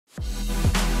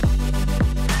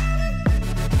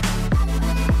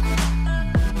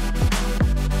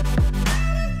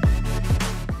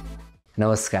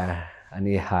नमस्कार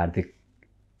अनि हार्दिक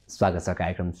स्वागत छ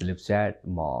कार्यक्रम सेलेब च्याट।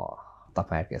 म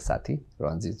तपाईहरुको साथी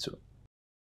रञ्जित छु।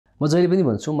 म जहिले पनि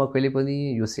भन्छु म कहिले पनि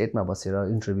यो सेटमा बसेर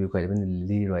इन्टरभ्यु कहिले पनि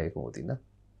लिइरहेको हुँदिन।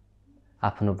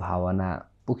 आफ्नो भावना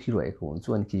पोखिरहेको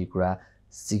हुन्छु अनि केही कुरा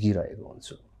सिकिरहेको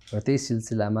हुन्छु। र त्यही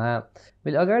सिलसिलामा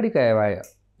मैले अगाडिका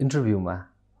इन्टरभ्युमा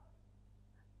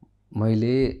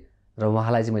मैले र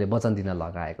उहाँलाई चाहिँ मैले वचन दिन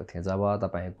लगाएको थिएँ, जब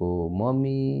तपाईको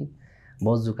मम्मी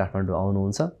बजु काठमाडौँ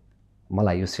आउनुहुन्छ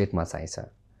मलाई यो सेटमा चाहिन्छ,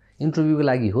 इन्टरभ्युको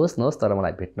लागि होस् नहोस् तर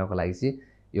मलाई भेट्नको लागि चाहिँ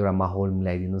एउटा माहौल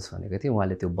मिलाइदिनुस् भनेको थियो।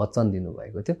 उहाँले त्यो वचन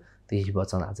दिनुभएको थियो, त्यही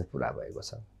वचन आज पुरा भएको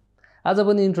छ। आज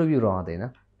पनि इन्टरभ्यु रहँदैन,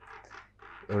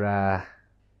 एउटा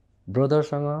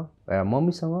ब्रदरसँग एउटा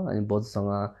मम्मीसँग अनि बजुसँग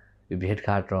यो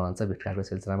भेटघाट रहन्छ। भेटघाटको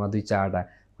सिलसिलामा 2-4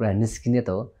 कुरा निस्किने त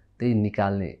हो, त्यही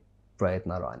निकाल्ने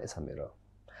प्रयत्न रहनेछ मेरो।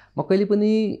 म कहिले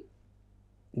पनि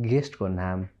गेस्टको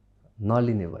नाम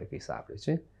नलिने भएको हिसाबले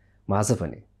चाहिँ म आज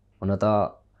पनि, हुन त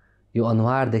यो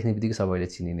अनुहार देख्ने बित्तिकै सबैले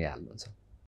चिनि नै हाल्नुहुन्छ,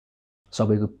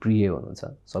 सबैको प्रिय हुनुहुन्छ,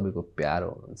 सबैको प्यारो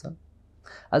हुनुहुन्छ।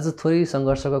 आज थोरै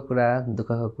सङ्घर्षको कुरा,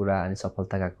 दुःखको कुरा अनि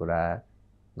सफलताका कुरा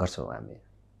गर्छौँ हामी।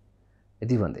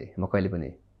 यति भन्दै म कहिले पनि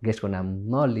गेस्टको नाम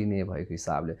नलिने भएको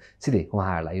हिसाबले सिधै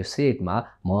उहाँहरूलाई यो सेटमा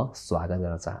म स्वागत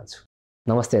गर्न चाहन्छु।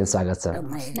 नमस्ते अनि स्वागत छ।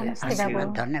 नमस्ते बाबु,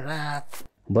 धन्यवाद।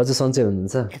 बजु सन्चै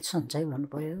हुनुहुन्छ? सन्चै भन्नु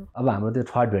पर्यो। अब हाम्रो त्यो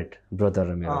थर्ड भेट ब्रदर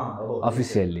र मेरो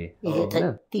अफिसियल्ली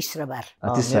तीसरा बार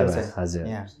हजुर।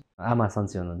 आमा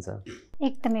सन्चै हुनुहुन्छ?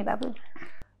 एकदमै बाबु।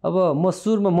 अब म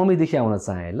सुरुमा मम्मीदेखि आउन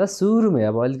चाहेँ ल। सुरुमै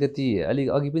अब अलिक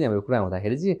अघि पनि हाम्रो कुरा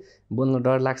हुँदाखेरि चाहिँ बोल्न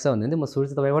डर लाग्छ भन्दै म सुरु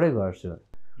चाहिँ तपाईँबाटै गर्छु।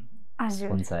 हजुर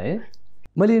हुन्छ है।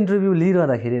 मैले इन्टरभ्यु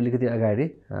लिइरहँदाखेरि अलिकति अगाडि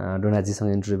डोनाजीसँग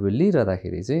इन्टरभ्यु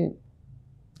लिइरहँदाखेरि चाहिँ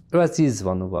एउटा चिज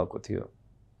भन्नुभएको थियो,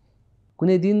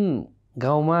 कुनै दिन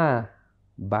गाउँमा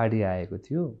बाढी आएको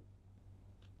थियो,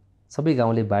 सबै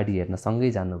गाउँले बाढी हेर्न सँगै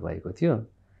जानुभएको थियो।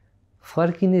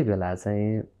 फर्किने बेला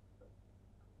चाहिँ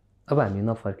अब हामी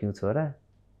नफर्क्यौँ छोरा,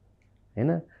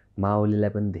 होइन, माओलीलाई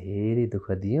पनि धेरै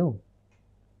दुःख दियौँ,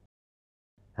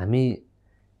 हामी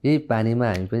यही पानीमा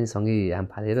हामी पनि सँगै हाम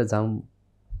फालेर जाउँ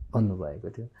भन्नुभएको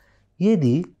थियो।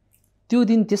 यदि त्यो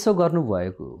दिन त्यसो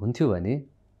गर्नुभएको हुन्थ्यो भने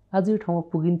आज यो ठाउँमा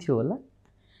पुगिन्थ्यो होला?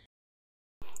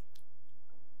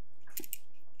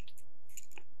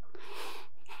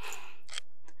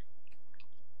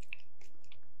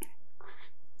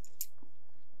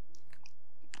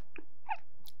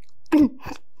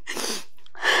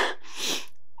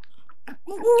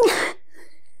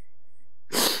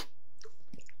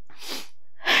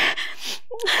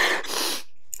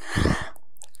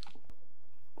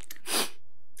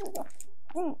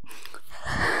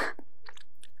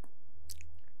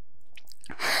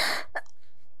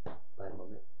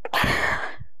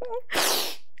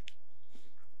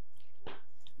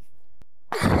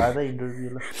 इन्टरभ्यु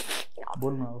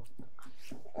बोल्नु अब।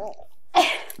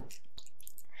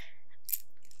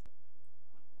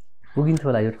 पुगिन्थ्यो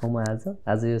होला यो ठाउँमा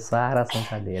आज यो सारा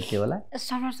संसारले हेर्थ्यो होला?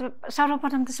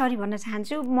 सर्वप्रथम त सरी भन्न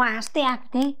चाहन्छु। म हाँस्दै आएको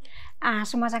थिएँ,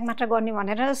 हाँसो मजाक मात्र गर्ने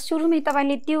भनेर सुरुमै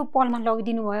तपाईँले त्यो पलमा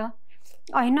लगिदिनु भयो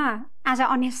होइन। आज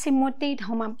अनायासै म त्यही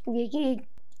ठाउँमा पुगेँ कि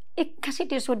एक्कासी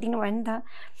त्यो सोधिदिनु भयो नि त।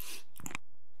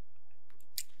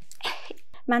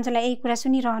 मान्छेलाई यही कुरा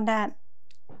सुनिरहँदा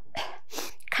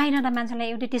खाइरहँदा मान्छेलाई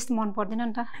एउटै टेस्ट मन पर्दैन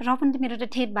नि त। र पनि त मेरो त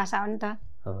ठेट भाषा हो नि त।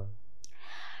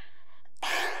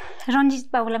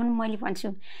 रञ्जित बाबुलाई पनि मैले भन्छु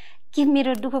कि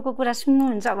मेरो दुःखको कुरा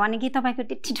सुन्नुहुन्छ भने कि तपाईँको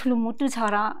त्यति ठुलो मुटु छ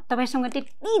र तपाईँसँग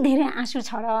त्यति धेरै आँसु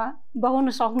छ र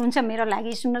बगाउनु सक्नुहुन्छ मेरो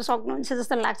लागि, सुन्न सक्नुहुन्छ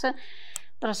जस्तो लाग्छ।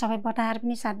 तर सबै बताएर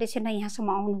पनि साध्य छैन यहाँसम्म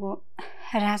आउनुको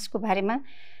राजको बारेमा।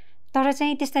 तर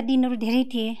चाहिँ त्यस्ता दिनहरू धेरै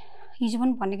थिए, हिजो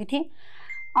पनि भनेको थिएँ।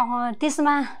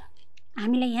 त्यसमा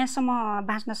हामीलाई यहाँसम्म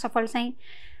बाँच्न सफल चाहिँ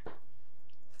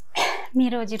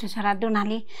मेरो जेठो छोरा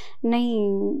डोनाले नै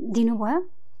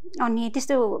दिनुभयो। अनि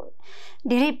त्यस्तो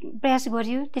धेरै प्रयास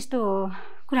गरियो, त्यस्तो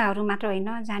कुराहरू मात्र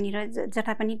होइन, जहाँनिर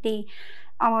जता पनि त्यही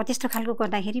अब त्यस्तो खालको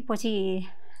गर्दाखेरि पछि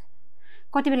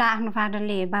कति बेला आफ्नो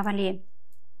फादरले, बाबाले,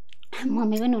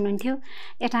 मम्मी पनि हुनुहुन्थ्यो,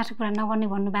 यथार्थ कुरा नगर्ने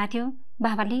भन्नुभएको थियो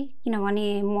बाबाले। किनभने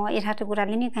म यथार्थ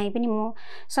कुराले नै काहीँ पनि म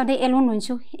सधैँ एलोन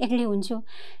हुन्छु, एक्लै हुन्छु।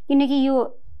 किनकि यो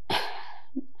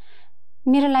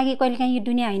मेरो लागि कहिलेकाहीँ यो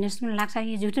दुनियाँ होइन जस्तो लाग्छ।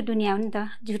 यो झुटो दुनियाँ हो नि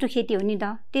त, झुटो खेती हो नि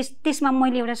त। त्यसमा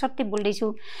मैले एउटा सत्य बोल्दैछु,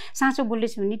 साँचो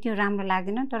बोल्दैछु भने त्यो राम्रो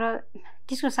लाग्दैन। तर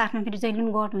त्यसको साथमा फेरि जहिले पनि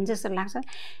गड हुन्छ जस्तो लाग्छ।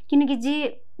 किनकि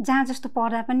जहाँ जस्तो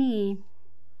पर्दा पनि,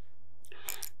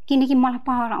 किनकि मलाई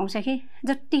पावर आउँछ कि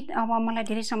जति अब मलाई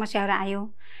धेरै समस्याहरू आयो।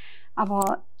 अब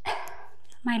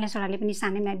माइला छोराले पनि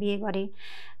सानैमा बिहे गरे,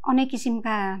 अनेक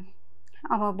किसिमका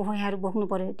अब भोगाहरू भोग्नु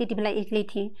पर्यो। त्यति बेला एक्लै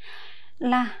थिएँ।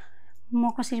 ला म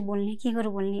कसरी बोल्ने के गरेर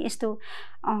बोल्ने यस्तो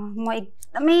म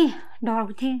एकदमै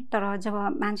डरको थिएँ। तर जब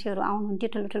मान्छेहरू आउनुहुन्थ्यो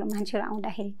ठुलो ठुलो मान्छेहरू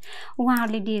आउँदाखेरि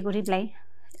उहाँहरूले दिएको रिप्लाई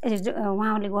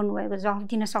उहाँहरूले गर्नुभएको जवाफ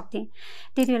दिन सक्थेँ।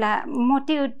 त्यति बेला म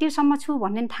त्योसम्म छु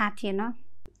भन्ने थाहा थिएन।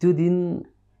 त्यो दिन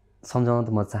सम्झाउन त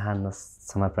म चाहन्न,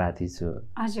 क्षमा प्रार्थी छु।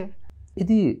 हजुर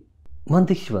यदि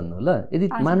मनदेखि भन्नु ल, यदि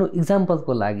मानौ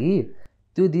इक्जाम्पलको लागि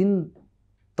त्यो दिन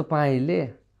तपाईँले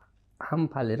हाम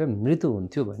फालेर मृत्यु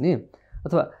हुन्थ्यो भने,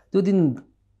 अथवा त्यो दिन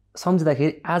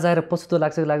सम्झिँदाखेरि आज आएर पछुतो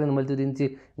लाग्छ कि लाग्दैन, मैले त्यो दिन चाहिँ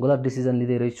गलत डिसिजन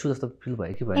लिँदै रहेछु जस्तो फिल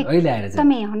भयो कि भएन अहिले आएर चाहिँ?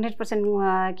 एकदमै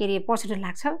 100% के अरे पछुतो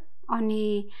लाग्छ। अनि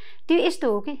त्यो यस्तो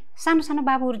हो कि सानो सानो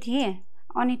बाबुहरू थिए।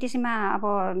 अनि त्यसैमा अब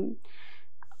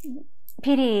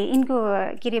फेरि यिनको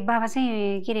के अरे बाबा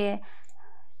चाहिँ के अरे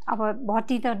अब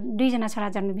भर्ती त 2 जना छोरा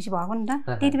जन्मेपछि भएको नि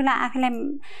त। त्यति बेला आफैलाई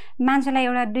मान्छेलाई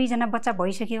एउटा 2 जना बच्चा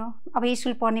भइसक्यो, अब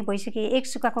स्कुल पढ्ने भइसक्यो, एक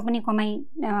सुकाको पनि कमाइ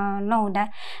नहुँदा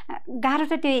गाह्रो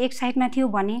त त्यो एक साइडमा थियो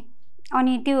भने।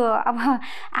 अनि त्यो अब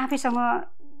आफैसँग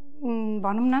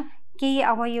भनौँ न केही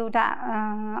अब एउटा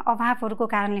अभावहरूको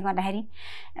कारणले गर्दाखेरि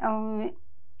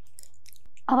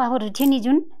अभावहरू थियो नि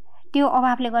जुन, त्यो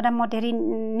अभावले गर्दा म धेरै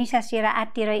निसासिएर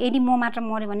आत्तिएर यदि म मात्र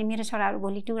मऱ्यो भने मेरो छोराहरू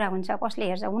भोलि टुक्रा हुन्छ, कसले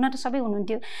हेर्छ? हुन त सबै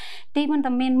हुनुहुन्थ्यो, त्यही पनि त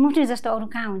मेन मुटु जस्तो अरू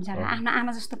कहाँ हुन्छ र? आफ्नो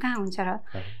आमा जस्तो कहाँ हुन्छ र?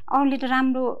 अरूले त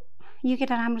राम्रो यो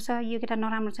केटा राम्रो छ, यो केटा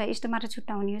नराम्रो छ यस्तो मात्र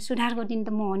छुट्याउने हो। सुधारको दिन त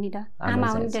म हो नि त, आमा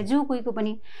हो नि त। जो कोहीको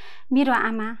पनि मेरो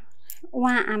आमा,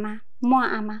 उहाँ आमा, म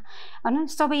आमा होइन,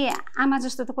 सबै आमा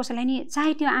जस्तो त कसैलाई नि,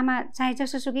 चाहे त्यो आमा चाहे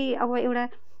जसोसुकै अब एउटा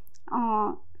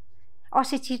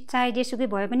अशिक्षित चाहे जेसुकै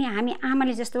भए पनि हामी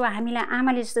आमाले जस्तो, हामीलाई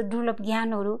आमाले जस्तो दुर्लभ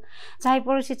ज्ञानहरू चाहे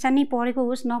प्रशिक्षा नै पढेको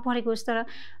होस् नपढेको होस् तर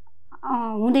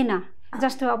हुँदैन।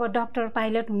 जस्तो अब डक्टर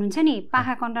पाइलट हुनुहुन्छ नि,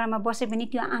 पाखा कन्डरमा बसे पनि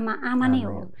त्यो आमा नै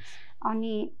हो।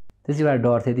 अनि त्यसै बेला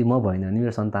डर थियो, यदि म भएन भने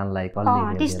मेरो सन्तानलाई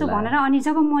कसले त्यस्तो भनेर। अनि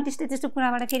जब म त्यस्तो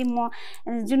कुराबाट फेरि म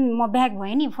जुन म ब्याक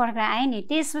भएँ नि, फर्केर आएँ नि,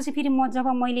 त्यसपछि फेरि जब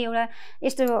मैले एउटा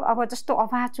यस्तो अब जस्तो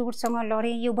अभाव चोटसँग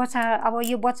लडेँ यो बच्चा, अब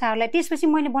यो बच्चाहरूलाई त्यसपछि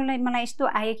मैले बल्ल मलाई यस्तो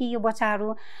आयो कि यो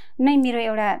बच्चाहरू नै मेरो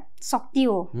एउटा शक्ति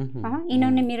हो,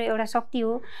 यिनीहरू नै मेरो एउटा शक्ति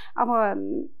हो। अब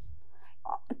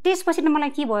त्यसपछि त मलाई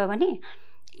के भयो भने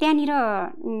त्यहाँनिर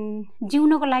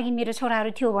जिउनको लागि मेरो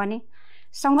छोराहरू थियो भने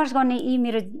सङ्घर्ष गर्ने यी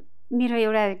मेरो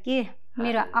एउटा के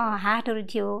मेरो हातहरू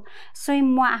थियो, स्वयं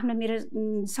म आफ्नो मेरो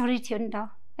शरीर थियो नि त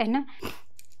होइन।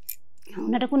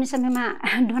 हुन त कुनै समयमा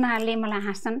डोनाहरूले मलाई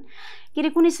हाँस्छन् के अरे,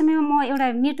 कुनै समयमा म एउटा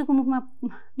मृत्युको मुखमा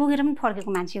पुगेर पनि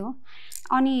फर्केको मान्छे हो।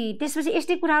 अनि त्यसपछि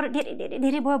यस्तै कुराहरू धेरै धेरै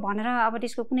धेरै भयो भनेर अब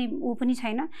त्यसको कुनै ऊ पनि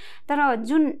छैन। तर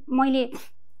जुन मैले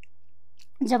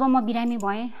जब म बिरामी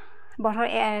भएँ,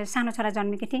 भर्खर सानो छोरा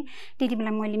जन्मेको थिएँ, त्यति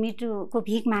बेला मैले मृत्युको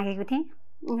भिख मागेको थिएँ।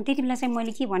 त्यति बेला चाहिँ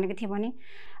मैले के भनेको थिएँ भने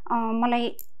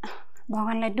मलाई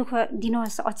भगवान्लाई दुःख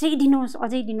दिनुहोस्, अझै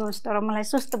दिनुहोस् तर मलाई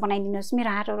स्वस्थ बनाइदिनुहोस्। मेरो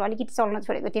हातहरू अलिकति चल्न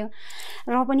छोडेको थियो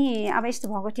र पनि अब यस्तो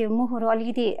भएको थियो, मुखहरू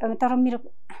अलिकति, तर मेरो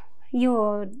यो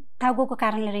टाउकोको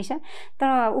कारणले रहेछ।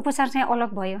 तर उपचार चाहिँ अलग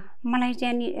भयो। मलाई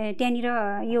त्यहाँनिर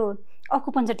यो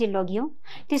अकुपन्चरतिर लगियो।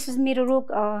 त्यसपछि मेरो रोग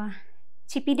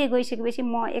छिपिँदै गइसकेपछि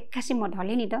म एक्कासी म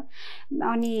ढलेँ नि त।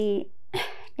 अनि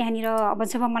त्यहाँनिर अब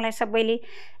जब मलाई सबैले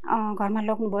घरमा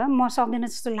लग्नुभयो, म सक्दैन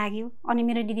जस्तो लाग्यो। अनि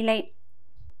मेरो दिदीलाई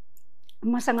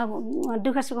मसँग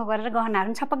दुःख सुख गरेर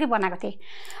गहनाहरू छपक्कै बनाएको थिएँ।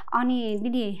 अनि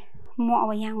दिदी म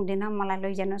अब यहाँ हुँदैन, मलाई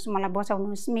लैजानुहोस्, मलाई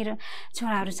बचाउनुहोस्, मेरो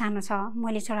छोराहरू सानो छ,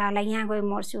 मैले छोराहरूलाई यहाँ गए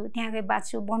मर्छु, त्यहाँ गए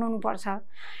बाँच्छु, बनाउनु पर्छ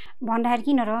भन्दाखेरि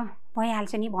किन र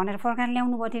भइहाल्छ नि भनेर फर्काएर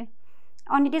ल्याउनु भएको थियो।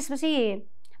 अनि त्यसपछि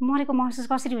मरेको महसुस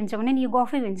कसरी हुन्छ भने नि यो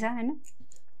गफै हुन्छ होइन।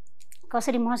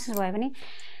 कसरी महसुस भयो भने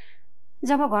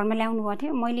जब घरमा ल्याउनु भएको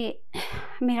थियो, मैले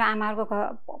मेरो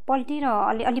आमाहरूको पल्टी र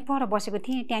अलि पर बसेको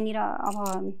थिएँ त्यहाँनिर। अब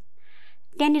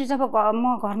त्यहाँनिर जब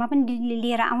म घरमा पनि दिदीले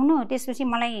लिएर आउनु, त्यसपछि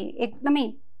मलाई एकदमै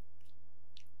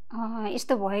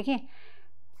यस्तो भयो कि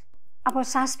अब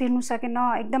सास फेर्नु सकेन,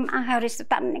 एकदम आँखाहरू यस्तो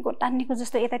तान्नेको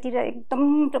जस्तो यतातिर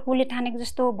एकदम कसले ठानेको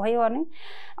जस्तो भयो।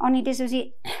 अनि त्यसपछि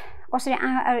कसरी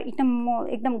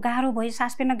एकदम गाह्रो भयो,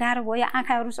 सास फेर्न गाह्रो भयो,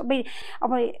 आँखाहरू सबै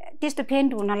अब त्यस्तो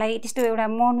फेन्ट हुनलाई त्यस्तो एउटा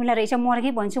मर्नुलाई रहेछ,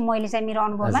 मरेकै भन्छु मैले चाहिँ मेरो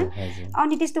अनुभवमा।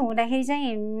 अनि त्यस्तो हुँदाखेरि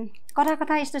चाहिँ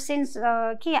कता यस्तो सेन्स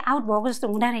के आउट भएको जस्तो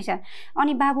हुँदो रहेछ।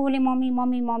 अनि बाबुले मम्मी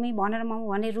मम्मी मम्मी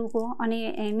भनेर रुको।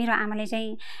 अनि मेरो आमाले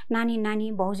चाहिँ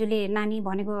नानी भाउजूले नानी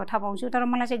भनेको थाहा पाउँछु, तर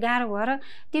मलाई चाहिँ गाह्रो भएर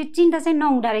त्यो चिन्ता चाहिँ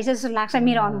नहुँदो रहेछ जस्तो लाग्छ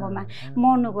मेरो अनुभवमा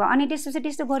मर्नुको। अनि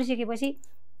त्यस्तो गरिसकेपछि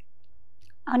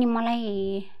अनि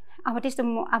मलाई अब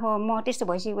म त्यस्तो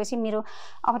भइसकेपछि मेरो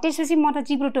अब त्यसपछि म त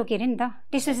जिब्रो टोकेर नि त।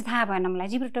 त्यसपछि थाहा भएन मलाई,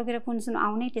 जिब्रो टोकेर कुन सुन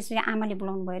आउने। त्यसपछि आमाले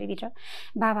बोलाउनु भयो अरे भित्र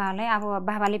बाबाहरूलाई। अब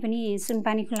बाबाले पनि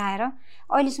सुनपानी खुलाएर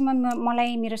अहिलेसम्म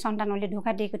मलाई मेरो सन्तानहरूले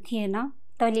धोका दिएको थिएन,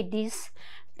 तैँले दिस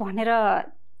भनेर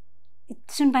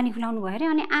सुनपानी खुलाउनु भयो अरे।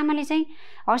 अनि आमाले चाहिँ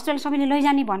हस्पिटल सबैले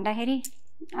लैजाने भन्दाखेरि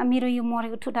मेरो यो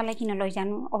मरेको ठुटालाई किन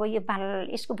लैजानु, अब यो बाल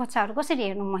यसको बच्चाहरू कसरी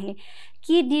हेर्नु, मैले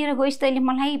के दिएर गइस् तैँले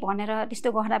मलाई भनेर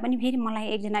त्यस्तो गर्दा पनि फेरि मलाई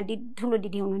एकजना ठुलो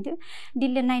दिदी हुनुहुन्थ्यो,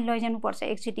 दिदीले नै लैजानुपर्छ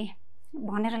एकचोटि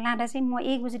भनेर लाँदा चाहिँ म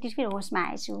 1 बजेतिर फेरि होसमा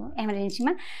आएछु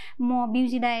एमर्जेन्सीमा। म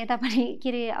बिउजिँदा यता पनि के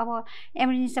अरे अब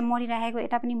एमर्जेन्सीमा मरिरहेको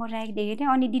यता पनि मरिरहेको देखेको थिएँ।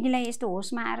 अनि दिदीलाई यस्तो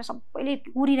होसमा आएर सबैले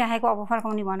कुरिरहेको अब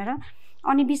फर्काउने भनेर,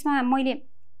 अनि बिचमा मैले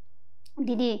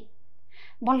दिदी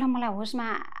बल्ल मलाई होसमा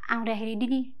आउँदाखेरि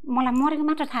दिदी मलाई मरेको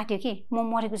मात्र थाहा थियो कि म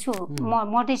मरेको छु, म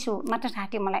मर्दैछु मात्र थाहा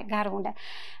थियो मलाई गाह्रो हुँदा।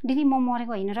 दिदी म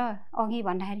मरेको होइन र अघि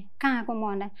भन्दाखेरि कहाँको म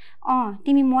भन्दा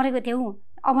तिमी मरेको थियौ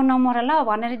अब नमर ल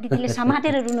भनेर दिदीले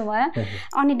समातेर रुनुभयो।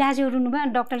 अनि दाजु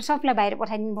रुनुभयो, डाक्टर सबलाई बाहिर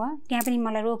पठाइदिनु भयो। त्यहाँ पनि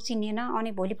मलाई रोग चिनिएन। अनि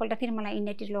भोलिपल्ट फेरि मलाई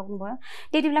इन्डियातिर लग्नुभयो।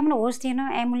 त्यति बेला पनि होस थिएन,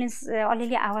 एम्बुलेन्स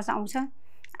अलिअलि आवाज आउँछ,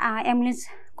 एम्बुलेन्स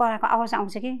कराएको आवाज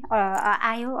आउँछ कि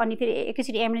आयो। अनि फेरि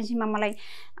एकैचोटि एमर्जेन्सीमा मलाई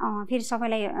फेरि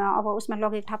सबैलाई अब उसमा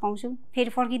लगेको थाहा पाउँछु। फेरि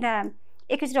फर्किँदा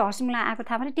एकैचोटि हस्पिटलमा आएको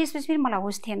थाहा पाएँ, त्यसपछि फेरि मलाई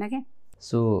होस थिएन क्या।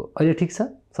 सो अहिले ठिक छ,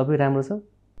 सबै राम्रो छ?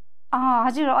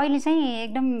 हजुर अहिले चाहिँ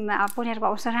एकदम परिवारको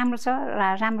अवस्था राम्रो छ,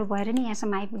 राम्रो भएर नि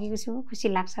यहाँसम्म आइपुगेको छु, खुसी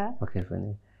लाग्छ। ओके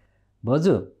पनि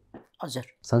बजु हजुर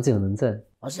सन्चै हुनुहुन्छ?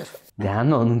 हजुर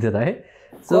ध्यानमा हुनुहुन्थ्यो त है?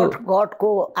 गडको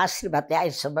आशीर्वादले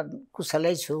अहिलेसम्म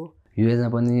कुशलै छु। यो एजमा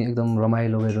पनि एकदम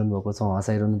रमाइलो गरिरहनु भएको छ,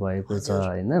 हँसाइरहनु भएको छ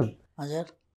होइन? हजुर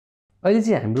अहिले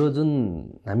चाहिँ हाम्रो जुन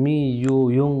हामी यो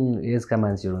यङ एजका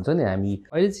मान्छेहरू हुन्छ नि,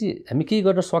 अहिले चाहिँ हामी केही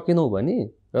गर्न सकेनौँ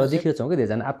भने र देखेको छौँ कि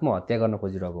धेरैजना आत्महत्या गर्न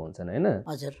खोजिरहेको हुन्छन् होइन?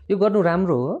 हजुर यो गर्नु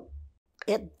राम्रो हो?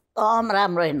 एकदम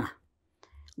राम्रो होइन।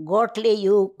 गडले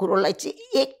यो कुरोलाई चाहिँ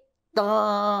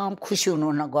एकदम खुसी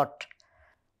हुनुहुन्न।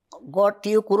 गड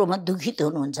यो कुरोमा दुखित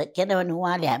हुनुहुन्छ, किनभने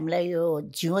उहाँले हामीलाई यो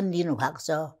जीवन दिनुभएको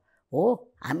छ हो।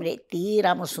 हामीले यति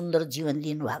राम्रो सुन्दर जीवन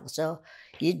दिनुभएको छ।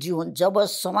 यो जीवन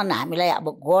जबसम्म हामीलाई अब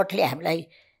गडले हामीलाई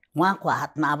उहाँको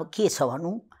हातमा अब के छ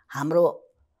भनौँ, हाम्रो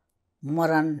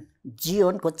मरण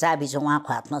जीवनको चाबी चाहिँ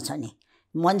उहाँको हातमा छ नि,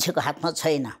 मान्छेको हातमा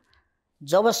छैन।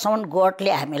 जबसम्म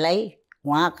गडले हामीलाई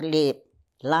उहाँले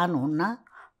लानुहुन्न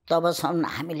तबसम्म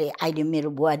हामीले, अहिले मेरो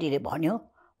बुहारीले भन्यो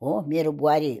हो, मेरो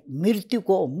बुहारी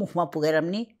मृत्युको मुखमा पुगेर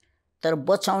पनि तर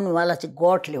बचाउनेवाला चाहिँ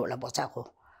गडले होला बचाएको,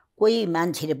 कोही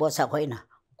मान्छेले बचाएको होइन।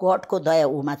 गडको दया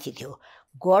ऊमाथि थियो।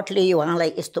 गडले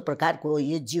उहाँलाई यस्तो प्रकारको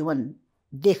यो जीवन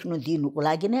देख्नु दिनुको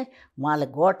लागि नै उहाँलाई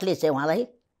गडले चाहिँ उहाँलाई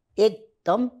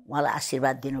एकदम उहाँलाई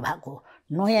आशीर्वाद दिनुभएको,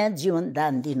 नयाँ जीवन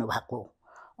दान दिनुभएको।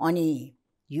 अनि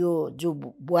यो जो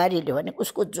बुहारीले भने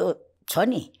उसको जो छ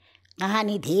नि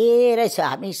कहानी धेरै छ।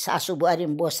 हामी सासू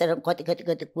बुहारीमा बसेर कति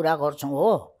कुरा गर्छौँ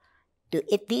हो, त्यो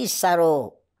यति साह्रो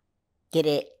के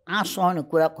अरे आँसु आउने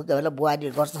कुरा कोही बेला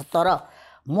बुहारीले गर्छ। तर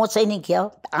म चाहिँ नि के हो,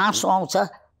 आँसु आउँछ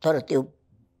तर त्यो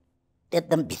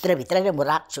एकदम भित्रभित्र नै म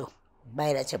राख्छु,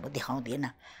 बाहिर चाहिँ म देखाउँदिनँ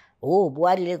हो।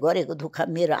 बुहारीले गरेको दुःख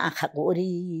मेरो आँखाको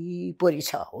वरिपरि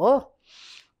छ हो।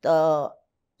 त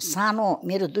सानो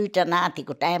मेरो 2टा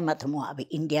नातिको टाइममा त म अब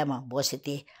इन्डियामा बसेको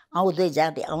थिएँ, आउँदै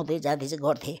जाँदै चाहिँ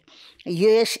गर्थेँ।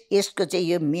 यसको चाहिँ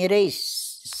यो मेरै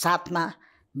साथमा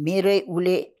मेरै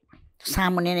उसले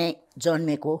सामुन्ने नै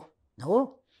जन्मेको हो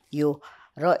यो।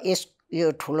 र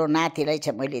यो ठुलो नातिलाई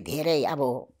चाहिँ मैले धेरै अब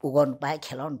उगाउनु पाएँ,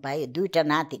 खेलाउनु पाएँ। 2टा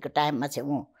नातिको टाइममा चाहिँ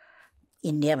म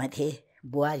इन्डियामा थिएँ,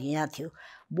 बुहारी यहाँ थियो।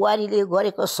 बुहारीले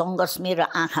गरेको सङ्घर्ष मेरो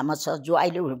आँखामा छ, जो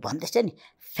अहिले भन्दैछ नि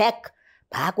फ्याक्ट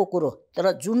भएको कुरो।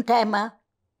 तर जुन टाइममा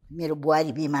मेरो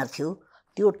बुहारी बिमार थियो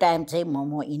त्यो टाइम चाहिँ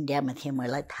म इन्डियामा थिएँ,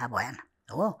 मलाई थाहा भएन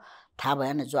हो, थाहा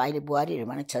भएन। जो अहिले बुहारीहरू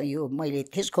भनेको छ यो मैले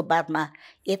त्यसको बादमा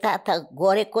यता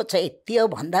गरेको चाहिँ त्यो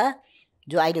भन्दा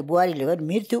जो अहिले बुहारीले गर्दा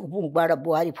मृत्युको मुखबाट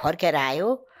बुहारी फर्केर आयो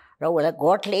र उसलाई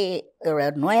गडले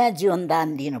एउटा नयाँ जीवन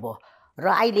दान दिनुभयो। र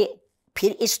अहिले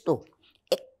फेरि यस्तो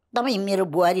एकदमै मेरो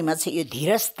बुहारीमा चाहिँ यो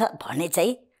धीरस्थ भन्ने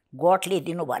चाहिँ गडले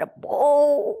दिनु भएर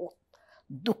बहुत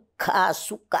दुःख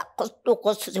सुख कस्तो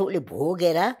चाहिँ उसले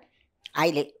भोगेर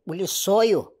अहिले उसले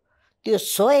सह्यो। त्यो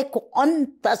सहेको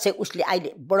अन्त चाहिँ उसले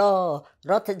अहिले बडो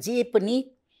र त जे पनि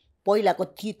पहिलाको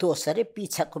तितो होस् अरे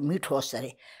पिछाको मिठो होस्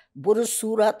अरे, बरु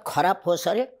सुरत खराब होस्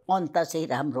अरे अन्त चाहिँ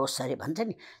राम्रो होस् अरे भन्छ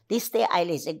नि। त्यस्तै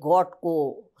अहिले चाहिँ गडको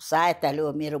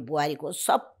सहायताले मेरो बुहारीको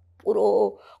सब पुरो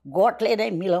गडले नै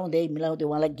मिलाउँदै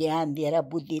उहाँलाई ज्ञान दिएर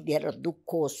बुद्धि दिएर दुःख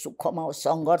सुखमा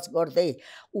सङ्घर्ष गर्दै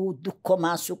ऊ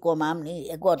दुःखमा सुखमा पनि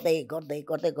गर्दै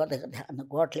अन्त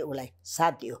गडले उसलाई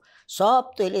साथ दियो।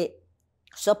 तैँले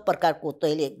सब प्रकारको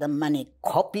तैँले एकदम माने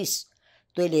खपिस,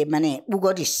 तैँले माने उ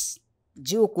गरिस्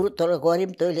जो कुरो तर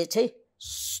गऱ्यौँ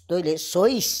तैँले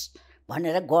सहिस्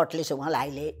भनेर गडले चाहिँ उहाँलाई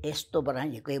अहिले यस्तो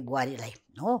बनाइएको बुहारीलाई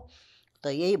हो। त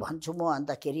यही भन्छु म।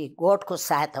 अन्तखेरि गडको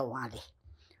सहायता उहाँले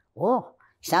हो।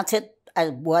 साँच्चै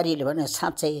बुहारीले भने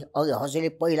साँच्चै अघि हजुरले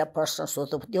पहिला प्रश्न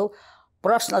सोध्नु थियो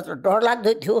प्रश्न त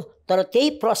डरलाग्दो थियो, तर त्यही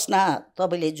प्रश्न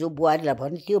तपाईँले जो बुहारीलाई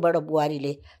भने त्योबाट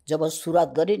बुहारीले जब सुरुवात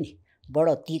गर्यो नि,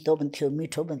 बडो तितो पनि थियो,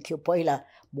 मिठो पनि थियो। पहिला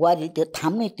बुहारीले त्यो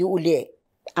थाम्ने, त्यो उसले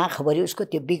आँखाभरि उसको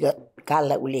त्यो विगत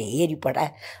काललाई उसले हेरिपठाए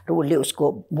र उसले उसको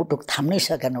मुटुक थाम्नै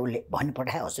सकेन, उसले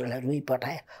भनिपठाए, हजुरलाई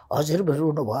रुइपठाए। हजुर पनि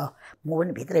रुनु भयो, म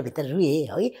पनि भित्रभित्र रुएँ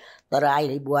है। तर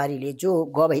अहिले बुहारीले जो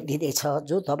गवाई दिँदैछ,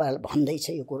 जो तपाईँलाई भन्दैछ,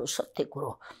 यो कुरो सत्य कुरो।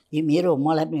 यो मेरो,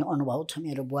 मलाई पनि अनुभव छ,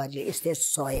 मेरो बुहारीले यस्तै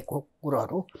सहेको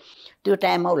कुरोहरू। त्यो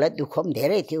टाइममा उसलाई दुःख पनि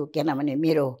धेरै थियो, किनभने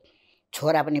मेरो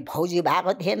छोरा पनि फौजी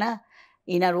भएको थिएन।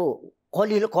 यिनीहरू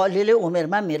कलिलो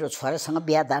उमेरमा मेरो छोरासँग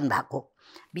बिहादान भएको।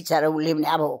 बिचरा उसले पनि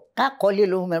अब कहाँ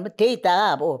कलिलो उमेरमा, त्यही त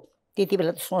अब त्यति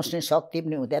बेला त सोच्ने शक्ति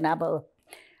पनि हुँदैन। अब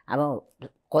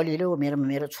कलिलो उमेरमा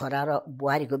मेरो छोरा र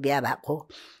बुहारीको बिहा भएको।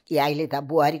 यी अहिले त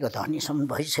बुहारीको धनीसम्म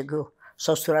भइसक्यो,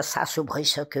 ससुरा सासू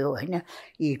भइसक्यो होइन,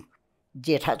 यी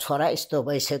जेठा छोरा यस्तो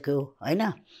भइसक्यो होइन।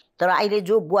 तर अहिले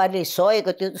जो बुहारीले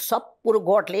सहेको त्यो सब कुरो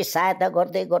गडले सहायता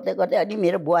गर्दै गर्दै गर्दै अनि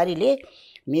मेरो बुहारीले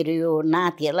मेरो यो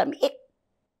नातिहरूलाई पनि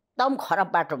एकदम खराब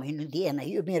बाटोमा हिँड्नु दिएन।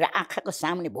 यो मेरो आँखाको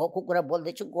सामने भएको कुरा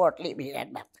बोल्दैछु, गडले बिराट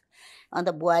भएको। अन्त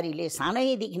बुहारीले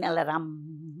सानैदेखि यसलाई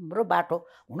राम्रो बाटो,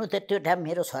 हुनु त त्यो टाइम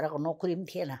मेरो छोराको नोकरी पनि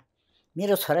थिएन,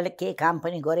 मेरो छोराले केही काम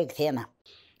पनि गरेको थिएन।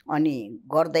 अनि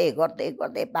गर्दै गर्दै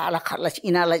गर्दै बालकहरूलाई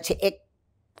यिनीहरूलाई चाहिँ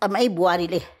एकदमै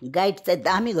बुहारीले गाइड चाहिँ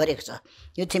दामी गरेको छ।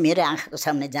 यो चाहिँ मेरो आँखाको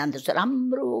सामने जान्दछ,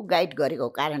 राम्रो गाइड गरेको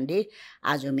कारणले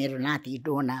आज मेरो नाति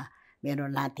डोना, मेरो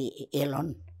नाति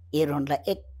एरोनलाई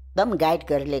एकदम गाइड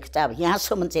गरेर ल्याएको छ। अब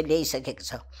यहाँसम्म चाहिँ ल्याइसकेको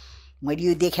छ। मैले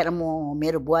यो देखेर म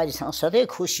मेरो बुहारीसँग सधैँ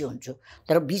खुसी हुन्छु।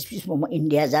 तर बिचबिचमा म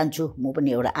इन्डिया जान्छु, म पनि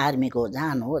एउटा आर्मीको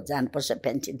जानुपर्छ,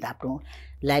 पेन्सन थाप्नु,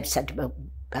 लाइफ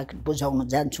सर्टिफिकेट बुझाउनु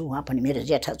जान्छु। उहाँ पनि मेरो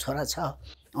जेठा छोरा छ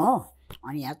हो।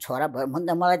 अनि यहाँ छोरा भयो भने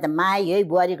त मलाई त माया यही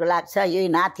बुहारीको लाग्छ, यही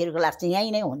नातिहरूको लाग्छ।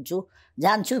 यहीँ नै हुन्छु,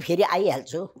 जान्छु फेरि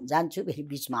आइहाल्छु, जान्छु फेरि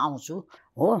बिचमा आउँछु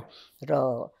हो।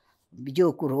 र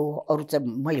यो कुरो अरू चाहिँ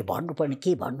मैले भन्नुपर्ने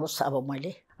के भन्नुहोस्। अब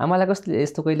मैले आमालाई कस्तो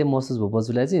यस्तो कहिले महसुस भयो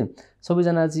बजुलाई चाहिँ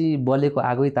सबैजना चाहिँ बलेको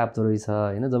आगै ताप्दो रहेछ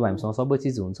होइन, जब हामीसँग सबै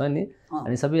चिज हुन्छ नि,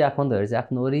 अनि सबै आफन्तहरू चाहिँ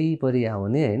आफ्नो वरिपरि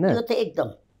आउने होइन। त्यो त एकदम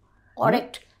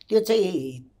करेक्ट। त्यो चाहिँ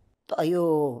यो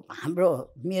हाम्रो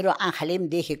मेरो आँखाले पनि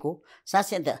देखेको।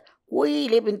 साँच्चै त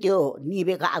कोहीले पनि त्यो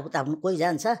निभेको आगो ताप्नु कोही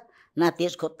जान्छ, न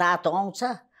त्यसको तातो आउँछ,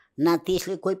 न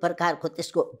त्यसले कोही प्रकारको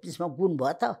त्यसको त्यसमा गुण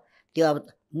भयो त। त्यो अब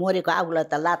मरेको आगोलाई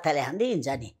त लात्ताले हान्दै हिँड्छ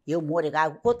नि, यो मरेको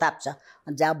आगो को ताप्छ,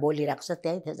 जहाँ बोलिरहेको छ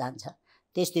त्यहीँ त जान्छ।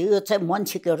 त्यस्तो यो चाहिँ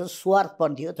मान्छेको एउटा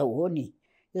स्वार्थपन थियो त हो नि।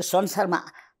 यो संसारमा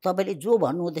तपाईँले जो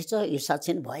भन्नुहुँदैछ यो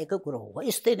साँच्चै नै भएको कुरो हो,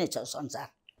 यस्तै नै छ संसार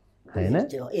होइन।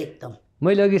 त्यो एकदम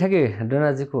मैले अघि ठ्याक्कै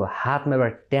डोनाजीको हातमा एउटा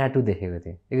ट्याटु देखेको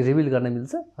थिएँ, एक रिभिल गर्न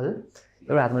मिल्छ? हजुर,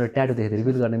 एउटा हातमा एउटा ट्याटु देखेको थिएँ,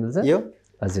 रिभिल गर्न मिल्छ? यो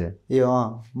हजुर, यो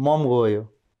ममको हो, यो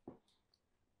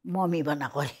मम्मी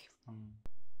बनाएको अरे।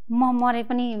 म मरे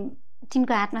पनि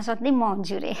तिनको हातमा सधैँ म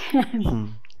हुन्छु रे।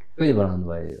 कहिले बनाउनु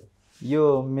भयो यो?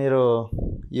 मेरो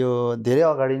यो धेरै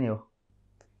अगाडि नै हो।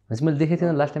 भनेपछि मैले देखेको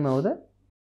थिएन लास्ट टाइम आउँदा?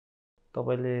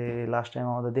 तपाईँले लास्ट टाइम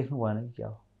आउँदा देख्नु भएन कि क्या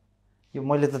हो? यो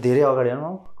मैले त धेरै अगाडि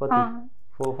हो, कति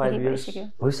 4-5 इयर्स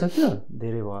भइसक्यो,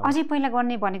 धेरै भयो। अझै पहिला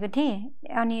गर्ने भनेको थिएँ,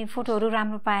 अनि फोटोहरू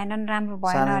राम्रो पाएनन्, राम्रो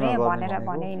भएन अरे भनेर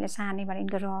भने यिनले सानै भने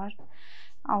यिनको रहर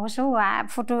होस् हौ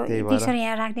फोटो त्यसरी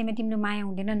यहाँ राख्दैमा तिम्रो माया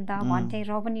हुँदैन नि त भन्थे।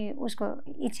 र पनि उसको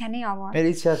इच्छा नै अब मेरो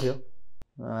इच्छा थियो।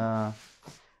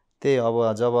 त्यही अब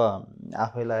जब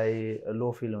आफैलाई लो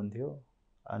फिल हुन्थ्यो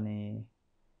अनि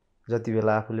जति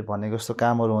बेला आफूले भनेको जस्तो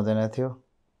कामहरू हुँदैन थियो,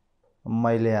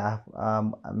 मैले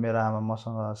मेरो आमा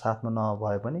मसँग साथमा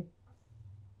नभए पनि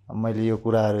मैले यो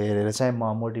कुराहरू हेरेर चाहिँ म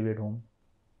मोटिभेट हुँ,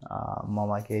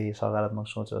 ममा केही सकारात्मक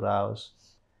सोचहरू आओस्,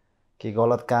 केही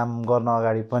गलत काम गर्न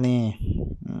अगाडि पनि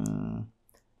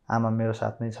आमा मेरो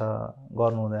साथमै छ,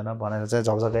 गर्नु हुँदैन भनेर चाहिँ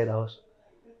झकझकाइरहोस्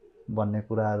भन्ने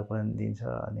कुराहरू पनि दिन्छ।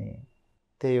 अनि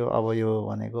त्यही हो, अब यो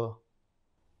भनेको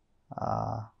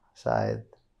सायद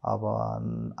अब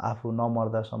आफू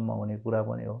नमर्दासम्म हुने कुरा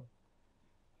पनि हो।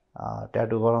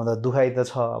 ट्याटु गराउँदा दुखाइ त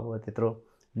छ, अब त्यत्रो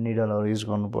निडलहरू युज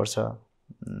गर्नुपर्छ,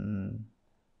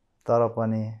 तर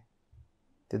पनि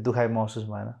त्यो दुखाइ महसुस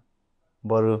भएन।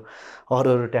 बरु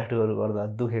अरू ट्याटुहरू गर्दा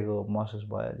दुखेको महसुस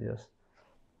भयो। जस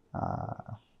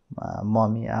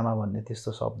मम्मी आमा भन्ने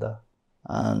त्यस्तो शब्द,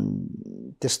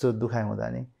 त्यस्तो दुखाइ हुँदा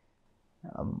नि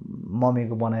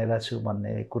मम्मीको बनाइरहेको छु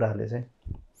भन्ने कुराले चाहिँ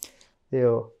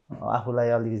त्यो आफूलाई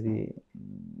अलिकति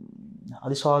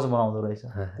अलि सहज बनाउँदो रहेछ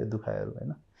त्यो दुखाइहरू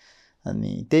होइन।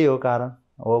 अनि त्यही हो कारण,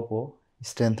 होप हो,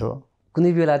 स्ट्रेन्थ हो।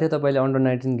 कुनै बेला थियो तपाईँले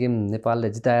अन्डर-19 गेम नेपालले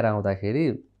जिताएर आउँदाखेरि,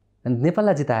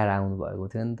 नेपाललाई जिताएर आउनुभएको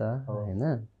थियो नि त होइन।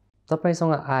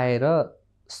 तपाईँसँग आएर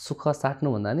सुख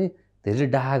साट्नुभन्दा नि धेरै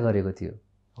डाहा गरेको थियो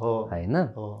होइन।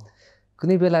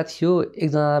 कुनै बेला थियो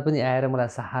एकजना पनि आएर मलाई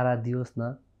सहारा दियोस्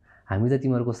न, हामी त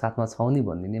तिमीहरूको साथमा छौँ नि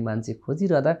भनिदिने मान्छे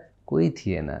खोजिरहँदा कोही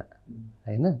थिएन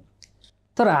होइन।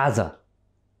 तर आज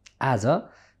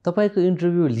तपाईँको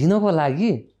इन्टरभ्यू लिनको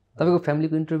लागि, तपाईँको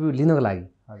फ्यामिलीको इन्टरभ्यू लिनको लागि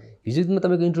हिजो दिनमा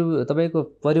तपाईँको इन्टरभ्यू तपाईँको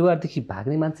परिवारदेखि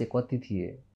भाग्ने मान्छे कति थिए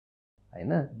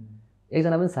होइन।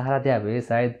 एकजना पनि सहारा दिए भए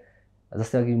सायद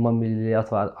जस्तै अघि मम्मीले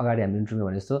अथवा अगाडि हामीले इन्टरभ्यू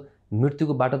भने जस्तो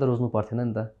मृत्युको बाटो त रोज्नु पर्थेन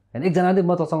नि त होइन। एकजनाले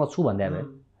म तसँग छु भन्दै भए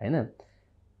होइन।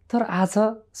 तर आज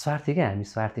स्वार्थी क्या, हामी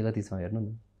स्वार्थी कति छौँ हेर्नु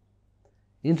न।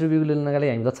 इन्टरभ्यू लिनका लागि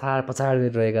हामी लछाड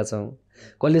पछाड गरिरहेका छौँ,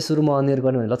 कसले सुरुमा अनियर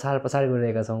गर्ने भने लछाड पछाड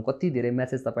गरिरहेका छौँ। कति धेरै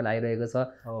म्यासेज तपाईँलाई आइरहेको छ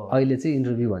अहिले चाहिँ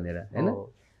इन्टरभ्यू भनेर होइन।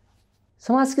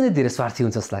 समाज किन धेरै स्वार्थी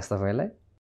हुन्छ जस्तो लाग्छ तपाईँलाई?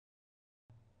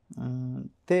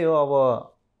 त्यही हो,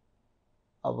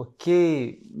 अब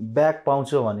केही ब्याक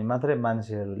पाउँछ भने मात्रै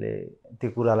मान्छेहरूले त्यो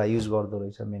कुरालाई युज गर्दो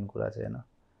रहेछ, मेन कुरा चाहिँ होइन।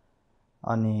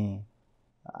 अनि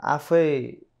आफै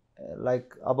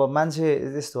लाइक अब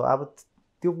मान्छे त्यस्तो, अब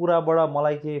त्यो कुराबाट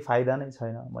मलाई केही फाइदा नै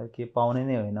छैन, मैले केही पाउने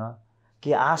नै होइन,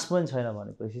 केही आश पनि छैन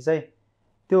भनेपछि चाहिँ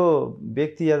त्यो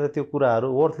व्यक्ति या त त्यो कुराहरू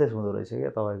वर्थलेस हुँदो रहेछ क्या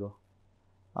तपाईँको,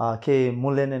 केही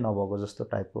मूल्य नै नभएको जस्तो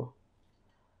टाइपको।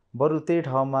 बरु त्यही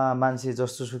ठाउँमा मान्छे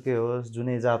जस्तो सुकै होस्,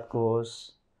 जुनै जातको होस्,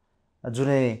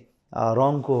 जुनै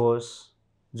रङको होस्,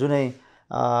 जुनै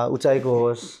उचाइको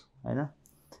होस् होइन,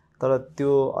 तर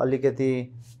त्यो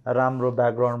अलिकति राम्रो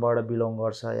ब्याकग्राउन्डबाट बिलोङ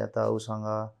गर्छ या त उसँग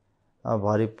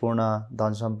भरिपूर्ण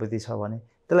धन सम्पत्ति छ भने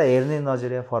त्यसलाई हेर्ने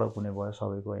नजरिया फरक हुने भयो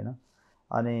सबैको होइन।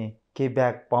 अनि केही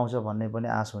ब्याक पाउँछ भन्ने पनि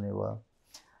आश हुने भयो।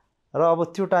 र अब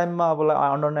त्यो टाइममा अब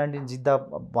अन्डर 19 जित्दा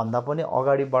भन्दा पनि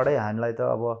अगाडिबाटै हामीलाई त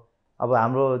अब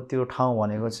हाम्रो त्यो ठाउँ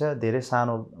भनेको चाहिँ धेरै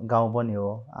सानो गाउँ पनि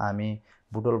हो। हामी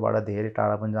बुटोलबाट धेरै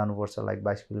टाढा पनि जानुपर्छ, लाइक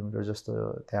 22 किलोमिटर जस्तो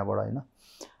त्यहाँबाट होइन।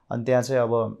 अनि त्यहाँ चाहिँ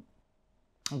अब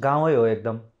गाउँै हो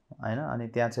एकदम होइन। अनि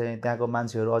त्यहाँ चाहिँ त्यहाँको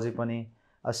मान्छेहरू अझै पनि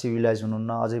सिभिलाइज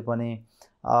हुनुहुन्न, अझै पनि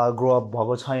ग्रो अप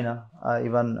भएको छैन।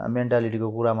 इभन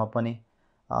मेन्टालिटीको कुरामा पनि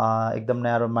एकदम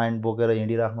न्यारो माइन्ड बोकेर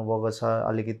हिँडिराख्नु भएको छ,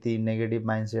 अलिकति नेगेटिभ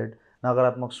माइन्डसेट,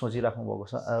 नकारात्मक सोचिराख्नु भएको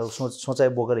छ, सोचाइ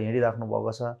बोकेर हिँडिराख्नु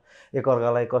भएको छ।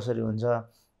 एकअर्कालाई कसरी हुन्छ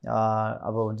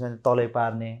अब हुन्छ नि तलै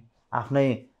पार्ने,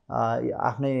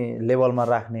 आफ्नै लेभलमा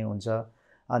राख्ने हुन्छ।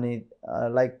 अनि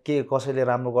लाइक के कसैले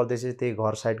राम्रो गर्दैछ त्यही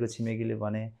घर साइडको छिमेकीले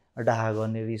भने डाहा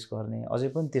गर्ने, रिस गर्ने, अझै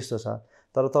पनि त्यस्तो छ।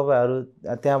 तर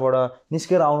तपाईँहरू त्यहाँबाट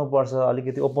निस्केर आउनुपर्छ,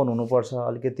 अलिकति ओपन हुनुपर्छ,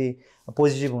 अलिकति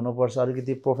पोजिटिभ हुनुपर्छ,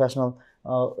 अलिकति प्रोफेसनल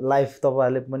लाइफ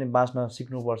तपाईँहरूले पनि बाँच्न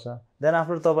सिक्नुपर्छ। देन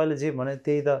आफ्टर तपाईँले जे भने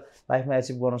त्यही त लाइफमा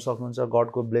एचिभ गर्न सक्नुहुन्छ,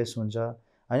 गडको ब्लेस हुन्छ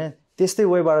होइन। त्यस्तै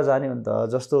वेबाट जाने हो नि त,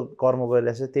 जस्तो कर्म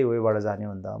गरिरहेको छ त्यही वेबाट जाने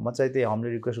हो नि त। म चाहिँ त्यही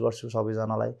हम्बली रिक्वेस्ट गर्छु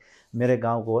सबैजनालाई, मेरै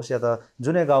गाउँको होस् या त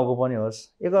जुनै गाउँको पनि होस्,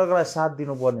 एकअर्कालाई साथ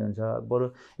दिनुपर्ने हुन्छ। बरु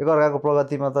एकअर्काको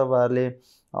प्रगतिमा तपाईँहरूले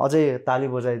अझै ताली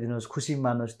बजाइदिनुहोस्, खुसी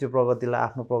मान्नुहोस्, त्यो प्रगतिलाई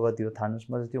आफ्नो प्रगति हो ठान्नुहोस्।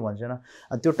 म चाहिँ त्यो भन्छु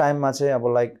होइन। त्यो टाइममा चाहिँ अब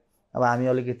लाइक अब हामी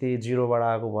अलिकति जिरोबाट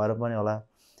आएको भएर पनि होला,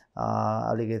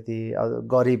 अलिकति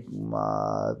गरिब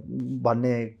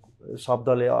भन्ने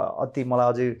शब्दले अति मलाई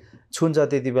अझै छुन्छ।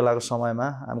 त्यति बेलाको समयमा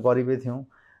हामी गरिबै थियौँ,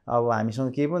 अब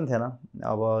हामीसँग केही पनि थिएन।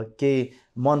 अब केही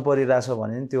मन परिरहेछ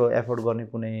भने त्यो एफोर्ड गर्ने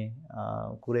कुनै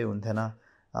कुरै हुन्थेन।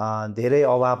 धेरै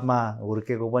अभावमा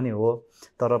हुर्केको पनि हो,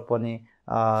 तर पनि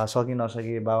सकि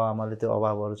नसकी बाबाआमाले त्यो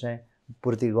अभावहरू चाहिँ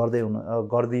पूर्ति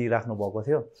गरिदिराख्नु भएको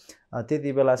थियो।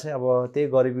 त्यति बेला चाहिँ अब त्यही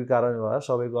गरिबी कारण भएर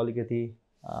सबैको अलिकति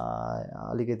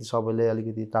सबैले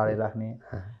अलिकति टाढै राख्ने,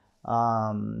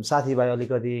 साथीभाइ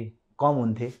अलिकति कम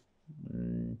हुन्थे,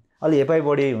 अलि हेपाइ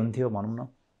बढी हुन्थ्यो भनौँ न।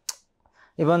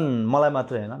 इभन मलाई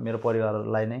मात्रै होइन, मेरो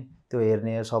परिवारलाई नै त्यो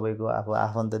हेर्ने सबैको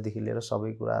आफन्तदेखि लिएर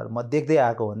सबै कुराहरू म देख्दै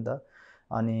आएको हो नि त।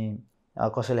 अनि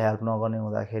कसैले हेल्प नगर्ने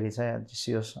हुँदाखेरि चाहिँ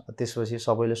त्यसपछि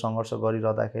सबैले सङ्घर्ष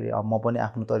गरिरहँदाखेरि म पनि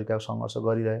आफ्नो तरिकाको सङ्घर्ष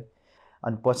गरिरहेँ।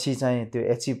 अनि पछि चाहिँ त्यो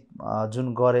एचिभ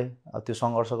जुन गरेँ, त्यो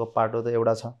सङ्घर्षको पाटो त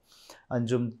एउटा छ। अनि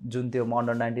जुन त्यो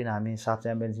अन्डर 19 हामी साफ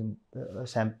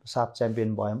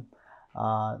च्याम्पियन भयौँ।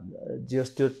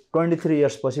 जस त्यो 23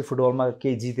 इयर्स पछि फुटबलमा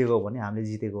केही जितेको भने हामीले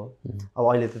जितेको हो। अब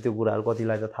अहिले त त्यो कुराहरू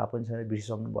कतिलाई त थाहा पनि छैन,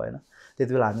 बिर्सिसक्नु भएन।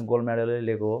 त्यति बेला हामी गोल्ड मेडलै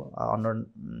लिएको हो अन्डर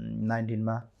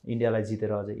 19मा, इन्डियालाई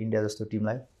जितेर, अझै इन्डिया जस्तो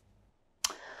टिमलाई।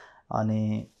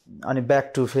 अनि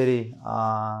ब्याक टु फेरि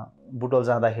बुटोल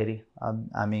जाँदाखेरि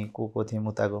हामी को थियौँ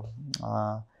उताको,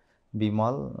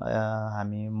 विमल,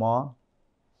 हामी, म,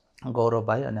 गौरव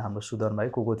भाइ अनि हाम्रो सुदन भाइ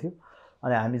को थियो।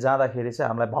 अनि हामी जाँदाखेरि चाहिँ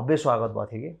हामीलाई भव्य स्वागत भएको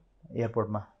थियो कि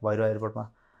एयरपोर्टमा, भैरव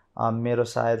एयरपोर्टमा। मेरो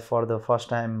सायद फर द फर्स्ट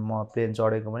टाइम म प्लेन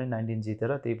चढेको पनि 19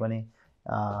 जितेर, त्यही पनि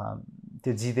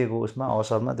त्यो जितेको उसमा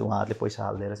अवसरमा त्यो उहाँहरूले पैसा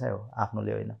हालिदिएर चाहिँ हो,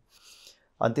 आफ्नोले होइन।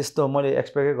 अनि त्यस्तो मैले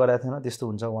एक्सपेक्टै गरेको थिएन त्यस्तो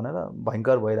हुन्छ भनेर।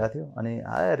 भयङ्कर भइरहेको थियो। अनि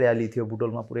र्याली थियो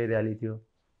बुटोलमा, पुरै र्याली थियो।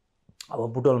 अब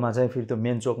बुटोलमा चाहिँ फेरि त्यो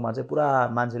मेन चोकमा चाहिँ पुरा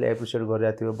मान्छेले एप्रिसिएट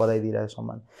गरिरहेको थियो, बधाई दिइरहेको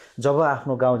सम्मान। जब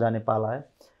आफ्नो गाउँ जाने पाला आयो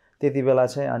त्यति बेला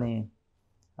चाहिँ अनि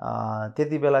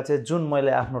त्यति बेला चाहिँ जुन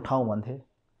मैले आफ्नो ठाउँ भन्थेँ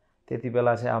त्यति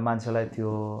बेला चाहिँ अब मान्छेलाई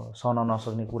त्यो सहन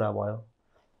नसक्ने कुरा भयो।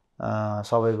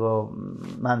 सबैको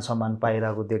मान सम्मान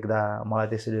पाइरहेको देख्दा मलाई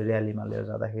त्यसरी र्यालीमा लिएर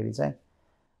जाँदाखेरि चाहिँ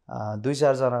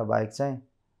 2-4 जना बाहेक चाहिँ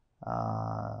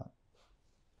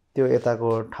त्यो यताको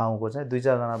ठाउँको चाहिँ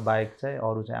 2-4 जना बाहेक चाहिँ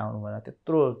अरू चाहिँ आउनु भएन।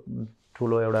 त्यत्रो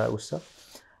ठुलो एउटा उस छ,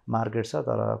 मार्केट छ,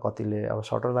 तर कतिले अब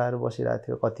सटर लगाएर बसिरहेको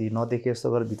थियो, कति नदेखे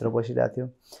जस्तो गरेर भित्र बसिरहेको थियो।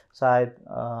 सायद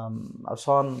अब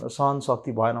सहन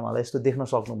शक्ति भएन मलाई, यस्तो देख्न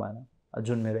सक्नु भएन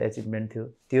जुन मेरो एचिभमेन्ट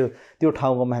थियो त्यो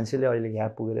ठाउँको मान्छेले अहिले यहाँ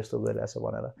पुगेर यस्तो गरिरहेछ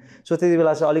भनेर। सो त्यति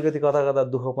बेला चाहिँ अलिकति कता कता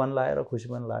दुःख पनि लाग्यो र खुसी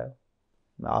पनि लाग्यो।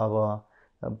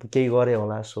 अब केही गरेँ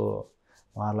होला, सो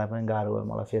उहाँहरूलाई पनि गाह्रो भयो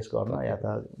मलाई फेस गर्न, या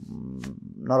त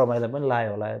नरमाइलो पनि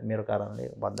लाग्यो होला मेरो कारणले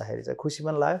भन्दाखेरि चाहिँ खुसी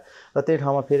पनि लाग्यो। र त्यही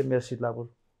ठाउँमा फेरि मेरो शीतलापुर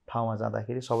ठाउँमा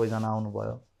जाँदाखेरि सबैजना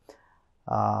आउनुभयो,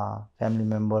 फ्यामिली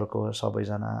मेम्बरको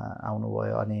सबैजना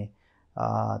आउनुभयो। अनि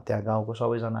त्यहाँ गाउँको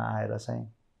सबैजना आएर चाहिँ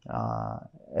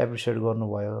एप्रिसिएट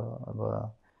गर्नुभयो, अब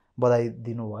बधाई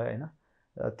दिनुभयो होइन।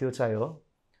 त्यो चाहिँ हो,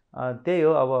 त्यही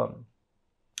हो।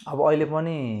 अब अहिले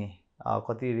पनि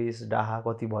कति रिस डाहा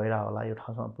कति भइरहेको होला यो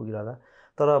ठाउँसम्म पुगिरहँदा।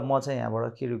 तर म चाहिँ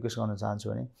यहाँबाट के रिक्वेस्ट गर्न चाहन्छु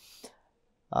भने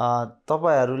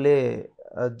तपाईँहरूले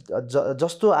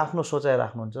जस्तो आफ्नो सोचाइ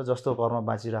राख्नुहुन्छ, जस्तो कर्म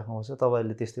बाँचिराख्नुहुन्छ,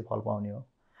 तपाईँहरूले त्यस्तै फल पाउने हो।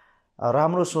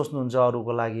 राम्रो सोच्नुहुन्छ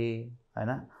अरूको लागि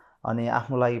होइन, अनि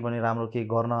आफ्नो लागि पनि राम्रो केही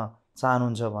गर्न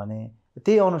चाहनुहुन्छ भने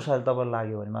त्यही अनुसार तपाईँलाई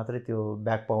लाग्यो भने मात्रै त्यो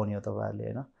ब्याक पाउने हो तपाईँहरूले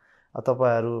होइन।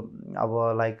 तपाईँहरू अब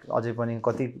लाइक अझै पनि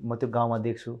कति म त्यो गाउँमा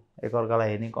देख्छु एकअर्कालाई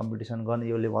हेर्ने, कम्पिटिसन गर्ने,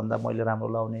 यसले भन्दा मैले राम्रो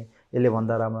लाउने, यसले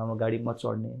भन्दा राम्रो राम्रो गाडी म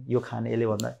चढ्ने, यो खाने, यसले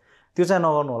भन्दा, त्यो चाहिँ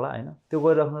नगर्नु होला होइन। त्यो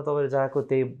गरिराख्नु तपाईँले जहाँको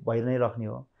त्यही भइ नै राख्ने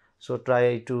हो। So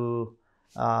try to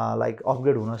like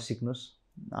upgrade हुन सिक्नुहोस्,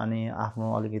 अनि आफ्नो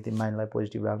अलिकति माइन्डलाई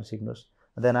पोजिटिभ राख्न सिक्नुहोस्।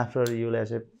 Then after you will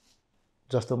achieve,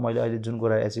 जस्तो मैले अहिले जुन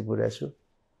कुरा एचिभ गरिरहेको छु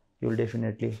यु विल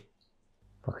डेफिनेटली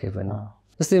पक्कै पनि।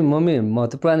 जस्तै म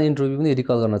त्यो पुरानो इन्टरभ्यू पनि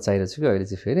रिकल गर्न चाहिरहेको छु कि अहिले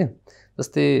चाहिँ फेरि।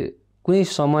 जस्तै कुनै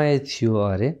समय थियो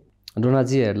अरे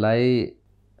डोनाजीहरूलाई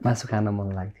मासु खान मन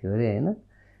लाग्थ्यो अरे होइन,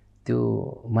 त्यो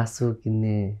मासु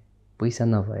किन्ने पैसा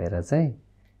नभएर चाहिँ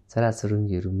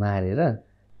चराचुरुङ्गीहरू मारेर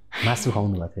मासु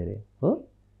खुवाउनु भएको थियो अरे हो।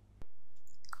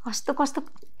 कस्तो कस्तो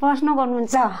प्रश्न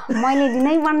गर्नुहुन्छ, मैले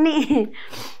दिनै पर्ने।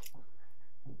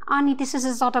 अनि त्यसो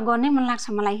चाहिँ चटक गर्नै मन लाग्छ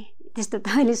मलाई। त्यस्तो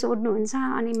तैँले सोध्नुहुन्छ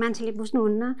अनि मान्छेले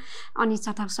बुझ्नुहुन्न अनि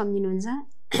चटक सम्झिनुहुन्छ।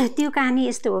 त्यो कहानी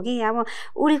यस्तो हो कि अब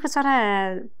उडेको चरा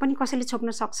पनि कसैले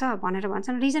छोप्न सक्छ भनेर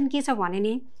भन्छन्। रिजन के छ भने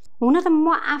नि, हुन त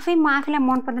म आफैलाई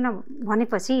मन पर्दैन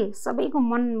भनेपछि सबैको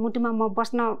मन मुटुमा म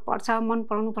बस्न पर्छ, मन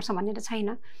पराउनु पर्छ भनेर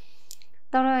छैन।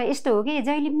 तर यस्तो हो कि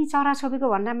जहिले पनि चरा छोपेको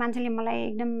भनेर मान्छेले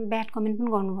मलाई एकदम ब्याड कमेन्ट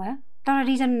पनि गर्नुभयो। तर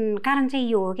कारण चाहिँ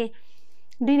यो हो कि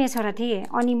 2 भाइ छोरा थिएँ,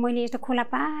 अनि मैले यस्तो खोला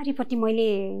पारिपट्टि मैले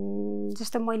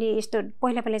यस्तो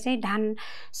पहिला चाहिँ धान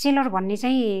सेलर भन्ने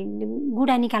चाहिँ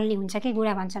गुडा निकाल्ने हुन्छ कि,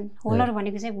 गुडा भन्छन्, होलर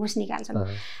भनेको चाहिँ भुस निकाल्छन्।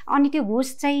 अनि त्यो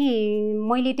भुस चाहिँ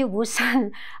मैले त्यो भुस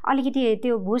अलिकति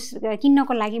त्यो भुस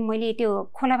किन्नको लागि मैले त्यो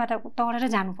खोलाबाट तरेर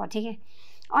जानु पर्थ्यो कि।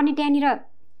 अनि त्यहाँनिर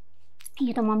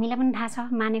यो त मम्मीलाई पनि थाहा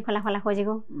छ, माने खोला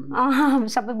खोजेको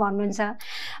सबै भन्नुहुन्छ।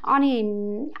 अनि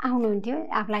आउनुहुन्थ्यो,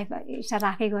 आफूलाई यसरी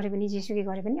राखै गरे पनि जेसुकै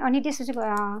गरे पनि। अनि त्यसपछि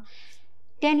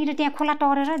त्यहाँ खोला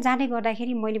तरेर जाँदै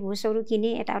गर्दाखेरि मैले भुसहरू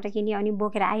किनेँ, यताउता किनेँ, अनि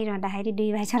बोकेर आइरहँदाखेरि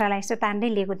 2 भाइ छोरालाई यस्तो तान्दै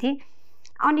लिएको थिएँ।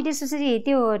 अनि त्यसपछि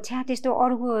त्यो त्यस्तो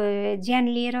अरूको ज्यान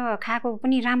लिएर खाएको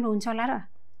पनि राम्रो हुन्छ होला र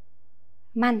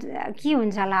के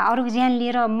हुन्छ होला, अरूको ज्यान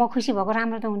लिएर म खुसी भएको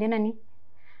राम्रो त हुँदैन नि।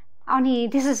 अनि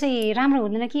त्यसो चाहिँ राम्रो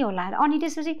हुँदैन के होला। अनि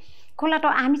त्यसपछि खोला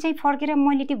हामी चाहिँ फर्केर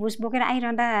मैले त्यो भुस बोकेर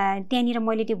आइरहँदा त्यहाँनिर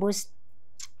मैले त्यो भुस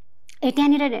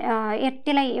त्यहाँनिर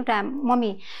त्यसलाई एउटा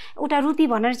मम्मी उता रुपी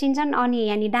भनेर चिन्छन्, अनि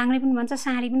यहाँ डाङ्ग्रे पनि भन्छ,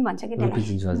 साँडी पनि भन्छ कि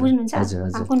त्यसलाई,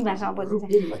 बुझ्नुहुन्छ कुन भाषा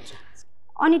बुझ्नुहुन्छ।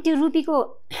 अनि त्यो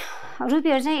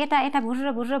रुपीहरू चाहिँ यता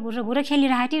भुर्र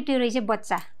खेलिरहेको थियो। त्यो रहेछ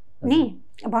बच्चा नि,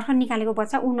 भर्खर निकालेको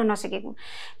बच्चा, उड्न नसकेको।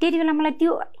 त्यति बेला मलाई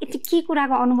त्यो के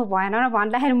कुराको अनुभव भएन र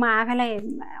भन्दाखेरि म आफैलाई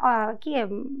के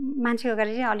मान्छेको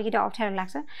अगाडि चाहिँ अलिकति अप्ठ्यारो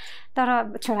लाग्छ,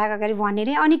 तर छोराको अगाडि भने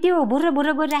रे। अनि त्यो भुर्र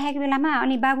गरिराखेको बेलामा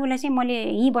अनि बाबुलाई चाहिँ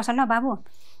मैले यहीँ बस ल बाबु,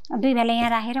 2 भाइलाई यहाँ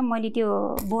राखेर मैले त्यो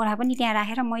बोरा पनि त्यहाँ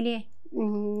राखेर मैले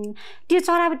त्यो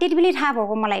चरा त्यति बेलै थाहा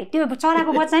भएको मलाई। त्यो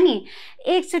चराको बच्चा नि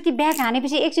एकचोटि ब्याग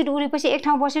हानेपछि एकचोटि उडेपछि एक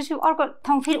ठाउँ बसेपछि अर्को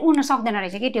ठाउँ फेरि उड्न सक्दैन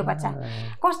रहेछ कि त्यो बच्चा।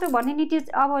 कस्तो भने नि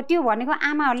त्यो भनेको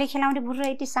आमाहरूले खेलाउने भुर्र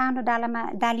यति सानो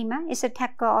डालीमा यसो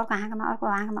ठ्याक्क अर्को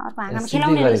हाँगामा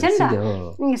खेलाउने रहेछ नि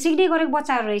त, सिक्दै गरेको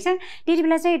बच्चाहरू रहेछ। त्यति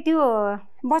बेला चाहिँ त्यो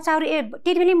बच्चाहरू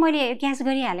त्यति बेलै मैले क्याच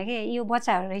गरिहालेँ कि यो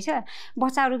बच्चाहरू रहेछ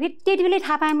बच्चाहरू फेरि त्यति बेलै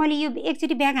थाहा पाएँ मैले यो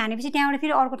एकचोटि ब्याग हानेपछि त्यहाँबाट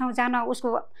फेरि अर्को ठाउँ जान उसको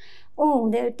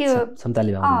हुँदै त्यो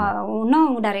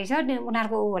नहुँदो रहेछ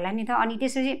उनीहरूको होला नि त अनि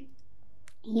त्यसपछि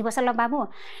हिबस ल बाबु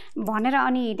भनेर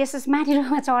अनि त्यसपछि माथि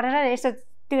रुखमा चढेर यसो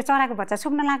त्यो चराको बच्चा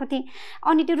छोप्न लागेको थिएँ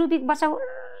अनि त्यो रुबीको बच्चा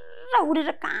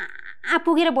उडेर कहाँ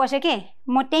पुगेर बस्यो के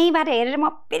म त्यहीँबाट हेरेर म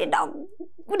फेरि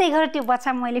डगुदै गरेर त्यो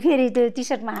बच्चा मैले फेरि त्यो टी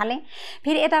सर्टमा हालेँ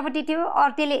फेरि यतापट्टि त्यो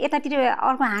त्यसले यतातिर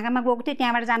अर्को हाँगामा गएको थियो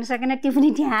त्यहाँबाट जानु सकेन त्यो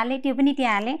पनि त्यहाँ हालेँ त्यो पनि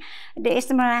त्यहाँ हालेँ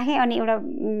यस्तोमा राखेँ अनि एउटा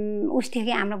उस थियो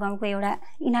कि हाम्रो गाउँको एउटा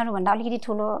यिनीहरूभन्दा अलिकति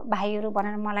ठुलो भाइहरू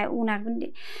भनेर मलाई उनीहरू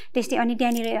पनि त्यस्तै अनि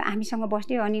त्यहाँनिर हामीसँग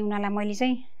बस्थ्यो अनि उनीहरूलाई मैले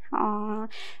चाहिँ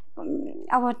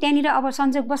अब त्यहाँनिर अब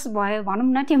संजोगवश भयो भनौँ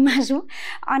न त्यो मासु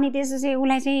अनि त्यसपछि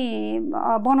उसलाई चाहिँ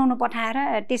बनाउनु पठाएर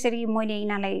त्यसरी मैले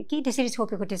यिनीहरूलाई कि त्यसरी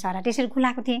छोपेको त्यो चरा त्यसरी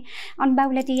खुलाएको थिएँ अनि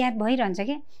बाबुलाई त्यो याद भइरहन्छ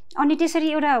कि अनि त्यसरी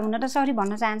एउटा हुन त सरी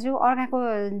भन्न चाहन्छु अर्काको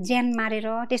ज्यान मारेर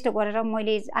त्यस्तो गरेर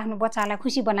मैले आफ्नो बच्चालाई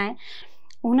खुसी बनाएँ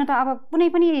हुन त अब कुनै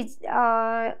पनि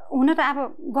हुन त अब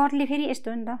गडले फेरि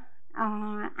यस्तो हो नि त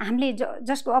हामीले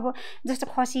जसको अब जस्तो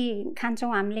खसी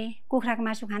खान्छौँ हामीले कुखुराको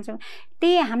मासु खान्छौँ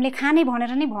त्यही हामीले खाने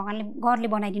भनेर नै भगवान्ले गडले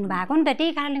बनाइदिनु भएको नि त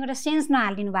त्यही कारणले गर्दा सेन्स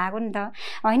नहालिदिनु भएको नि त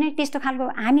होइन त्यस्तो खालको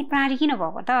हामी प्राणी किन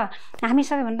भएको त हामी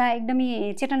सबैभन्दा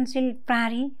एकदमै चेतनशील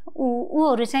प्राणी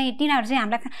ऊहरू चाहिँ तिनीहरू चाहिँ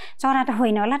हामीलाई चरा त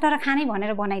होइन होला तर खाने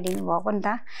भनेर बनाइदिनु भएको नि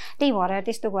त त्यही भएर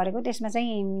त्यस्तो गरेको त्यसमा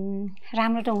चाहिँ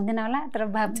राम्रो त हुँदैन होला तर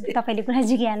तपाईँले कुरा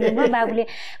जिकिहाल्नुभयो बाबुले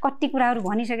कति कुराहरू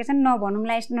भनिसकेछन्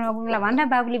नभनौँला यस्तो नभनौँला भनेर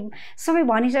बाबुले सबै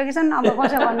भनिसकेछन् अब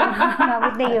कसो भन्नु अब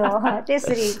त्यही हो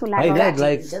त्यसरी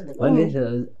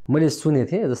मैले सुनेको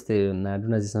थिएँ जस्तै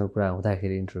डुनाजीसँग कुरा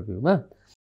हुँदाखेरि इन्टरभ्यूमा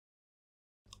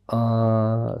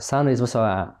सानो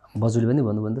एजमा बजुले पनि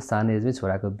भन्नुभयो नि त सानो एजमै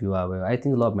छोराको विवाह भयो आई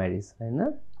थिङ्क लभ म्यारेज होइन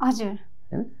हजुर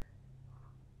होइन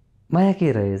माया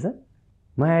के रहेछ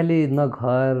मायाले न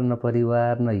घर न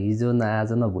परिवार न हिजो न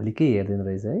आज न भोलि केही हेर्दैन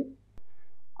रहेछ है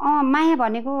माया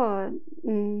भनेको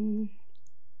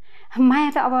माया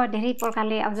त अब धेरै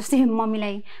प्रकारले अब जस्तै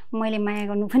मम्मीलाई मैले माया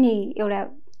गर्नु पनि एउटा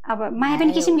अब माया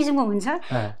पनि किसिम किसिमको हुन्छ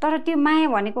तर त्यो माया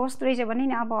भनेको कस्तो रहेछ भने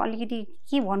नि अब अलिकति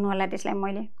के भन्नु होला त्यसलाई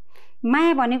मैले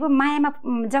माया भनेको मायामा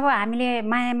जब हामीले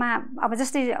मायामा अब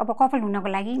जस्तै अब कपाल हुनको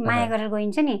लागि माया गरेर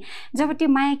गइन्छ नि जब त्यो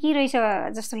माया के रहेछ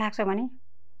जस्तो लाग्छ भने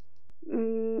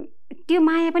त्यो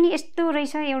माया पनि यस्तो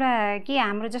रहेछ एउटा के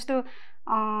हाम्रो जस्तो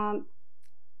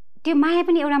त्यो माया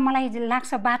पनि एउटा मलाई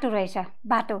लाग्छ बाटो रहेछ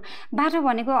बाटो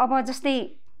भनेको अब जस्तै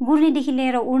गुड्नेदेखि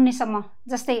लिएर उड्नेसम्म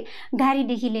जस्तै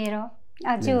गाडीदेखि लिएर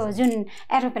त्यो जुन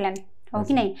एरोप्लेन हो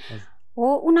कि नै हो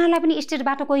उनीहरूलाई पनि स्टेट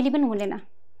बाटो कहिले पनि हुँदैन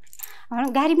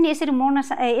गाडी पनि यसरी मोड्न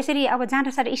यसरी अब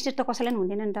जाँदा साह्रै स्टेट त कसैलाई पनि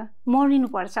हुँदैन नि त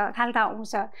मोडिनुपर्छ खाल्टा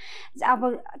आउँछ अब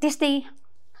त्यस्तै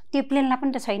त्यो प्लेनलाई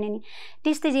पनि त छैन नि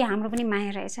त्यस्तै चाहिँ हाम्रो पनि माया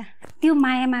रहेछ त्यो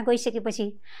मायामा गइसकेपछि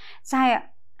चाहे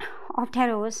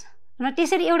अप्ठ्यारो होस् र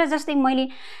त्यसरी एउटा जस्तै मैले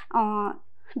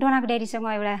डोनाको ड्याडीसँग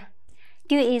एउटा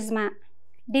त्यो एजमा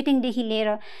डेटिङदेखि लिएर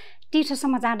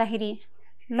तीर्थसम्म जाँदाखेरि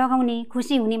लगाउने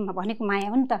खुसी हुने भनेको माया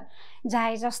हो नि त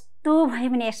चाहे जस्तो भए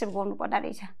पनि एक्सेप्ट गर्नुपर्दो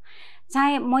रहेछ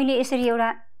चाहे मैले यसरी एउटा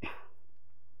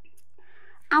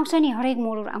आउँछ नि हरेक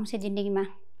मोडहरू आउँछ जिन्दगीमा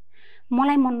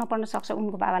मलाई मन नपर्न सक्छ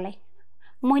उनको बाबालाई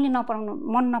मैले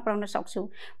मन नपराउन सक्छु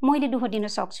मैले दुःख दिन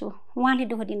सक्छु उहाँले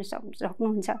दुःख दिन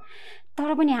सक्नुहुन्छ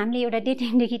तर पनि हामीले एउटा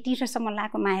डेटिङदेखि तीर्थसम्म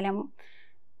लागेको मायालाई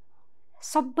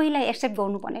सबैलाई एक्सेप्ट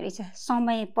गर्नुपर्ने रहेछ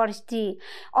समय परिस्थिति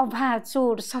अभाव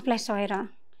चोट सबलाई सहेर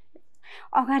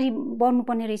अगाडि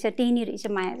बढ्नुपर्ने रहेछ त्यही नै रहेछ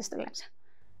माया जस्तो लाग्छ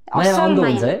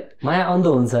माया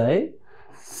अन्धो हुन्छ है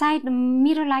सायद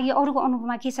मेरो लागि अरूको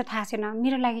अनुभवमा के छ थाहा छैन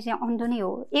मेरो लागि चाहिँ अन्धो नै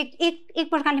हो एक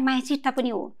प्रकारले माया चित्ता पनि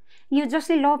हो यो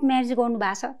जसले लभ म्यारेज गर्नु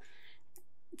भएको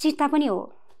छ चित्ता पनि हो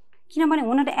किनभने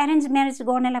हुन त एरेन्ज म्यारेज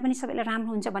गर्नेलाई पनि सबैलाई राम्रो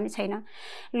हुन्छ भन्ने छैन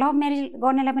लभ म्यारेज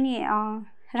गर्नेलाई पनि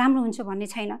राम्रो हुन्छ भन्ने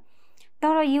छैन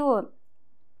तर यो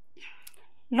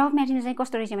लभ म्यारेजमा चाहिँ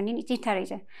कस्तो रहेछ भने नि चिट्ठा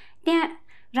रहेछ त्यहाँ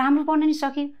राम्रो पर्न नि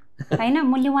सक्यो होइन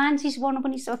मूल्यवान चिज पर्न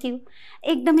पनि सक्यो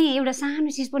एकदमै एउटा सानो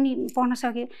चिज पनि पर्न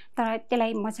सक्यो तर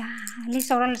त्यसलाई मजाले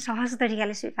सरल सहज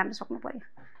तरिकाले स्वीकार्न सक्नु पर्यो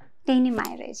त्यही नै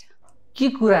माया रहेछ के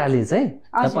कुराले चाहिँ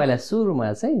तपाईँलाई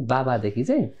सुरुमा चाहिँ बाबादेखि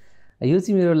चाहिँ यो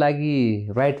चाहिँ मेरो लागि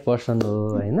राइट पर्सन हो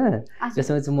होइन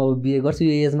त्यसमा चाहिँ म बिहे गर्छु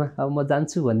यो एजमा अब म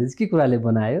जान्छु भन्ने चाहिँ के कुराले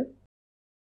बनायो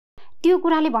त्यो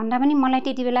कुराले भन्दा पनि मलाई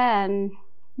त्यति बेला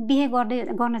बिहे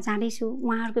गर्न जाँदैछु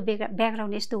उहाँहरूको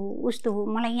ब्याकग्राउन्ड यस्तो हो उस्तो हो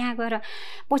मलाई यहाँ गएर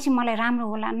पछि मलाई राम्रो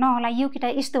होला नहोला यो केटा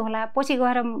यस्तो होला पछि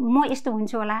गएर म यस्तो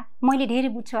हुन्छु होला मैले धेरै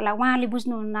बुझ्छु होला उहाँले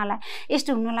बुझ्नुहुन्न होला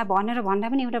यस्तो हुनु होला भनेर भन्दा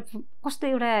पनि एउटा कस्तो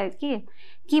एउटा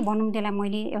के भनौँ त्यसलाई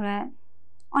मैले एउटा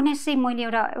अनेसै मैले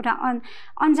एउटा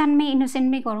अन्जानमै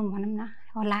इनोसेन्टमै गरौँ भनौँ न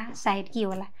होला सायद के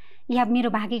होला या मेरो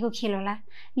भागेको खेल होला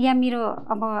या मेरो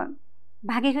अब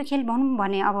भागेको खेल भनौँ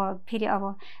भने अब फेरि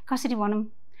अब कसरी भनौँ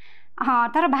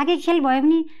तर भागेको खेल भयो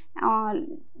भने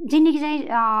जिन्दगी चाहिँ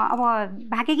अब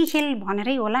भागेकै खेल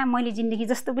भनेरै होला मैले जिन्दगी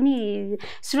जस्तो पनि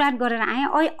सुरुवात गरेर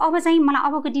आएँ अब चाहिँ मलाई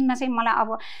अबको दिनमा चाहिँ मलाई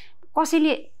अब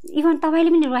कसैले इभन तपाईँले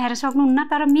पनि रुवाएर सक्नुहुन्न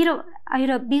तर मेरो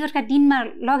यो बिगतका दिनमा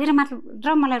लगेर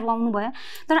मात्र मलाई रुवाउनु भयो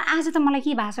तर आज त मलाई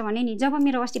के भएको छ भने नि जब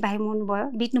मेरो अस्ति भाइ मर्नु भयो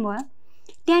बित्नु भयो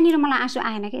त्यहाँनिर मलाई आँसु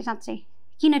आएन कि साँच्चै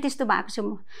किन त्यस्तो भएको छु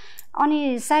म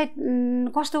अनि सायद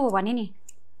कस्तो हो भने नि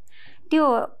त्यो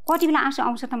कति बेला आँसु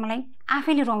आउँछ त मलाई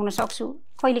आफैले रुवाउन सक्छु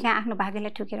कहिलेकाहीँ आफ्नो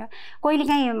भाग्यलाई ठुकेर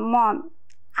कहिलेकाहीँ म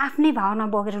आफ्नै भावना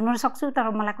बगेर रुन सक्छु तर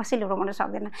मलाई कसैले रुवाउन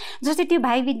सक्दैन जस्तै त्यो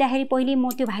भाइ बित्दाखेरि पहिले म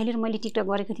त्यो भाइले मैले टिकटक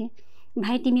गरेको थिएँ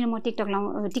भाइ तिमी र म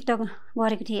टिकटक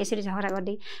गरेको थिएँ यसरी झगडा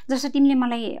गर्दै जस्तो तिमीले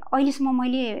मलाई अहिलेसम्म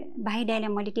मैले भाइ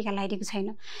दाइलाई मैले टिका लगाइदिएको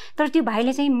छैन तर त्यो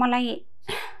भाइले चाहिँ मलाई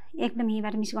एकदम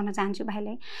यहीँबाट मिस गर्न चाहन्छु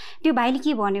भाइलाई त्यो भाइले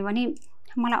के भन्यो भने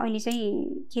मलाई अहिले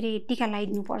चाहिँ के अरे टिका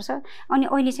लगाइदिनुपर्छ अनि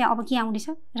अहिले चाहिँ अब के आउँदैछ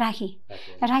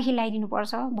राखी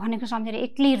लगाइदिनुपर्छ भनेको सम्झेर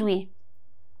एक्लै रुएँ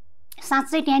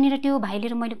साँच्चै त्यहाँनिर त्यो भाइले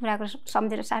र मैले कुरा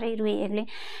सम्झेर साह्रै रुएँ एक्लै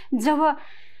जब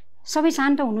सबै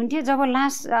शान्त हुनुहुन्थ्यो जब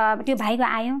लास्ट त्यो भाइको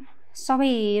आयो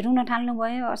सबै रुन थाल्नु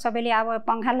भयो सबैले अब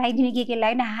पङ्खा लगाइदिने के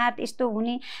लगाइदिने हात यस्तो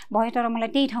हुने भयो तर मलाई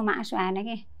त्यही ठाउँमा आँसु आएन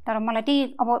कि तर मलाई त्यही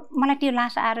अब मलाई त्यो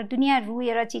लास आएर दुनियाँ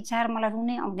रुएर चिच्चाएर मलाई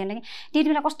रुनै आउँदैन कि त्यति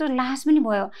बेला कस्तो लास पनि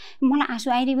भयो मलाई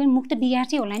आँसु आइदियो पनि मुख त बिगार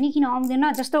चाहिँ होला नि किन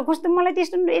आउँदैन जस्तो कस्तो मलाई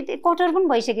त्यस्तो कठोर पनि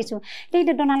भइसकेको छु त्यही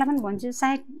त डोनालाई पनि भन्छु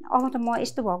सायद अब त म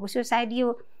यस्तो भएको छु सायद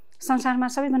यो संसारमा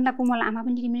सबैभन्दा कोमल आमा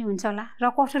पनि तिमी हुन्छ होला र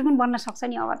कठोर पनि बन्न सक्छ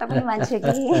नि अब त पनि मान्छे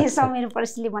कि समय र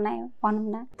परिस्थितिले बनायो भनौँ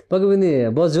न पक्कै पनि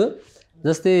बजु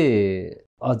जस्तै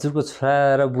हजुरको छोरा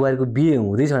र बुहारीको बिहे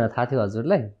हुँदैछ भनेर थाहा थियो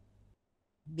हजुरलाई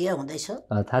बिहे हुँदैछ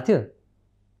थाहा थियो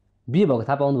बिहे भएको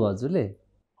थाहा पाउनु भयो हजुरले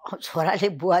छोराले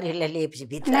बुहारीलाई लिएपछि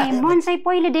भित्र मन चाहिँ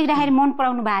पहिले देख्दाखेरि मन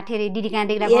पराउनु भएको थियो अरे दिदी कहाँ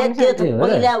देख्दा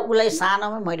पहिला उसलाई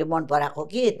सानोमै मैले मन पराएको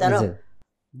कि तर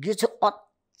यो चाहिँ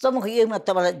अचम्मको यो म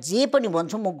तपाईँलाई जे पनि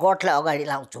भन्छु म गटलाई अगाडि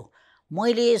लाउँछु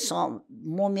मैले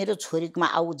म मेरो छोरीकोमा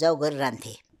आउ जाउ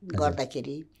गरिरहन्थेँ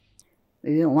गर्दाखेरि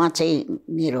उहाँ चाहिँ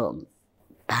मेरो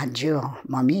भान्ज्यो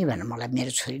मम्मी भनेर मलाई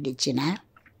मेरो छोरीले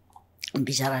चिनायो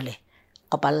बिचराले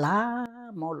कपाल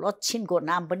लामो लच्छिनको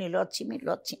नाम पनि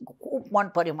लच्छिनको खुब मन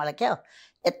पऱ्यो मलाई क्या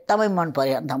एकदमै मन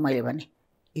पऱ्यो अन्त मैले भने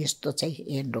यस्तो चाहिँ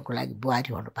एन्डोको लागि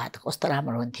बुहारी हुनु पाए त कस्तो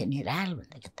राम्रो हुन्थ्यो नि राल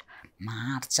भन्दाखेरि त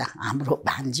मार्छ हाम्रो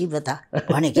भान्जी पो त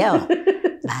भने क्या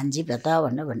भान्जी पो त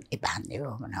भनेर भने ए भान्जे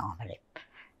हो भने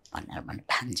भने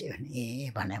भान्जे भने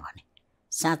ए भने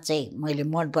साँच्चै मैले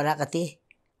मन पराएको थिएँ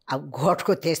अब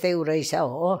गडको त्यस्तै उ रहेछ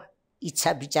हो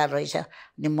इच्छा विचार रहेछ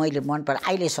अनि मैले मन परा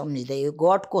अहिले सम्झिँदै यो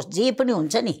गडको जे पनि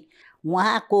हुन्छ नि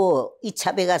उहाँको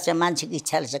इच्छा बेगर चाहिँ मान्छेको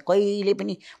इच्छाले चाहिँ कहिले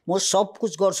पनि म सब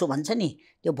कुछ गर्छु भन्छ नि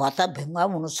त्यो भत्ता भुङ्गा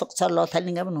पनि हुनसक्छ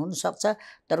लथालिङ्गा पनि हुनसक्छ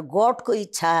तर गडको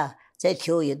इच्छा चाहिँ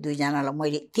थियो यो दुईजनालाई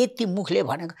मैले त्यति मुखले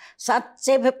भनेको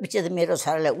साँच्चै पछि त मेरो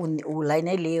छोरालाई उसलाई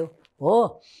नै लियो हो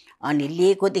अनि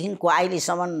लिएकोदेखिको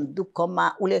अहिलेसम्म दुःखमा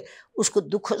उसको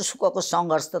दुःख सुखको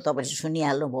सङ्घर्ष त तपाईँले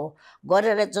सुनिहाल्नुभयो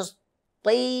गरेर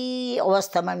जस्तै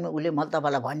अवस्थामा उसले मैले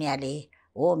तपाईँलाई भनिहालेँ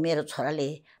हो मेरो छोराले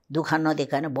दुःख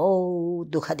नदेखाएन बहुत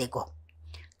दुःख दिएको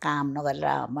काम नगरेर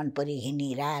मन परि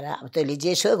हिँडिरहेर अब तैँले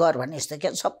जेसो गर भने यस्तो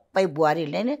क्या सबै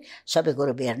बुहारीले नै सबै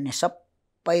कुरो बेर्ने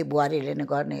सबै बुहारीले नै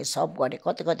गर्ने सब गरे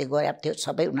कति गरे थियो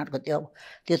सबै उनीहरूको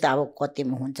त्यो त अब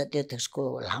कतिमा हुन्छ त्यसको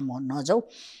लामो नजाऊ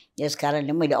यस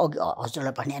कारणले मैले अघि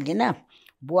हजुरलाई भनिहालेँ न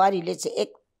बुहारीले चाहिँ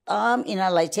एकदम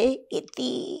यिनीहरूलाई चाहिँ यति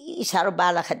साह्रो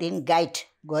बालखादेखि गाइड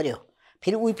गर्यो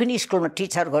फेरि उही पनि स्कुलमा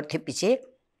टिचर गर्थ्यो पछि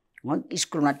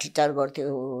स्कुलमा टिचर गर्थ्यो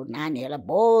नानीहरूलाई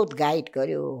बहुत गाइड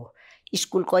गर्यो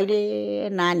स्कुल कहिले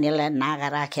नानीहरूलाई नागा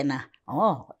राखेन हो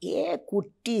ए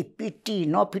कुट्टी पिट्टी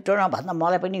नपिटो न भन्दा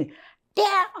मलाई पनि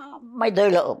त्यहाँमै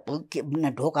दैलो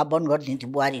ढोका बन्द गरिदिन्थ्यो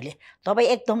बुहारीले तपाईँ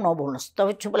एकदम नबोल्नुहोस्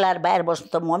तपाईँ चुप लाएर बाहिर बस्नु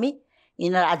त मम्मी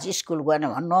यिनीहरू आज स्कुल गएन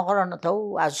भने नगर न त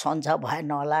हौ आज सन्चो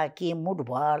भएन होला के मुड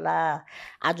भयो होला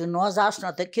आज नजाओस्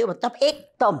न त के भयो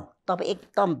तपाईँ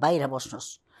एकदम बाहिर बस्नुहोस्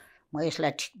म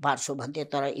यसलाई ठिक पार्छु भन्थेँ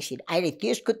तर यसरी अहिले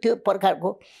त्यसको त्यो प्रकारको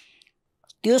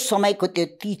त्यो समयको त्यो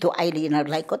तितो अहिले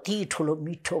यिनीहरूलाई कति ठुलो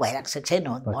मिठो भइरहेको छ छैन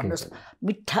भन्नुहोस्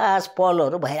मिठास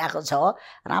पलहरू भइरहेको छ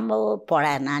राम्रो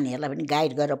पढायो नानीहरूलाई पनि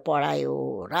गाइड गरेर पढायो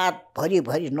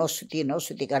रातभरि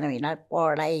नसुतिकन यिनीहरू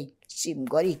पढाइ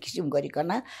किसिम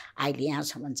गरिकन अहिले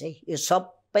यहाँसम्म चाहिँ यो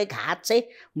सबैको हात चाहिँ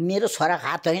मेरो छोराको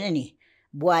हात होइन नि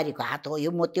बुहारीको हात हो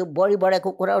यो म त्यो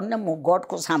बढेको कुरा हो नि म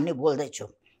गडको सामने बोल्दैछु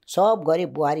सब गरी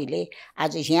बुहारीले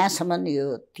आज यहाँसम्म यो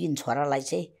 3 छोरालाई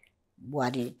चाहिँ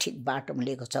बुहारीले ठिक बाटोमा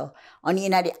लिएको छ अनि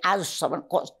यिनीहरूले आजसम्म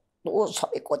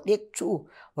सबैको देख्छु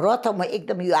र त म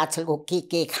एकदम यो आजकलको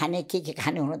के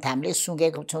खाने हुन त हामीले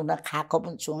सुँगेको छौँ खाएको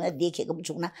पनि छौँ देखेको पनि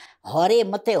छौँ हरे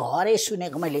मात्रै हरे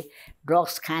सुनेको मैले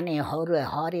ड्रग्स खाने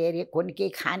हरे कुन के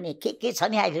खाने के छ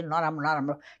नि अहिले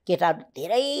नराम्रो केटाहरू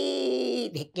धेरै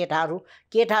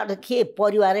केटाहरू के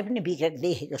परिवारै पनि बिग्रेर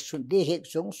देखेको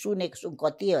छौँ सुनेको छौँ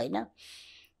कति होइन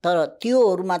तर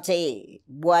त्योहरूमा चाहिँ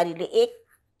बुहारीले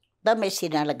एकदमै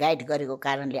सिनेमालाई गाइड गरेको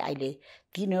कारणले अहिले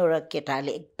तीनवटा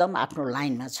केटाले एकदम आफ्नो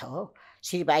लाइनमा छ हो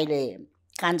सिर्फ अहिले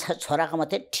कान्छा छोराको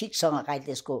मात्रै ठिकसँग अहिले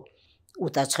त्यसको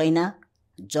उता छैन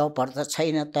जबहरू त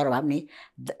छैन तर भए पनि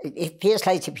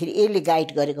त्यसलाई चाहिँ फेरि यसले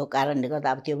गाइड गरेको कारणले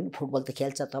गर्दा अब त्यो पनि फुटबल त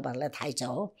खेल्छ तपाईँहरूलाई थाहै छ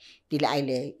हो त्यसले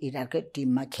अहिले यिनीहरूकै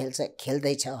टिममा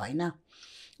खेल्दैछ होइन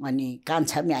अनि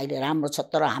कान्छा पनि अहिले राम्रो छ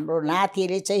तर हाम्रो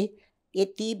नातिले चाहिँ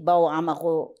यति बाउ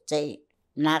आमाको चाहिँ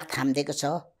नाक थामिदिएको छ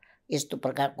यस्तो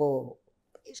प्रकारको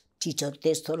चिजहरू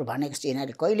त्यस्तोहरू भनेको चाहिँ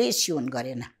यिनीहरूले कहिल्यै सिउन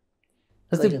गरेन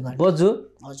जस्तै बजु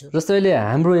जस्तै अहिले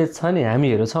हाम्रो एज छ नि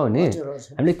हामीहरू छौँ नि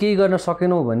हामीले केही गर्न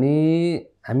सकेनौँ भने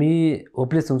हामी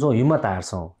होपलेस हुन्छौँ हिम्मत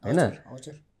हार्छौँ होइन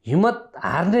हिम्मत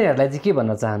हार्नेहरूलाई चाहिँ के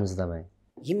भन्न चाहनुहुन्छ तपाईँ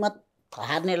हिम्मत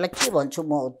हार्नेलाई के भन्छु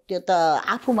म त्यो त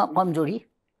आफूमा कमजोरी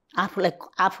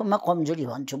आफूमा कमजोरी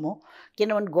भन्छु म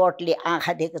किनभने गडले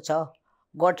आँखा दिएको छ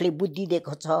गडले बुद्धि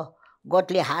दिएको छ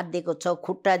गडले हात दिएको छ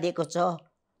खुट्टा दिएको छ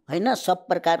होइन सब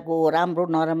प्रकारको राम्रो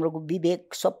नराम्रोको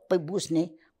विवेक सबै बुझ्ने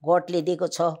गडले दिएको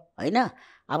छ होइन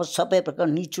अब सबै प्रकार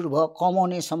निचुड भयो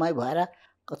कमाउने समय भएर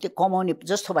त्यो कमाउने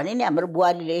जस्तो भने नि हाम्रो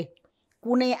बुहारीले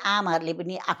कुनै आमाहरूले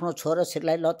पनि आफ्नो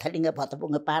छोराछोरीलाई लथालिङ्ग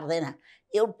भतपुङ्ग पार्दैन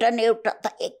एउटा न एउटा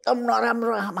त एकदम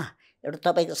नराम्रो आमा एउटा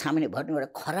तपाईँको सामान्य भन्नु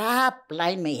एउटा खराब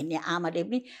लाइनमा हिँड्ने आमाले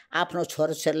पनि आफ्नो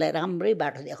छोराछोरीलाई राम्रै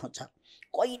बाटो देखाउँछ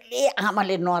कहिले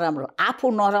आमाले नराम्रो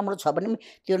आफू नराम्रो छ भने पनि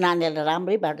त्यो नानीलाई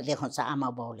राम्रै बाटो देखाउँछ आमा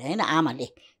बाउले होइन आमाले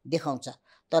देखाउँछ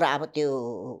तर अब त्यो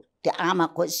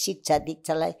आमाको शिक्षा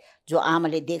दीक्षालाई जो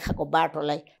आमाले देखाएको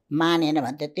बाटोलाई मानेन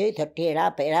भने त त्यही त टेढा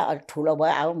पेढा अलिक ठुलो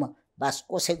भयो अब म बस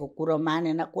कसैको कुरो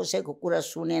मानेन कसैको कुरा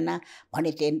सुनेन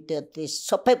भने त्यो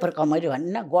सबै प्रकार मैले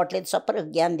भनेन गडले सबै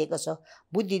ज्ञान दिएको छ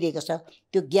बुद्धि दिएको छ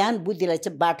त्यो ज्ञान बुद्धिलाई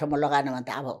चाहिँ बाटोमा लगाएन भने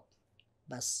त अब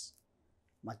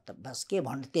बस के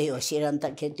भन्नु त्यही हो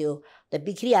सिरन्तखेरि त्यो त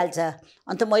बिग्रिहाल्छ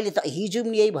अन्त मैले त हिजो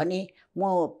पनि यही भने म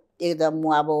एकदम म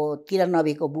अब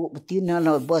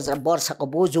 93 वर्षको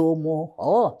बोजू हो म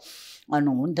हो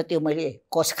अनि हुन त त्यो मैले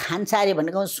खान्छ अरे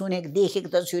भनेको सुनेको देखेको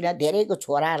त छुइनँ धेरैको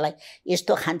छोराहरूलाई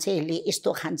यस्तो खान्छ यसले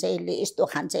यस्तो खान्छ यसले यस्तो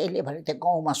खान्छ यसले भनेर त्यो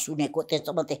गाउँमा सुनेको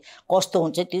त्यस्तो मात्रै कस्तो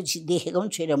हुन्छ त्यो चिज देखेको पनि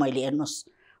छुइनँ मैले हेर्नुहोस्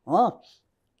हो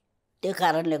त्यो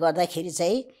कारणले गर्दाखेरि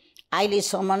चाहिँ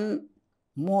अहिलेसम्म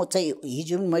म चाहिँ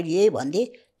हिजो पनि मैले यही भनिदिएँ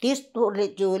त्यस्तोले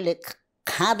जोले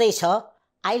खाँदैछ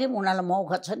अहिले पनि उनीहरूलाई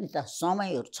मौका छ नि त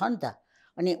समयहरू छ नि त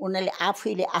अनि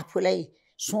उनीहरूले आफूलाई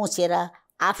सोचेर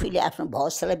आफूले आफ्नो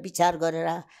भविष्यलाई विचार गरेर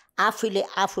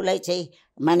आफूलाई चाहिँ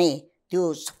माने त्यो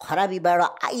खराबीबाट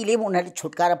अहिले पनि उनीहरूले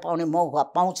छुटकारा पाउने मौका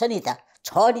पाउँछ नि त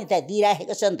छ नि त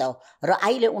दिइराखेको छ नि त र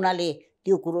अहिले उनीहरूले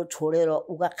त्यो कुरो छोडेर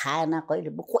उगा खाएन कहिले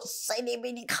कसैले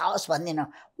पनि खाओस् भन्दिनँ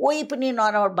कोही पनि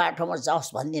नराम्रो बाटोमा जाओस्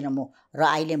भन्दिनँ म र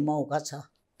अहिले मौका छ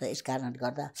त यस कारणले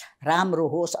गर्दा राम्रो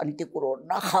होस् अनि त्यो कुरो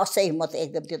नखाओस् है म त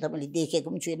एकदम त्यो त मैले देखेको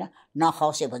पनि छुइनँ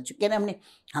नखाओस् भन्छु किनभने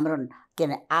हाम्रो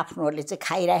आफ्नोहरूले चाहिँ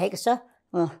खाइराखेको छ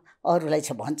अरूलाई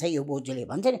चाहिँ भन्छ यो बोजूले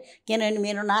भन्छ नि किनभने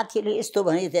मेरो नातिले यस्तो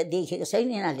भने देखेको छैन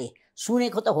यिनीहरूले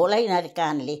सुनेको त होला यिनीहरूले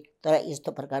कानले तर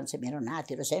यस्तो प्रकार चाहिँ मेरो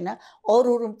नातिहरू छैन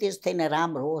अरू पनि त्यस्तै नै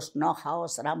राम्रो होस्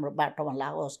नखाओस् राम्रो बाटोमा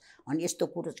लागोस् अनि यस्तो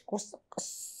कुरो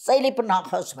कसैले पनि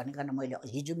नखाओस् भनिकन मैले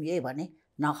हिजो पनि यही भने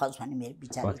नखाओस् भन्ने मेरो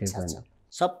विचार इच्छा छ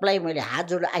सबलाई मैले हात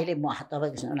जोड अहिले म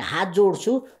तपाईँको हात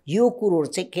जोड्छु यो कुरोहरू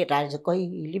चाहिँ केटाले चाहिँ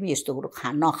कहिले पनि यस्तो कुरो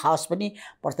नखाओस् पनि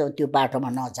प्रथम त्यो बाटोमा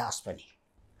नजाओस् पनि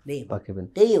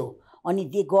त्यही हो अनि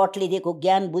गडले दिएको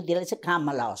ज्ञान बुद्धिलाई चाहिँ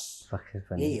काममा लाओस्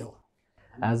यही हो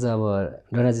आज अब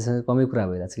डोनाजीसँग कमै कुरा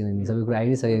भइरहेको छ किनभने सबै कुरा आइ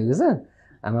नै सकेको छ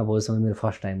आमा बाउसँग मेरो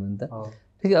फर्स्ट टाइम हो नि त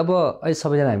ठिकै अब अहिले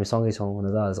सबैजना हामी सँगै छौँ हुन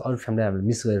त अरू फ्यामिली हामीले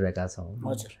मिस गरिरहेका छौँ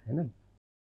हजुर होइन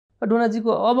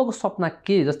डोनाजीको अबको सपना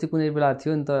के जस्तै कुनै बेला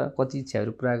थियो नि त कति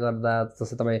इच्छाहरू पुरा गर्दा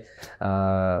जस्तै तपाईँ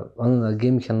भनौँ न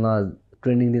गेम खेल्न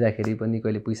ट्रेनिङ दिँदाखेरि पनि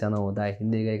कहिले पैसा नहुँदा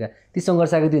हिँड्दै गएका ती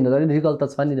सङ्घर्षको दिनहरू अलिक रिकल त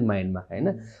छ नि माइन्डमा होइन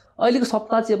अहिलेको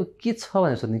सपना चाहिँ अब के छ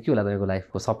भनेर सोध्ने के होला तपाईँको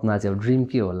लाइफको सपना चाहिँ अब ड्रिम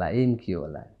के होला एम के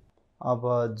होला अब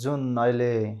जुन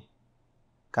अहिले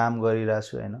काम गरिरहेको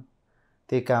छु होइन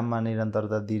त्यही काममा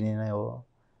निरन्तरता दिने नै हो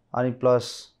अनि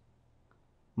प्लस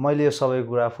मैले यो सबै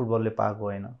कुरा फुटबलले पाएको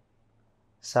होइन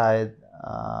सायद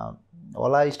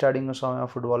होला स्टार्टिङको समयमा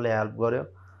फुटबलले हेल्प गर्यो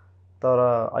तर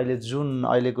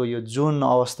अहिलेको यो जुन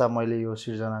अवस्था मैले यो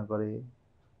सिर्जना गरेँ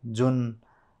जुन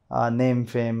नेम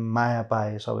फेम माया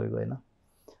पाएँ सबैको होइन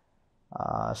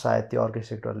सायद त्यो अर्कै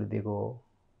सेक्टरले दिएको हो,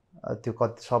 त्यो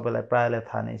कति सबैलाई प्रायःलाई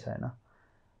थाहा नै छैन।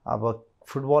 अब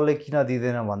फुटबलले किन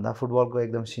दिँदैन भन्दा फुटबलको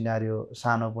एकदम सिनारियो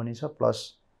सानो पनि छ, प्लस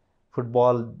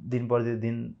फुटबल दिन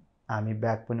प्रतिदिन हामी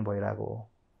ब्याक पनि भइरहेको हो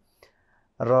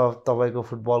र तपाईँको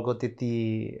फुटबलको त्यति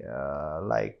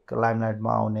लाइक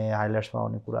लाइमलाइटमा आउने हाइलाइट्समा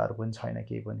आउने कुराहरू पनि छैन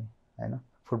केही पनि होइन।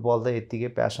 फुटबल त यत्तिकै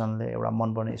प्यासनले एउटा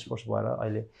मनपर्ने स्पोर्ट्स भएर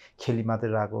अहिले खेली मात्रै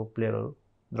रहेको प्लेयरहरू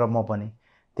र म पनि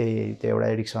त्यो एउटा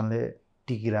एडिक्सनले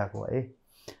टिकिरहेको है।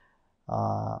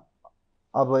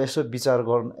 अब यसो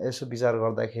विचार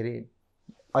गर्दाखेरि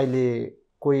अहिले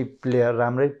कोही प्लेयर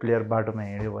राम्रै प्लेयर बाटोमा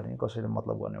हिँड्यो भने कसैले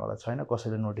मतलब गर्नेवाला छैन,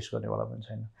 कसैले नोटिस गर्नेवाला पनि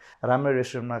छैन। राम्रै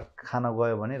रेस्टुरेन्टमा खान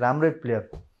गयो भने राम्रै प्लेयर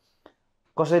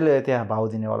कसैले त्यहाँ भाउ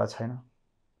दिनेवाला छैन।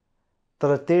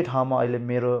 तर त्यही ठाउँमा अहिले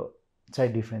मेरो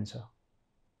चाहिँ डिफ्रेन्स छ,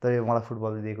 तर यो मलाई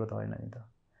फुटबलले दिएको त होइन नि त।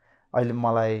 अहिले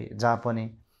मलाई जहाँ पनि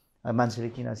मान्छेले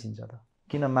किन चिन्छ त,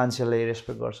 किन मान्छेले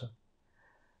रेस्पेक्ट गर्छ,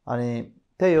 अनि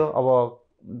त्यही हो। अब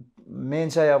मेन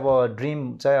चाहिँ अब ड्रिम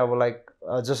चाहिँ अब लाइक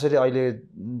जसरी अहिले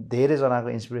धेरैजनाको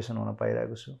इन्सपिरेसन हुन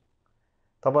पाइरहेको छु,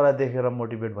 तपाईँलाई देखेर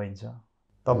मोटिभेट भइन्छ,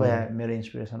 तपाईँ मेरो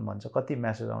इन्सपिरेसन भन्छ, कति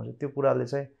म्यासेज आउँछ, त्यो कुराले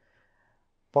चाहिँ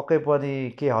पक्कै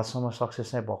पनि के हदसम्म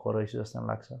सक्सेस चाहिँ भएको रहेछु जस्तो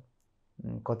लाग्छ।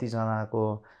 कतिजनाको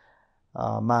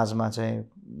माझमा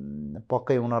चाहिँ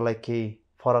पक्कै उनीहरूलाई केही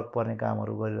फरक पर्ने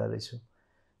कामहरू गरिरहेको रहेछु।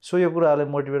 सो यो कुराहरूले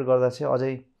मोटिभेट गर्दा चाहिँ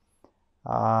अझै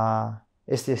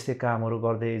यस्तै कामहरू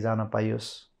गर्दै जान पाइयोस्,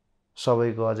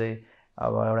 सबैको अझै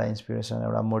अब एउटा इन्सपिरेसन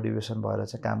एउटा मोटिभेसन भएर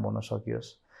चाहिँ काम गर्न सकियोस्।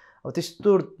 अब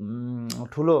त्यस्तो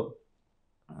ठुलो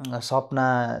सपना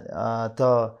त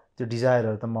त्यो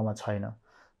डिजायरहरू त ममा छैन,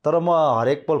 तर म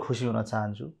हरेक पल खुसी हुन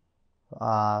चाहन्छु,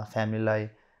 फ्यामिलीलाई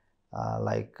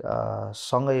लाइक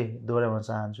सँगै दोहोऱ्याउन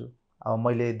चाहन्छु। अब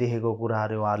मैले देखेको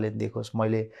कुराहरू उहाँहरूले देखोस्,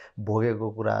 मैले भोगेको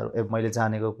कुराहरू मैले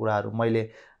जानेको कुराहरू मैले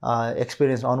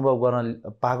एक्सपिरियन्स अनुभव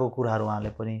गर्न पाएको कुराहरू उहाँले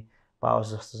पनि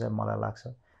पाओस् जस्तो चाहिँ मलाई लाग्छ।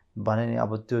 भने नि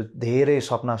अब त्यो धेरै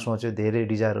सपना सोच्यो, धेरै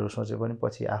डिजायरहरू सोच्यो पनि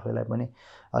पछि आफैलाई पनि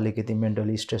अलिकति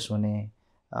मेन्टली स्ट्रेस हुने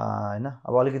होइन,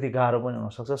 अब अलिकति गाह्रो पनि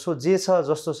हुनसक्छ। सो जे छ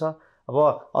जस्तो छ अब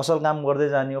असल काम गर्दै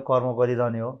जाने हो, कर्म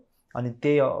गरिरहने हो, अनि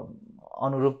त्यही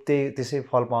अनुरूप त्यसै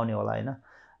फल पाउने होला होइन।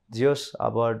 जे होस्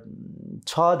अब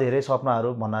छ धेरै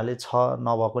सपनाहरू भन्नाले छ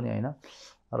नभएको नि होइन,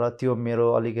 र त्यो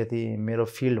मेरो अलिकति मेरो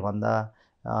फिल्डभन्दा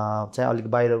चाहिँ अलिक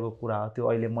बाहिरको कुरा हो, त्यो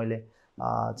अहिले मैले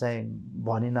चाहिँ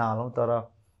भनि नहालौँ,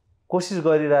 तर कोसिस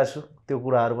गरिरहेको छु त्यो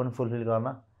कुराहरू पनि फुलफिल गर्न,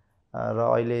 र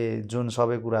अहिले जुन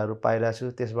सबै कुराहरू पाइरहेको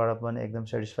छु त्यसबाट पनि एकदम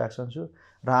सेटिस्फ्याक्सन छु।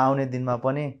 र आउने दिनमा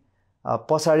पनि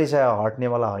पछाडि चाहिँ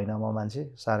हट्नेवाला होइन म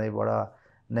मान्छे, सानैबाट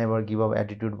नेभर गिभ अप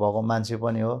एटिट्युड भएको मान्छे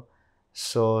पनि हो।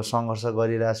 सो सङ्घर्ष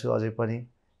गरिरहेको छु, अझै पनि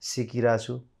सिकिरहेको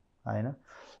छु होइन,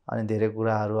 अनि धेरै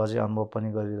कुराहरू अझै अनुभव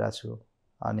पनि गरिरहेको छु।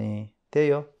 अनि त्यही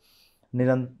हो,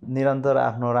 निरन्तर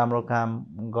आफ्नो राम्रो काम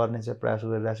गर्ने चाहिँ प्रयास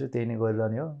गरिरहेको छु, त्यही नै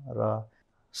गरिरहने हो। र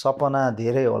सपना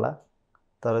धेरै होला,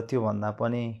 तर त्योभन्दा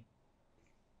पनि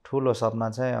ठुलो सपना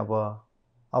चाहिँ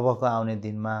अबको आउने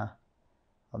दिनमा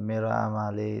मेरो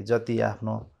आमाले जति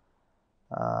आफ्नो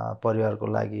परिवारको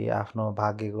लागि, आफ्नो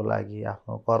भाग्यको लागि,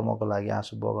 आफ्नो कर्मको लागि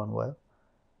आँसु बगाउनु भयो,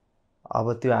 अब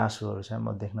त्यो आँसुहरू चाहिँ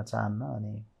म देख्न चाहन्न।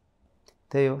 अनि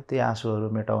त्यही हो, त्यही आँसुहरू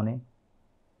मेटाउने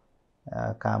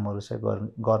कामहरू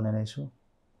चाहिँ गर्ने नै छु।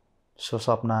 सो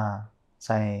सपना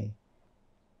चाहिँ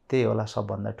त्यही होला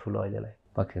सबभन्दा ठुलो अहिलेलाई।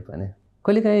 पक्कै पनि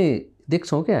कहिलेकाहीँ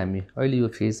देख्छौँ क्या हामी अहिले यो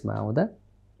फेजमा आउँदा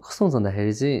कस्तो हुन्छ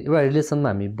भन्दाखेरि चाहिँ एउटा रिलेसनमा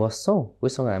हामी बस्छौँ,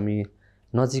 कोहीसँग हामी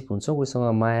नजिक हुन्छौँ, कोहीसँग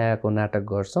मायाको नाटक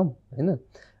गर्छौँ होइन,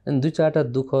 अनि दुई चारवटा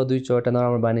दुःख दुई चारवटा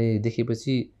नराम्रो बानी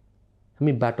देखेपछि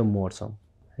हामी बाटो मोड्छौँ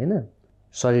होइन।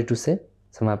 सरी टु से,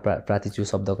 क्षमा प्रार्थी छु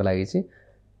शब्दको लागि चाहिँ।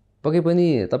 पक्कै पनि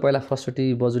तपाईँलाई फर्स्टचोटि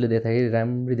बजुले देख्दाखेरि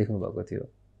राम्रै देख्नुभएको थियो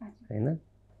होइन,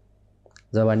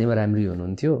 जवानीमा राम्रै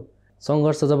हुनुहुन्थ्यो।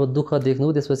 सङ्घर्ष जब दुःख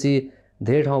देख्नु त्यसपछि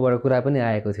धेरै ठाउँबाट कुरा पनि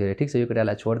आएको थियो अरे, ठिक छ यो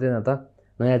केटालाई छोड्दैन त,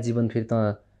 नयाँ जीवन फेरि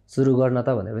त सुरु गर्न त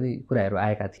भनेर पनि कुराहरू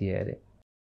आएका थिए अरे।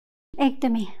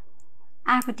 एकदमै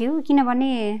आएको थियो, किनभने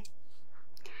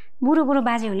बुढो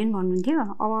बाजेहरूले पनि भन्नुहुन्थ्यो।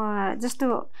 अब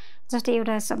जस्तो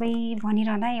एउटा सबै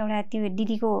भनिरहँदा एउटा त्यो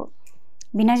दिदीको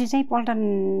भिनाजु चाहिँ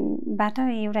पल्टनबाट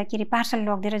एउटा के अरे पार्सल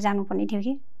लगिदिएर जानुपर्ने थियो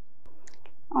कि,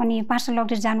 अनि पार्सल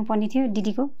लगेर जानुपर्ने थियो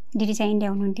दिदी चाहिँ इन्डिया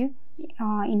हुनुहुन्थ्यो,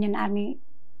 इन्डियन आर्मी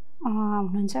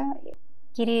हुनुहुन्छ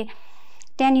के अरे।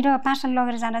 त्यहाँनिर पार्सल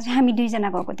लगेर जाँदा चाहिँ हामी दुईजना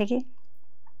गएको थियो कि,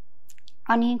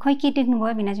 अनि खोइ के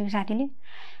देख्नुभयो भिनाजुको साथीले,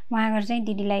 उहाँ गएर चाहिँ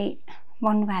दिदीलाई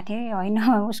भन्नुभएको थियो होइन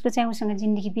उसको चाहिँ उसँग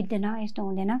जिन्दगी बित्दैन, यस्तो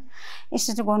हुँदैन,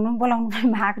 यस्तो चाहिँ गर्नु बोलाउनु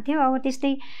पनि भएको थियो। अब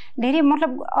त्यस्तै धेरै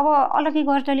मतलब अब अलग्गै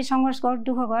गर, तैँले सङ्घर्ष गर,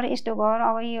 दुःख गर, यस्तो गर,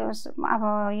 अब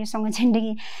योसँग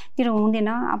जिन्दगीतिर हुँदैन,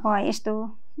 अब यस्तो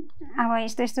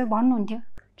भन्नुहुन्थ्यो।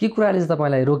 के कुराले चाहिँ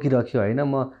तपाईँलाई रोकिराख्यो होइन,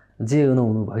 म जे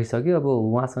हुनु भइसक्यो अब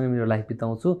उहाँसँगै मेरो लाइफ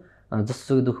बिताउँछु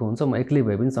जसोसुकै दुःख हुन्छ म एक्लै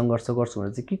भए पनि सङ्घर्ष गर्छु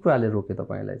भने चाहिँ के कुराले रोक्यो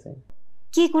तपाईँलाई चाहिँ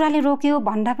के कुराले रोक्यो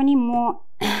भन्दा पनि म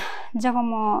जब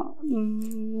म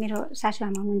मेरो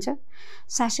सासुआमा हुनुहुन्छ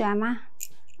सासुआमा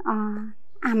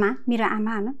आमा मेरो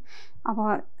आमा होइन अब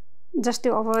जस्तो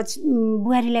अब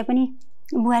बुहारीलाई पनि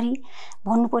बुहारी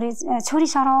भन्नु पऱ्यो छोरी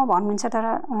सर भन्नुहुन्छ तर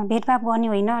भेदभाव गर्ने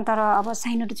होइन तर अब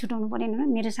साइनो त छुटाउनु परेन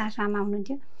मेरो सासुआमा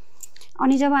हुनुहुन्थ्यो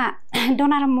अनि जब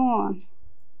डोना र म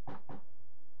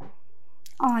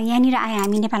यहाँनिर आएँ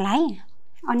हामी नेपाल आएँ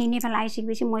अनि नेपाल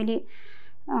आइसकेपछि मैले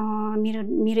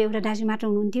मेरो एउटा दाजु मात्र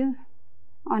हुनुहुन्थ्यो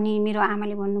अनि मेरो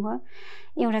आमाले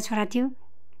भन्नुभयो एउटा छोरा थियो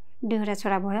 2वटा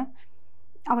छोरा भयो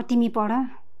अब तिमी पढ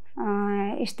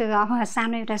यस्तो अब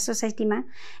सानो एउटा सोसाइटीमा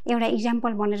एउटा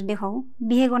इक्जाम्पल बनेर देखाऊ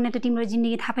बिहे गर्ने त तिम्रो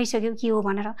जिन्दगी थाहा पाइसक्यो के हो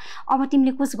भनेर अब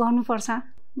तिमीले कुछ गर्नुपर्छ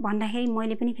भन्दाखेरि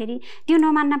मैले पनि फेरि त्यो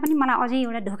नमान्दा पनि मलाई अझै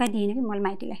एउटा धोका दिएन कि मैले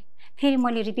माइतीलाई फेरि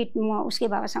मैले रिपिट म उसकै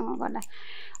बाबासँग गर्दा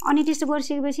अनि त्यस्तो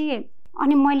गरिसकेपछि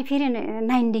अनि मैले फेरि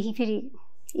 9 देखि फेरि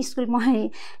स्कुलमा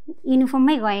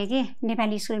युनिफर्ममै गएँ कि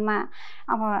नेपाली स्कुलमा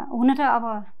अब हुन त अब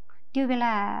त्यो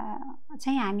बेला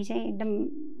चाहिँ हामी चाहिँ एकदम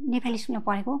नेपाली स्कुलमा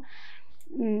पढेको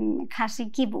खासै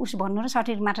के उस भन्नु र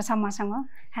सर्टिफिकेट मात्र छ मसँग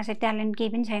खासै ट्यालेन्ट केही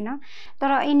पनि छैन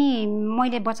तर यिनी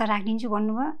मैले बच्चा राखिदिन्छु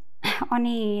भन्नुभयो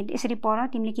अनि यसरी पढ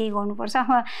तिमीले केही गर्नुपर्छ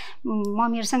अब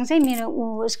मम्मीहरूसँग चाहिँ मेरो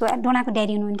उसको डोनाको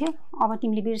ड्याडी हुनुहुन्थ्यो अब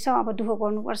तिमीले बिर्सौ अब दुःख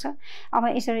गर्नुपर्छ अब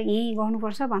यसरी यही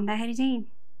गर्नुपर्छ भन्दाखेरि चाहिँ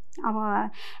अब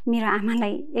मेरो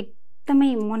आमालाई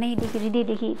एकदमै मनैदेखि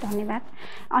हृदयदेखि धन्यवाद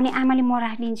अनि आमाले म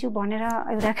राखिदिन्छु भनेर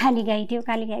एउटा काली गाई थियो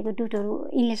काली गाईको दुधहरू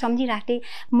यिनले सम्झिराख्थे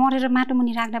मरेर माटो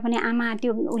मुनि राख्दा पनि आमा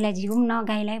त्यो उसलाई झिगौँ न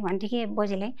गाईलाई भन्थे कि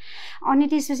बजेलाई अनि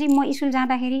त्यसपछि म स्कुल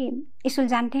जाँदाखेरि स्कुल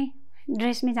जान्थेँ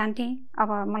ड्रेसमै जान्थेँ अब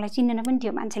मलाई चिन्दैन पनि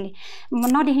थियो मान्छेले म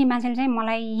नदेख्ने मान्छेले चाहिँ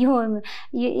मलाई यो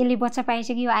यसले बच्चा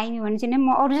पाइसक्यो यो आइमी भने चाहिँ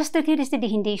म अरू जस्तो थियो त्यस्तै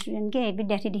देखिन्थेँ स्टुडेन्ट के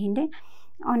विद्यार्थी देखिन्थेँ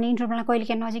अनि इन्टरभलमा कहिले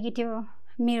काहीँ नजिकै थियो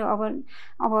मेरो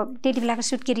अब त्यति बेलाको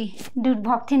सुत्केरी दुध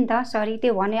भएको थियो नि त सरी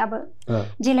त्यो भने अब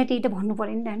जेलाई त्यही त भन्नु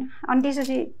पऱ्यो नि त होइन अनि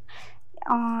त्यसपछि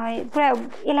पुरा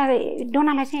यसलाई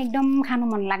डोनालाई चाहिँ एकदम खानु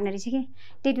मन लाग्ने रहेछ कि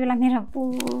त्यति बेला मेरो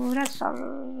पुरा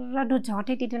सर दुध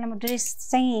झर्थ्यो त्यति बेला म ड्रेस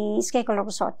चाहिँ स्काई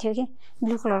कलरको सर्ट थियो कि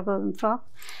ब्लू कलरको फ्रक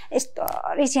यस्तो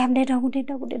रहेछ हामीले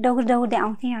दगुर्दै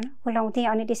आउँथेँ होइन खोलाउँथेँ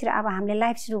अनि त्यसरी अब हामीले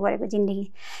लाइफ सुरु गरेको जिन्दगी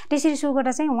त्यसरी सुरु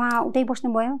गर्दा चाहिँ उहाँ उतै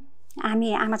बस्नुभयो हामी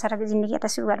आमा छोराको जिन्दगी यता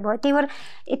सुरुवात भयो त्यही भएर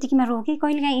यतिकैमा रोकेँ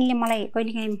कहिलेकाहीँ यिनले मलाई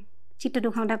कहिलेकाहीँ चित्त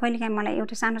दुखाउँदा कहिलेकाहीँ मलाई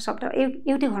एउटा सानो शब्द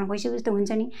एउटै घरमा भइसक्यो जस्तो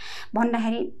हुन्छ नि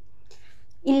भन्दाखेरि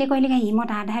यिनले कहिलेकाहीँ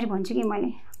हिम्मत हार्दाखेरि भन्छु कि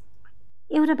मैले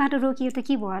एउटा बाटो रोकियो त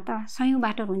के भयो त 100औं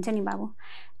बाटो हुन्छ नि बाबु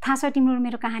थाहा छ तिम्रो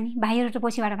मेरो कहानी भाइहरू त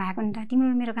पछिबाट भएको नि त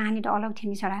तिम्रो मेरो कहानी त अलग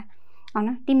थियो नि छोरा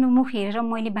होइन तिम्रो मुख हेरेर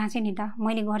मैले बाँचेँ नि त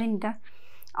मैले गरेँ नि त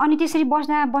अनि त्यसरी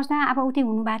बस्दा अब उतै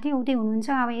हुनुभएको थियो उतै हुनुहुन्छ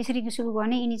अब यसरी सुरु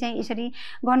गर्ने यिनी चाहिँ यसरी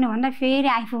गर्ने भन्दा फेरि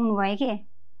आइपुग्नु भयो कि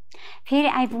फेरि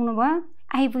आइपुग्नु भयो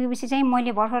आइपुगेपछि चाहिँ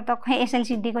मैले भर्खर त खै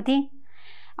एसएलसी दिएको थिएँ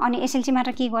अनि एसएलसी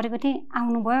मात्र के गरेको थिएँ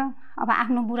आउनुभयो अब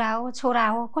आफ्नो बुढा हो छोरा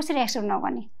हो कसरी एक्सेप्ट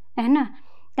नगर्ने होइन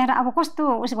त्यहाँबाट अब कस्तो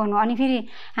उस गर्नु अनि फेरि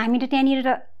हामी त त्यहाँनिर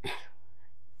त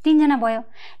 3 जना भयो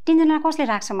 3 जना कसले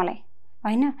राख्छ मलाई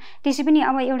होइन त्यसै पनि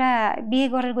अब एउटा बिहे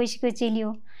गरेर गइसक्यो चेली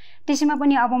हो त्यसैमा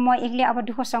पनि अब म एक्लै अब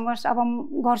दुःख सङ्घर्ष अब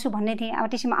गर्छु भन्ने थिएँ अब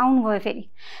त्यसैमा आउनुभयो फेरि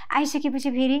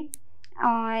आइसकेपछि फेरि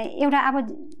एउटा अब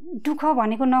दुःख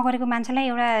भनेको नगरेको मान्छेलाई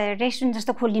एउटा रेस्टुरेन्ट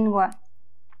जस्तो खोलिदिनु भयो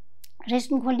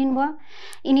रेस्टुरेन्ट खोलिदिनु भयो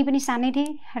यिनी पनि सानै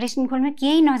थिए रेस्टुरेन्ट खोल्नु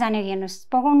केही नजानेको हेर्नुहोस्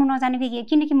पकाउनु नजानेको के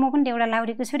किनकि म पनि त एउटा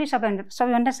लाउरीको छोरी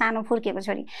सबैभन्दा सानो फुर्केको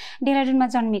छोरी डेराडुनमा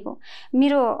जन्मेको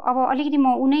मेरो अब अलिकति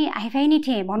म उनै हाइफाई नै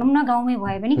थिएँ भनौँ न गाउँमै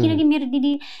भयो भने किनकि मेरो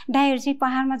दिदी दाइहरू चाहिँ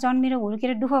पहाडमा जन्मेर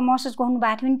हुर्केर दुःख महसुस गर्नु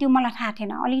भएको थियो भने त्यो मलाई थाहा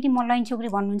थिएन अलिकति म लैन छोकरी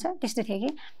भन्नुहुन्छ त्यस्तो थियो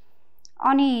कि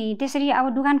अनि त्यसरी अब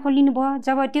दोकान खोलिनु भयो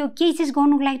जब त्यो केही चिज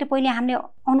गर्नुको लागि त पहिले हामीले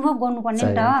अनुभव गर्नुपर्ने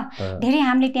नि त धेरै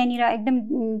हामीले त्यहाँनिर एकदम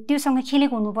त्योसँग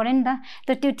खेलेको हुनु पर्यो नि त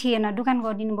तर त्यो थिएन दोकान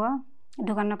गरिदिनु भयो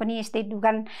दोकानमा पनि यस्तै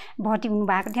दोकान भर्ती हुनु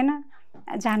भएको थिएन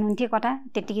जानुहुन्थ्यो कता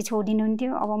त्यतिकै छोडिदिनुहुन्थ्यो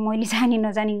अब मैले जानी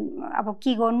नजानी अब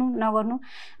के गर्नु नगर्नु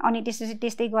अनि त्यसपछि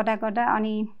त्यस्तै गर्दा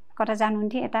अनि कता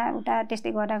जानुहुन्थ्यो यता उता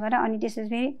त्यस्तै गर्दा अनि त्यसपछि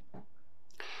फेरि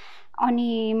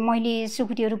अनि मैले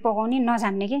सुकुटीहरू पकाउने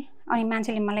नजान्ने के अनि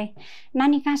मान्छेले मलाई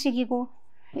नानी कहाँ सिकेको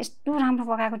यस्तो राम्रो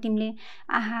पकाएको तिमीले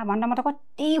आहा भन्दा म त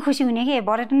कति खुसी हुने के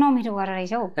भरे त नमिठो भएर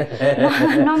रहेछ हौ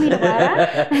नमिठो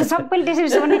भएर सबैले त्यसरी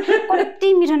सोध्ने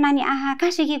कति मिठो नानी आहा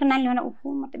कहाँ सिकेको नानीले भन्दा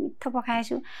ओहो म त मिठो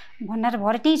पकाएछु भन्दा त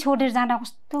भरे त्यही छोडेर जाँदा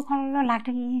कस्तो खल्लो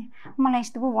लाग्थ्यो कि मलाई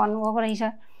यस्तो पो भन्नुभएको रहेछ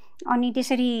अनि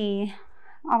त्यसरी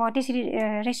अब त्यसरी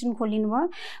रेस्टुरेन्ट खोलिदिनु भयो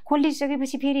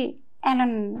खोलिसकेपछि फेरि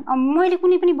एलन मैले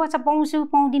कुनै पनि बच्चा पाउँछु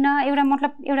पाउँदिनँ एउटा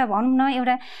मतलब एउटा भनौँ न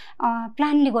एउटा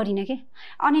प्लानले गरिनँ कि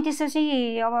अनि त्यसपछि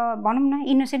अब भनौँ न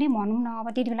इनोसेन्टली भनौँ न अब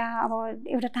त्यति बेला अब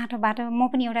एउटा टाढो बाटो म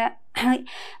पनि एउटा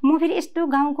म फेरि यस्तो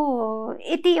गाउँको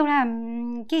यति एउटा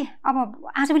के अब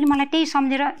आजभोलि मलाई त्यही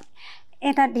सम्झेर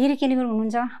यता धेरै केलिबर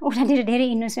हुनुहुन्छ उतातिर धेरै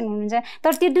इनोसेन्ट हुनुहुन्छ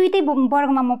तर त्यो दुइटै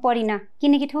वर्गमा म परिनँ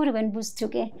किनकि थोरै भए पनि बुझ्छु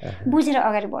के बुझेर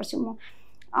अगाडि बढ्छु म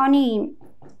अनि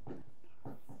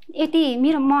यति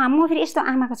म फेरि यस्तो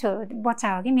आमाको बच्चा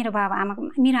हो कि मेरो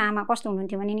आमा कस्तो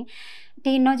हुनुहुन्थ्यो भने नि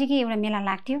त्यही नजिकै एउटा मेला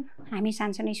लाग्थ्यो हामी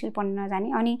सानसानो स्कुल पढ्न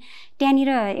नजाने अनि त्यहाँनिर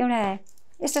एउटा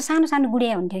यस्तो सानो सानो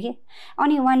गुडिया हुन्थ्यो कि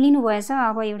अनि उहाँ लिनुभएछ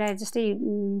अब एउटा जस्तै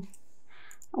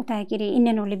उता के अरे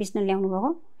इन्डियनहरूले बेच्न ल्याउनु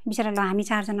भएको बिचरा ल हामी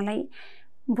 4 जनालाई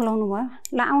बोलाउनु भयो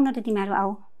ल आउन त तिमीहरू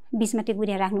आऊ बिचमा त्यो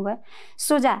गुडिया राख्नुभयो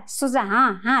सोझा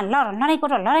लडाइँ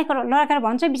गरेर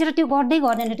भन्छ बिचरा त्यो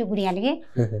गर्दैन त्यो गुडियाले के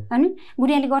होइन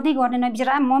गुडियाले गर्दैन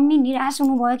बिचरा मम्मी निराश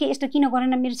हुनुभयो कि यस्तो किन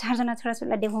गरेन मेरो 4 जना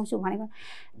छोराछोरीलाई देखाउँछु भनेको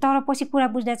तर पछि कुरा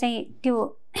बुझ्दा चाहिँ त्यो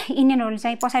इन्डियनहरूले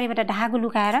चाहिँ पछाडिबाट ढाको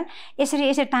लुकाएर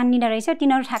यसरी तान्दिँदो रहेछ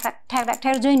तिनीहरू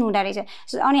ठ्याक जोइन हुँदो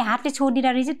रहेछ अनि हातले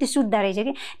छोडिदिँदो रहेछ त्यो सुत्दो रहेछ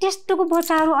कि त्यस्तोको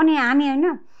बच्चाहरू अनि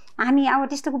हामी अब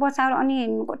त्यस्तोको बच्चाहरू अनि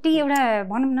कति एउटा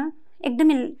भनौँ न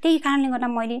एकदमै त्यही कारणले गर्दा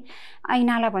मैले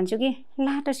ऐनालाई भन्छु कि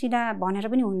लाटो सिधा भनेर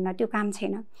पनि हुन्न त्यो काम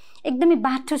छैन एकदमै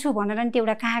बाठो छु भनेर नि त्यो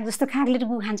एउटा काग जस्तो कागले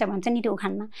गु खान्छ भन्छ नि त्यो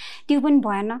उखानमा त्यो पनि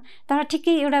भएन तर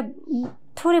ठिकै एउटा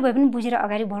थोरै भए पनि बुझेर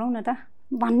अगाडि बढौँ न त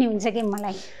भन्ने हुन्छ कि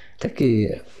मलाई ठिकै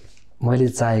मैले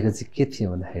चाहेको चाहिँ के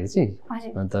थियो भन्दाखेरि चाहिँ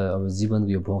अन्त अब जीवनको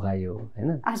यो भोगायो होइन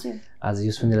आज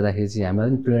यो सुनिरहँदाखेरि चाहिँ हामीलाई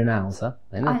पनि प्रेरणा आउँछ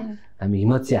होइन हामी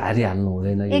हिम्मत चाहिँ हारिहाल्नु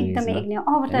हुँदैन एकदमै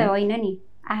अब त होइन नि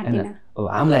अब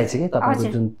हामीलाई चाहिँ के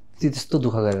तपाईँको जुन त्यस्तो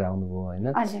दुःख गरेर आउनुभयो होइन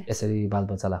यसरी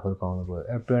बालबच्चालाई हुर्काउनु भयो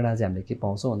एउटा प्रेरणा चाहिँ हामीले के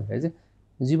पाउँछौँ भन्दाखेरि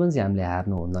चाहिँ जीवन चाहिँ हामीले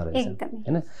हार्नु हुन्न रहेछ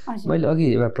होइन मैले अघि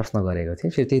एउटा प्रश्न गरेको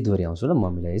थिएँ फेरि त्यही दोहोऱ्याउँछु ल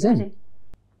मम्मीलाई चाहिँ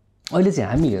अहिले चाहिँ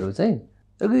हामीहरू चाहिँ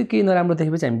अघि केही नराम्रो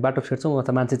देखेपछि हामी बाटो फेर्छौँ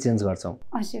अथवा मान्छे चेन्ज गर्छौँ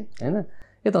होइन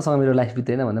यतासँग मेरो लाइफ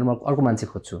बित्दैन भनेर म अर्को मान्छे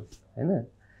खोज्छु होइन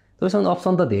तपाईँसँग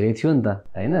अप्सन त धेरै थियो नि त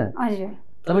होइन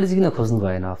तपाईँले चाहिँ किन खोज्नु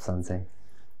भएन अप्सन चाहिँ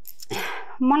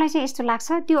मलाई चाहिँ यस्तो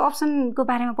लाग्छ त्यो अप्सनको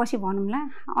बारेमा पछि भनौँला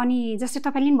अनि जस्तै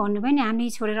तपाईँले पनि भन्नुभयो नि हामी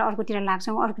छोडेर अर्कोतिर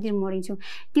लाग्छौँ अर्कोतिर मरिन्छौँ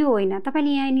त्यो होइन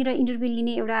तपाईँले यहाँनिर इन्टरभ्यू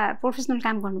लिने एउटा प्रोफेसनल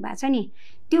काम गर्नुभएको छ नि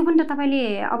त्यो पनि त तपाईँले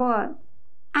अब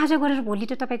आज गरेर भोलि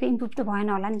त तपाईँको इम्प्रुभ त भएन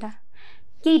होला नि त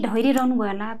केही धैर्य रहनु भयो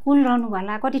होला कुल रहनु भयो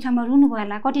होला कति ठाउँमा रुनु भयो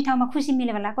होला कति ठाउँमा खुसी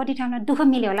मिल्यो होला कति ठाउँमा दुःख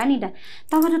मिल्यो होला नि त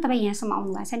तब त तपाईँ यहाँसम्म आउनु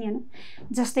भएको छ नि होइन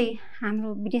जस्तै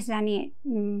हाम्रो विदेश जाने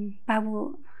बाबु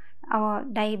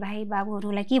अब दाइ भाइ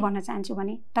बाबुहरूलाई के भन्न चाहन्छु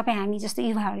भने तपाईँ हामी जस्तो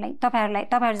युवाहरूलाई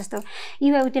तपाईँहरू जस्तो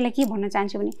युवा युवतीलाई के भन्न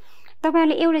चाहन्छु भने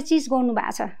तपाईँहरूले एउटा चिज गर्नु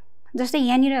भएको छ जस्तै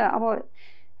यहाँनिर अब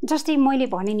जस्तै मैले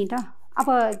भने नि त अब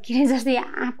के अरे जस्तै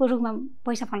आँपको रुखमा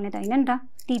पैसा फल्ने त होइन नि त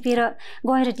टिपेर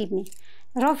गएर टिप्ने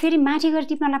र फेरि माथि गएर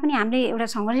टिप्नलाई पनि हामीले एउटा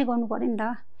सङ्घर्ष गर्नु पऱ्यो नि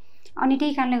त अनि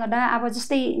त्यही कारणले गर्दा अब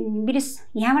जस्तै विदेश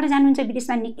यहाँबाट जानुहुन्छ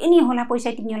विदेशमा निकै नै होला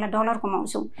पैसा टिप्ने होला डलर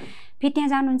कमाउँछौँ फेरि त्यहाँ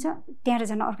जानुहुन्छ त्यहाँबाट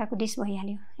झन् अर्काको देश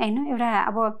भइहाल्यो होइन एउटा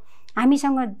अब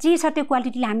हामीसँग जे छ त्यो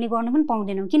क्वालिटीले हामीले गर्नु पनि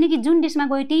पाउँदैनौँ किनकि जुन देशमा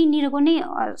गयो त्यहीँनिरको नै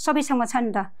सबैसँग छ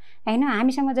नि त होइन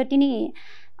हामीसँग जति नै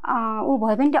ऊ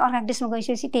भयो भने त्यो अर्काको देशमा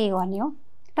गइसकेपछि त्यही गर्ने हो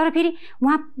तर फेरि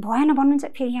उहाँ भएन भन्नुहुन्छ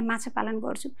फेरि यहाँ माछा पालन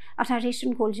गर्छु अथवा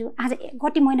रेस्टुरेन्ट खोल्छु आज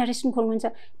कति महिना रेस्टुरेन्ट खोल्नुहुन्छ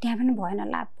त्यहाँ पनि भएन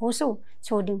लाभ होस् हौ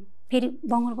छोडिदिउँ फेरि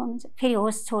बङ्गल गर्नुहुन्छ फेरि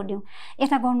होस् छोडिदिउँ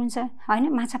यता गर्नुहुन्छ होइन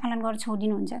माछा पालन गरेर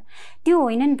छोडिदिनुहुन्छ त्यो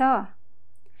होइन नि त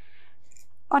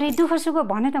अरे दुःख सुख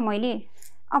भने त मैले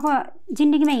अब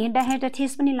जिन्दगीमा हिँड्दाखेरि त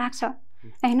ठेस पनि लाग्छ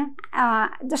होइन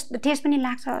जस्तो ठेस पनि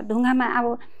लाग्छ ढुङ्गामा अब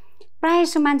प्रायः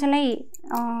जसो मान्छेलाई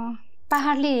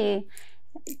पाहाडले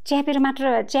च्यापेर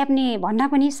मात्र च्याप्ने भन्दा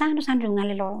पनि सानो सानो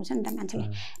ढुङ्गाले लडाउँछ नि त मान्छेलाई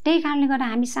त्यही कारणले गर्दा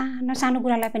हामी सानो सानो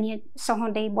कुरालाई पनि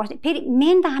सहँदै बस्दै फेरि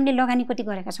मेन त हामीले लगानी कति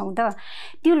गरेका छौँ त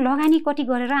त्यो लगानी कति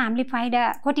गरेर हामीले फाइदा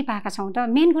कति पाएका छौँ त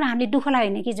मेन कुरा हामीले दुःखलाई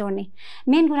होइन कि जोड्ने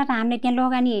मेन कुरा त हामीले त्यहाँ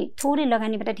लगानी थोरै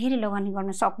लगानीबाट धेरै लगानी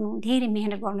गर्न सक्नु धेरै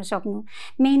मेहनत गर्न सक्नु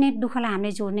मेहनत दुःखलाई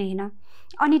हामीले जोड्ने होइन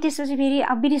अनि त्यसपछि फेरि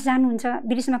अब विदेश जानुहुन्छ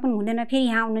विदेशमा पनि हुँदैन फेरि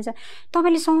यहाँ आउनुहुन्छ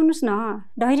तपाईँले सहनुहोस् न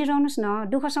धैर्य रहनुहोस् न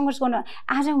दुःख सङ्घर्ष गर्नु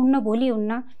आज हुन्न भोलि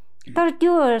हुन्न तर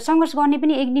त्यो सङ्घर्ष गर्ने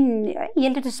पनि एक दिन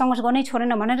यसले त सङ्घर्ष गर्नै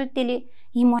छोडेन भनेर त्यसले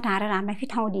हिम्मत हारेर हामीलाई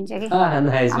फेरि ठाउँ दिन्छ कि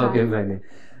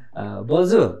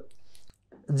बोजू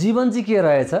जीवन चाहिँ के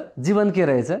रहेछ जीवन के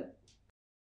रहेछ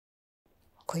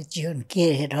खोइ जीवन के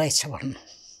रहेछ भन्नु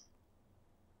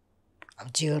अब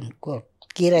जीवनको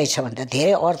के रहेछ भने त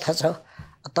धेरै अर्थ छ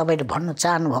तपाईँले भन्नु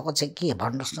चाहनुभएको चाहिँ के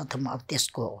भन्नुहोस् न त म अब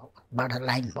त्यसकोबाट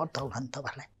लाइन बताउला नि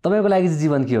तपाईँलाई तपाईँको लागि चाहिँ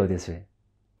जीवन के हो त्यसो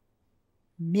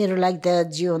मेरो लागि त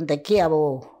जीवन त के अब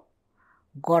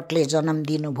गडले जन्म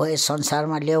दिनुभयो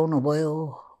संसारमा ल्याउनु भयो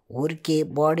हुर्के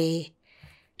बढे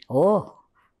हो।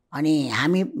 अनि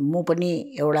म पनि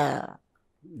एउटा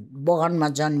बगानमा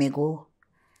जन्मेको।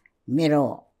 मेरो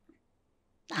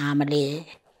आमाले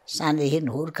सानैदेखि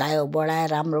हुर्कायो बढायो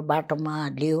राम्रो बाटोमा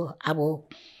ल्यायो। अब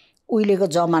उहिलेको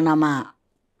जमानामा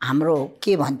हाम्रो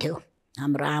के भन्थ्यो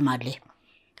हाम्रो आमाले,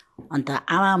 अन्त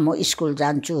आमा म स्कुल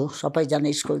जान्छु,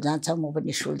 सबैजना स्कुल जान्छ म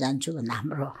पनि स्कुल जान्छु भन्दा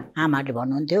हाम्रो आमाले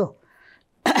भन्नुहुन्थ्यो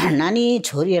नानी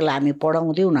छोरीहरूलाई हामी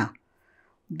पढाउँदैनौँ न,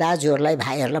 दाजुहरूलाई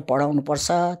भाइहरूलाई पढाउनुपर्छ,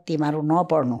 तिमीहरू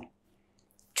नपढ्नु,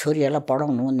 छोरीहरूलाई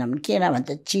पढाउनु हुन्न भने किन भन्छ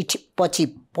चिठी पछि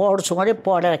पढ्छु अरे,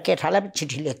 पढेर केटालाई पनि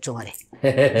चिठी लेख्छु अरे।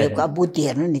 बुद्धि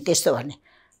हेर्नु नि त्यस्तो भने।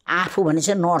 आफू भने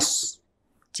चाहिँ नर्स,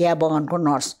 चिया बगानको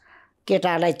नर्स,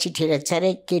 केटालाई चिठी लेख्छ अरे,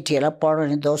 केटीहरूलाई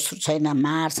पढाउने दोस्रो छैन,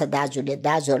 मार्छ दाजुले,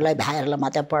 दाजुहरूलाई भाइहरूलाई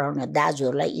मात्रै पढाउने,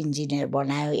 दाजुहरूलाई इन्जिनियर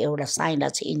बनायो, एउटा साइला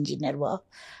चाहिँ इन्जिनियर भयो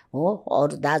हो,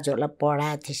 अरू दाजुहरूलाई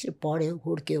पढायो, त्यसरी पढ्यो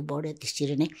हुर्क्यो बढ्यो।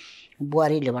 त्यसरी नै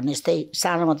बुहारीले भने जस्तै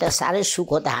सानोमा त साह्रै सुख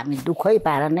हो त, हामी दुःखै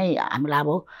पाएर नै हामीलाई अब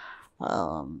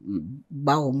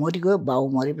बाउ मरिगयो, बाउ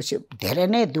मरेपछि धेरै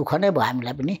नै दुःख नै भयो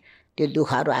हामीलाई पनि। त्यो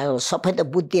दुःखहरू आयो, सबै त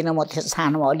बुझ्दिनँ म, त्यो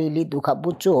सानोमा अलिअलि दुःख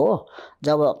बुझ्छु हो।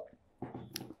 जब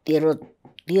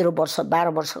 13 वर्ष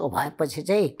 12 वर्षको भएपछि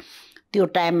चाहिँ त्यो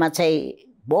टाइममा चाहिँ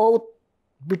बहुत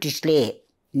ब्रिटिसले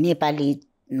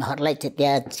नेपालीहरूलाई चाहिँ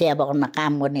त्यहाँ चिया बगानमा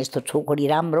काम गर्ने यस्तो छोकरी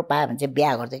राम्रो पायो भने चाहिँ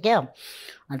बिहा गर्थ्यो क्या।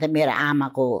 अन्त मेरो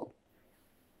आमाको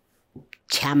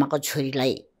छ्यामाको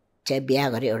छोरीलाई चाहिँ बिहा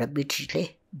गर्यो एउटा ब्रिटिसले।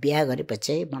 बिहा गरेपछि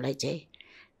चाहिँ मलाई चाहिँ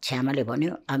छ्यामाले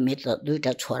भन्यो अब मेरो त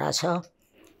 2टा छोरा छ,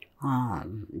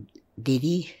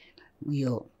 दिदी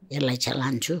यो यसलाई चाहिँ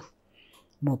लान्छु,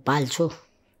 म पाल्छु,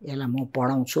 यसलाई म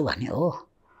पढाउँछु भन्यो हो।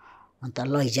 अन्त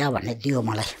लैजा भने दियो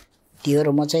मलाई, दियो र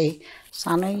म चाहिँ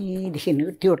सानैदेखि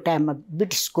त्यो टाइममा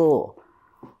ब्रिटिसको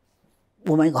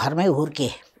घरमै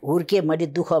हुर्केँ मैले।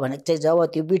 दुःख भनेको चाहिँ जब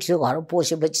त्यो ब्रिटिसको घरमा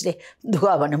पसेपछि चाहिँ दुःख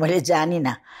भने मैले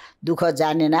जानिनँ, दुःख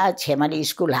जानेन। छेमाले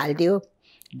स्कुल हालिदियो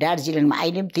दार्जिलिङमा,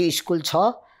 अहिले पनि त्यो स्कुल छ,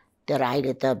 तर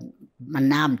अहिले त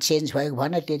नाम चेन्ज भएको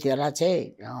भएन। त्यति बेला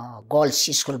चाहिँ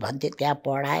गर्ल्स स्कुल भन्थ्यो, त्यहाँ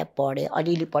पढेँ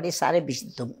अलिअलि पढेँ, साह्रै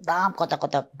बेसी धुमधाम कता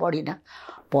कता पढिनँ,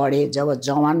 पढेँ। जब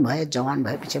जवान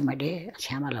भएपछि मैले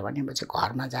छ्यामालाई भने म चाहिँ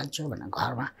घरमा जान्छु भनेर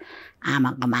घरमा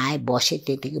आमाकोमा आएँ, बसेँ।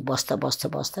 त्यतिकै बस्दा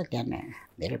त्यहाँ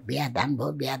मेरो बिहादान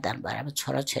भयो, बिहादान भएर अब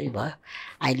छोराछोरी भयो।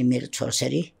 अहिले मेरो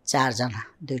छोराछोरी 4 जना,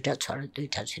 2टा छोरा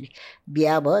 2टा छोरी।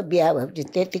 बिहा भएपछि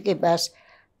त्यतिकै बस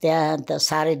त्यहाँ त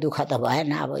साह्रै दुःख त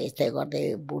भएन। अब यस्तै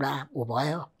गर्दै बुढा ऊ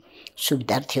भयो,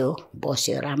 सुविधा थियो,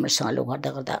 बस्यो राम्रोसँगले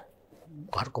गर्दा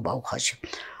घरको बाउ खस्यो।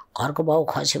 घरको बाउ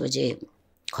खस्यो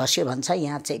भन्छ,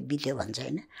 यहाँ चाहिँ बित्यो भन्छ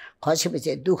होइन।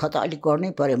 खसेपछि दुःख त अलिक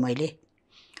गर्नै पर्यो मैले।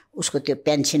 उसको त्यो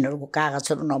पेन्सनहरूको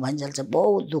कागजहरू नभइन्जेल चाहिँ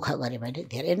बहुत दुःख गरेँ मैले,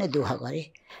 धेरै नै दुःख गरेँ।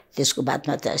 त्यसको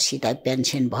बादमा त सिधा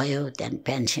पेन्सन भयो। त्यहाँदेखि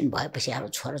पेन्सन भएपछि अब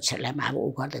छोराछोरीलाई पनि अब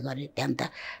ऊ गर्दै गरेँ। त्यहाँदेखि त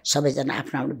सबैजना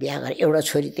आफ्नो आफ्नो बिहा गरेँ। एउटा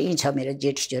छोरी त्यहीँ छ मेरो,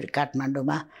 जेठी छोरी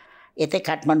काठमाडौँमा। यतै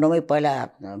काठमाडौँमै पहिला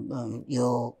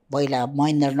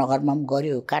महेन्द्रनगरमा पनि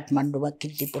गऱ्यो, काठमाडौँमा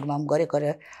किर्तिपुरमा पनि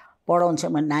गरेँ। पढाउँछु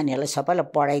म नानीहरूलाई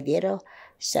सबैलाई पढाइदिएर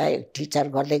टिचर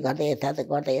गर्दै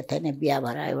यता नै बिहा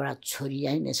भएर एउटा छोरी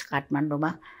आइन्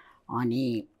काठमाडौँमा। अनि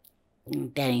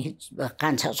त्यहाँदेखि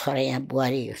कान्छा छोरा यहाँ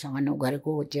बुहारीसँग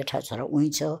गरेको, जेठा छोरा उहीँ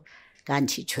छ,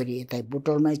 कान्छी छोरी यतै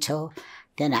बुटोलमै छ।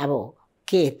 त्यहाँदेखि अब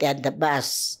के त्यहाँ त बास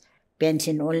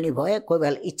पेन्सन ओल्ने भयो। कोही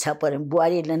बेला इच्छा पऱ्यो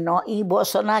बुहारीले यहीँ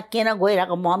बस न, किन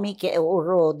गइरहेको मम्मी, के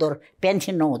ओहोर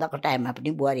पेन्सन नहुँदाको टाइममा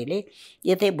पनि बुहारीले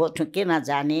यतै बस्नु, किन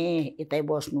जाने, यतै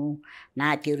बस्नु,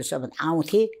 नातिहरू सब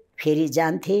आउँथे फेरि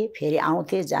जान्थे, फेरि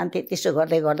आउँथे जान्थे। त्यसो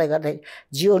गर्दै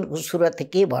जीवनको सुरुवात त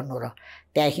के भन्नु र।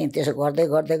 त्यहाँदेखि त्यसो गर्दै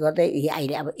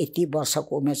अहिले अब यति वर्षको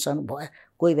उमेरसम्म भयो।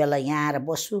 कोही बेला यहाँ आएर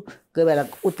बस्छु, कोही बेला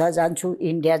उता जान्छु,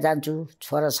 इन्डिया जान्छु,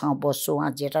 छोरासँग बस्छु,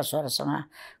 उहाँ जेठा छोरासँग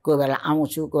कोही बेला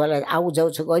आउँछु, कोही बेला आउजाउ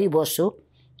गरिबस्छु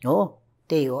हो।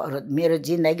 त्यही हो मेरो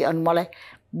जिन्दगी। अनि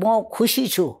म खुसी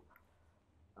छु।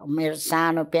 मेरो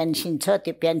सानो पेन्सन छ,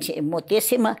 त्यो पेन्सन म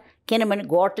त्यसैमा, किनभने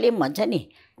गडले पनि भन्छ नि,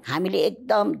 हामीले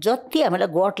एकदम जति हामीलाई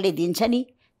गडले दिन्छ नि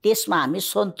त्यसमा हामी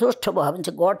सन्तुष्ट भयो भने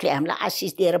चाहिँ गडले हामीलाई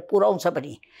आशिष दिएर पुर्याउँछ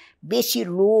पनि। बेसी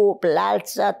लोभ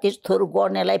लालसा त्यस्तोहरू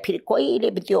गर्नेलाई फेरि कहिले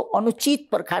पनि त्यो अनुचित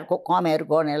प्रकारको कमाइहरू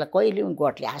गर्नेलाई कहिले पनि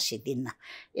गडले आशिष दिन्न।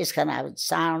 यस कारण अब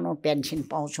सानो पेन्सन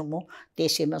पाउँछु म,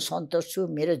 त्यसैमा सन्तोष छु।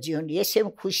 मेरो जीवन यसैमा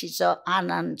खुसी छ,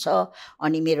 आनन्द छ।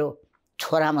 अनि मेरो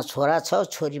छोरामा छोरा छ,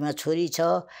 छोरीमा छोरी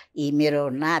छ। यी मेरो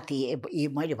नाति, यी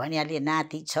मैले भनिहालेँ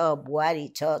नाति छ, बुहारी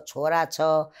छ, छोरा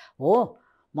छ हो।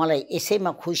 मलाई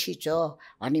यसैमा खुसी छ।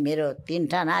 अनि मेरो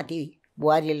 3टा नाति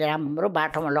बुहारीले राम्रो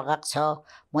बाटोमा लगाएको छ,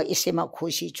 म यसैमा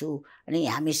खुसी छु। अनि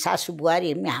हामी सासू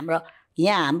बुहारी हाम्रो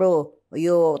यहाँ हाम्रो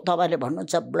यो तपाईँले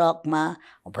भन्नुहुन्छ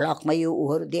ब्लकमा यो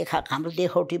उहरू हाम्रो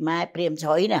देखाउटी माया प्रेम छ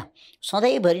होइन।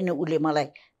 सधैँभरि नै उसले मलाई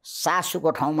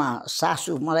सासूको ठाउँमा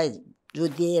सासू मलाई जो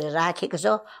दिएर राखेको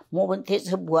छ, म पनि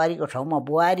त्यही बुहारीको ठाउँमा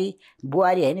बुहारी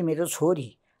होइन मेरो छोरी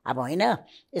अब होइन।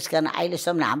 यस कारण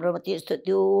अहिलेसम्म हाम्रोमा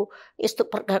यस्तो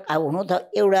प्रकार अब हुनु त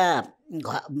एउटा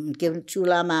के भन्छ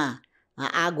चुलामा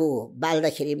आगो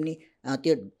बाल्दाखेरि पनि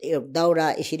त्यो दाउरा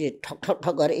यसरी ठक ठक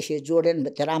ठक गरेर यसरी जोडेन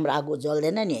त्यो राम्रो आगो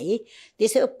जल्दैन नि है।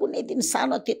 त्यसै कुनै दिन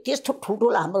सानो त्यस्तो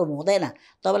ठुल्ठुलो हाम्रो हुँदैन।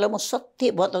 तपाईँलाई म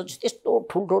सत्य बताउँछु, त्यस्तो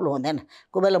ठुल्ठुलो हुँदैन।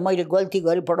 कोही बेला मैले गल्ती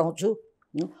गरिपठाउँछु।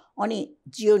 अनि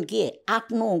जीवन के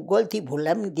आफ्नो गल्ती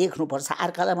भुललाई पनि देख्नुपर्छ।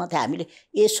 अर्कालाई मात्रै हामीले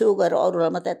यसो गरेर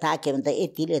अरूलाई मात्रै ताक्यो भने त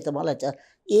यतिले त मलाई त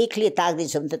एकले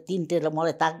ताक्दैछ भने त तिनटेलाई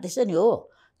मलाई ताक्दैछ नि हो।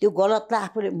 त्यो गलतलाई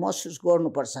आफूले महसुस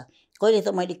गर्नुपर्छ। कहिले त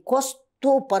मैले कस्तो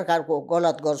प्रकारको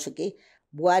गलत गर्छु कि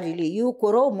बुहारीले यो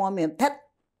कुरो मम्मी थ्याट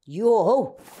यो हौ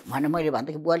भने मैले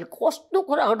भन्दाखेरि बुहारीले कस्तो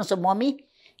कुरा गर्नुहोस् मम्मी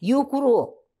यो कुरो हो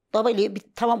तपाईँले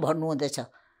बित्थामा भन्नुहुँदैछ,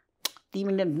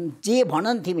 तिमीले जे भन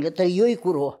नि तिमीले तर यही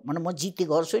कुरो हो भने म जित्ती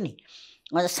गर्छु नि।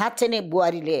 साँच्चै नै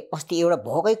बुहारीले अस्ति एउटा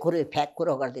भोगै कुरो फ्याक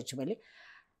कुरो गर्दैछु मैले।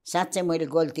 साँच्चै मैले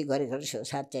गल्ती गरेको छु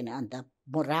साँच्चै नै। अन्त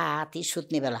म राति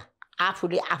सुत्ने बेला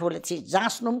आफूले चाहिँ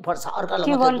जाँच्नु पनि पर्छ अर्कालाई।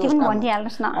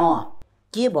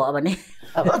 के भयो भने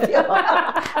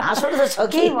हाँसो त छ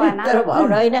कि तर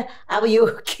भएन होइन। अब यो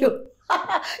के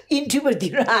इन्टरभ्यू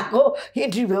दिन आएको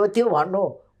इन्टरभ्यूमा त्यो भन्नु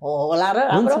होला र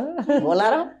हाम्रो होला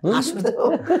र हाँसो त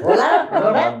होला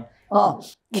र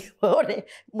के भयो भने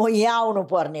म यहाँ आउनु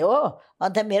पर्ने हो।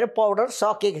 अन्त मेरो पाउडर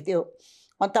सकेको थियो।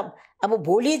 अन्त अब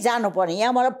भोलि जानुपर्ने,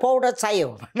 यहाँ मलाई पाउडर चाहियो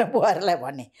भनेर बुहारीलाई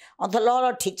भने। अन्त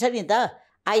ल ठिक छ नि त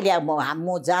अहिले अब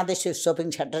म जाँदैछु सपिङ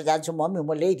सेन्टर जान्छु मम्मी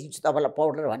म ल्याइदिन्छु तपाईँलाई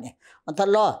पाउडर भने। अन्त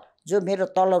ल जो मेरो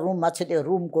तल रुममा छ त्यो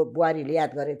रुमको बुहारीले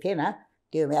याद गरेको थिएन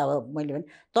त्यो अब मैले भने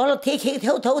तल देखेको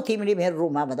थियौ तिमीले मेरो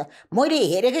रुममा भन्दा मैले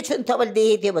हेरेकै छु नि तपाईँले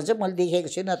देखेको थियो भन्छ मैले देखेको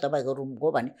छुइनँ तपाईँको रुमको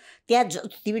भने। त्यहाँ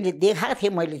तिमीले देखाएको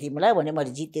थिएँ मैले तिमीलाई भने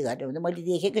मैले जित्ती गरेँ भने मैले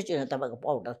देखेकै छुइनँ तपाईँको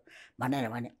पाउडर भनेर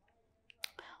भने।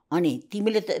 अनि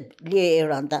तिमीले त लिए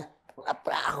एउटा अन्त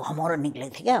पुरा घमरो निक्लेको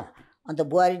थियो क्या। अन्त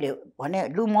बुहारीले भने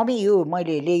लु मम्मी यो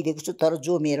मैले ल्याइदिएको छु तर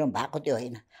जो मेरो भएको त्यो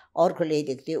होइन अर्को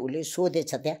ल्याइदिएको थियो उसले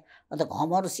सोधेछ त्यहाँ। अन्त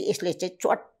घमरो चाहिँ यसले चाहिँ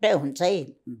चट्टै हुन्छ है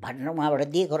भनेर उहाँबाट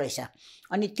दिएको रहेछ।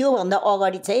 अनि त्योभन्दा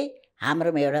अगाडि चाहिँ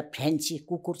हाम्रोमा एउटा फ्रेन्ची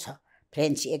कुकुर छ,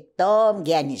 फ्रेन्ची एकदम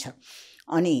ज्ञानी छ।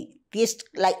 अनि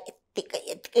त्यसलाई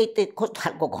यत्तिकै कस्तो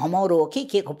खालको घमौरो हो कि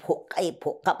के को फोका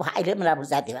अहिले पनि राम्रो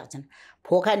जाति भएको छैन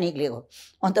फोका निक्लेको।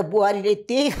 अन्त बुहारीले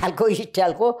त्यही खालको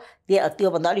स्टाइलको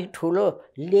त्योभन्दा अलिक ठुलो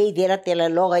ल्याइदिएर त्यसलाई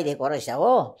लगाइदिएको रहेछ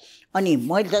हो। अनि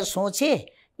मैले त सोचेँ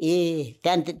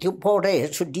त्यहाँदेखि त्यो पाउडर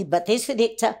हेर्छु डिब्बा त्यसै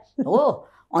देख्छ हो।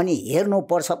 अनि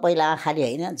हेर्नुपर्छ पहिला आँखाले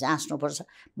होइन जाँच्नुपर्छ।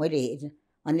 मैले हेरेँ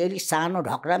अनि अलिक सानो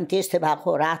ढक्रा पनि त्यस्तै भएको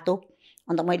रातो।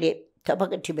 अन्त मैले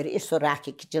थपक्कै टिपेर यसो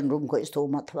राखेँ किचन रुमको यस्तो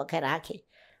उमा थपक्कै राखेँ।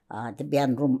 त्यो बिहान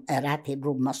राति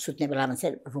रुममा सुत्ने बेलामा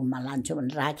चाहिँ रुममा लान्छु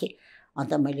भनेर राखेँ।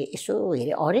 अन्त मैले यसो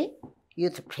हेरेँ अरे यो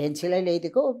त फ्रेन्चीलाई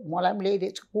ल्याइदिएको मलाई पनि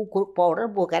ल्याइदिएको छ कुकुर पाउडर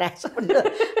बोकेर आएको छ भनेर।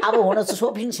 अब हुन चाहिँ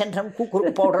सपिङ सेन्टरमा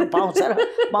कुकुरको पाउडर पाउँछ र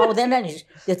पाउँदैन नि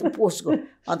त्यो त पोस्टको।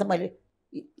 अन्त मैले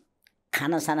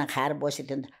खानासाना खाएर बसेँ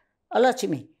थियो नि त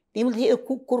लक्ष्मी तिमीले यो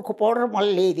कुकुरको पाउडर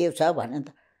मलाई ल्याइदिएको छ भने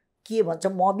त के भन्छ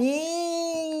मम्मी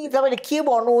तपाईँले के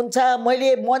भन्नुहुन्छ मैले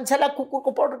मान्छेलाई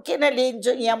कुकुरको पाउडर किन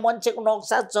ल्याइदिन्छु यहाँ मान्छेको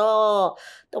नक्सा छ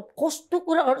त कस्तो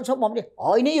कुरा गर्नु छ मम्मीले।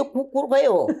 होइन यो कुकुरकै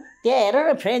हो त्यहाँ हेर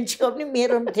न फ्रेन्चको पनि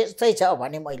मेरो पनि त्यस्तै छ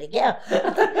भने मैले क्या।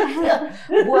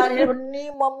 बुहारीले पनि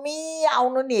मम्मी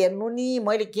आउनु नि हेर्नु नि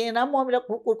मैले किन मम्मीलाई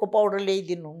कुकुरको पाउडर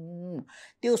ल्याइदिनु।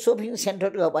 त्यो सपिङ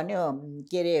सेन्टर भन्यो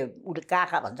के अरे उसले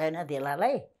काका भन्छ होइन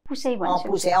त्यसलाई पुसे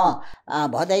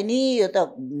भदै नि यो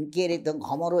त के अरे एकदम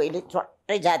घमरो यसले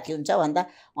चट्टै जाति हुन्छ भन्दा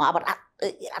अब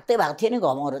रातै भएको थियो नि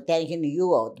घमरो। त्यहाँदेखि यो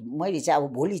मैले चाहिँ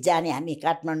अब भोलि जाने हामी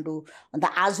काठमाडौँ। अन्त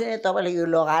आज नै तपाईँलाई यो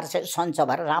लगाएर चाहिँ सन्चो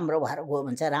भएर राम्रो भएर गयो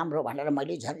भने चाहिँ राम्रो भनेर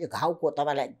मैले झन् यो घाउको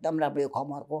तपाईँलाई एकदम राम्रो यो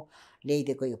घमरको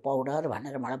ल्याइदिएको यो पाउडर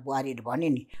भनेर मलाई बुहारीले भन्यो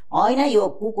नि। होइन यो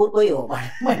कुकुरकै हो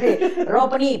भनेर मैले र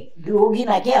पनि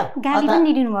लोगिनँ क्या। गाली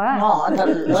पनि दिनु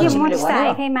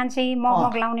भयो मान्छे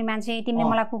मग लाउने मान्छे तिमीले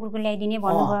मलाई कुकुरको ल्याइदिने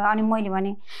भन्नुभयो। अनि मैले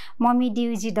भने मम्मी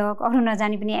डिउजी डग अरू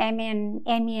नजाने पनि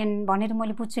एमएन भनेर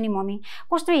मैले पुग्छु नि मम्मी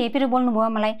कस्तो हेपेर बोल्नुभयो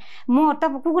मलाई। म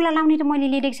त कुकुरलाई लाउने त मैले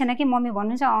ल्याइदिएको छैन कि मम्मी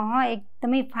भन्नुहुन्छ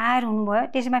एकदमै फायर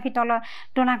हुनुभयो। त्यसमाथि तल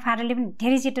टोनाक फारले पनि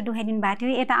धेरै छिटो दुखाइदिनु भएको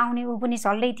थियो। यता आउने ऊ पनि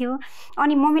चल्दै थियो।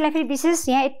 अनि मम्मीलाई फेरि विशेष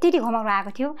यहाँ यति घमरो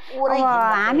आएको थियो। अब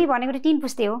हामी भनेको त 3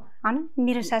 पुस्ते हो होइन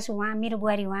मेरो सासू उहाँ मेरो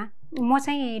बुहारी उहाँ म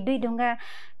चाहिँ 2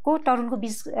 ढुङ्गाको तरुलको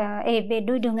बिच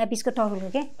 2 ढुङ्गा बिचको तरुल हो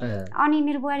क्या। अनि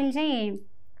मेरो बुहारीले चाहिँ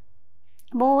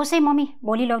बोसै मम्मी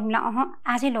भोलि लगिदिनुलाई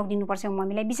आजै लगिदिनुपर्छ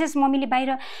मम्मीलाई। विशेष मम्मीले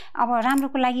बाहिर अब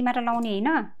राम्रोको लागि मात्र लाउने होइन,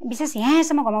 विशेष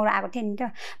यहाँसम्म घमाउरो आएको थियो नि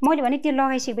त। मैले भने त्यो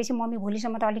लगाइसकेपछि मम्मी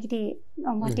भोलिसम्म त अलिकति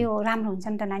त्यो राम्रो हुन्छ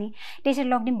नि त नानी, त्यसरी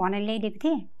लगिदिउँ भनेर ल्याइदिएको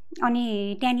थिएँ। अनि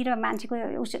त्यहाँनिर मान्छेको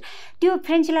त्यो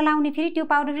फ्रेन्चीलाई लाउने फेरि त्यो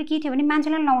पाउडर फेरि के थियो भने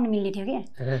मान्छेलाई लाउनु मिल्ने थियो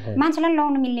क्या, मान्छेलाई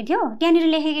लाउनु मिल्ने थियो, त्यहाँनिर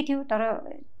लेखेकै थियो। तर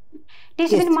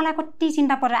त्यसै पनि मलाई कति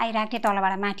चिन्ता परेर आइरहेको थिएँ,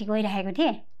 तलबाट माथि गइरहेको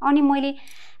थिएँ। अनि मैले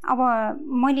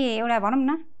एउटा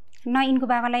भनौँ न यिनको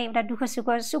बाबालाई एउटा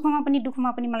सुखमा पनि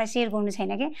दुःखमा पनि मलाई सेयर गर्नु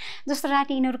छैन क्या। जस्तो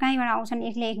राति यिनीहरू कहीँबाट आउँछन्,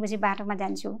 एक्लै 1 बजी बाटोमा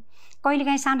जान्छु,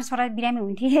 कहिलेकाहीँ सानो छोरा बिरामी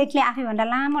हुन्थे, एक्लै आफैभन्दा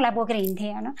लामोलाई बोकेर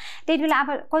हिँड्थेँ होइन। त्यति बेला अब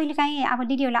कहिलेकाहीँ अब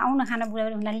दिदीहरूलाई आउन खाना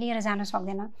बुढाबुढीलाई लिएर जान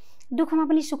सक्दैन, दुःखमा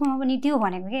पनि सुखमा पनि त्यो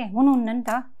भनेको के हुनुहुन्न नि त।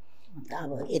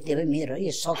 अब यतिमै मेरो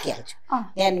यो सकिहाल्छ।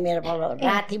 त्यहाँदेखि मेरो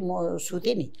राति म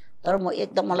सुतेँ नि, तर म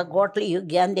एकदम मलाई गडले यो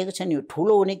ज्ञान दिएको छ नि,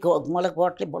 ठुलो हुने मलाई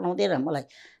गडले बनाउँदैन। मलाई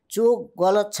जो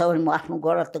गलत छ भने म आफ्नो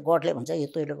गलत त गडले भन्छ यो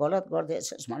तैँले गलत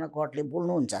गर्दैछस् भनेर गडले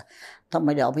बोल्नुहुन्छ। त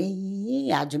मैले अबै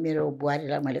आज मेरो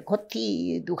बुहारीलाई मैले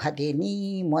कति दुःख दिएँ नि,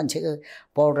 मान्छेको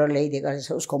पाउडर ल्याइदिएको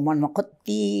रहेछ, उसको मनमा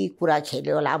कति कुरा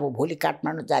खेल्यो होला। अब भोलि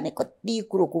काठमाडौँ जाने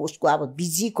कति कुरोको उसको अब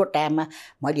बिजीको टाइममा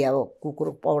मैले अब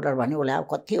कुकुरको पाउडर भने उसलाई अब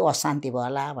कति अशान्ति भयो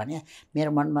होला भने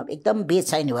मेरो मनमा एकदम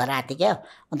बेचैनी भएर आएको क्या।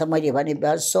 अन्त मैले भने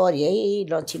सरी है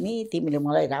लक्ष्मी, तिमीले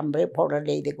मलाई राम्रै पाउडर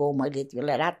ल्याइदिएको, मैले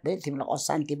तिमीलाई रातभरि तिमीलाई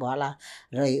अशान्ति भयो होला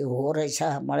र हो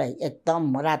रहेछ, मलाई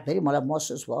एकदम रातभरि मलाई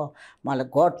महसुस भयो, मलाई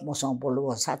गड मसँग बोल्नु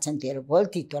भयो, साँच्चै तेरो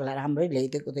गल्ती, तँलाई राम्रै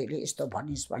ल्याइदिएको तैँले यस्तो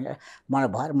भनिस् भनेर मलाई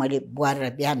भएर मैले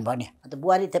बुहारीलाई बिहान भनेँ। अन्त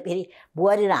बुहारी त फेरि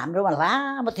बुहारी र हाम्रोमा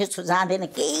लामो त्यस्तो जाँदैन,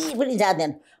 केही पनि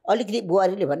जाँदैन। अलिकति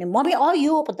बुहारीले भने मम्मी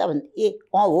यो पत्ता भने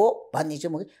हो भनिदिन्छु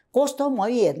म, कस्तो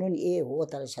मम्मी हेर्नु नि हो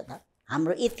त रहेछ त।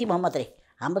 हाम्रो यतिमा मात्रै,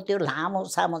 हाम्रो त्यो लामो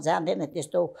सामो जाँदैन,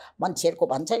 त्यस्तो मान्छेहरूको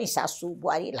भन्छ नि सासू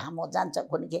बुहारी लामो जान्छ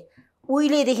कुनै के।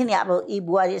 उहिलेदेखि नि अब यी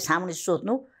बुहारी सामने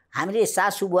सोध्नु, हामीले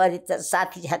सासू बुहारी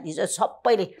साथी चाहिँ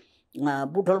सबैले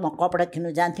बुटोलमा कपडा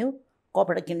किन्नु जान्थ्यौँ,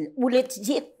 कपडा किन्नु उसले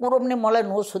जे कुरो पनि मलाई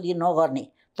नसोधी नगर्ने।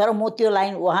 तर म त्यो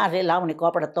लाइन उहाँहरूले लाउने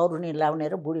कपडा तरुनी लाउने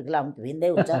र बुढीको लाउने भिन्दै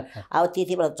हुन्छ। अब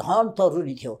त्यति बेला झन्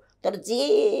तरुनी थियो, तर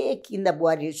जे किन्दा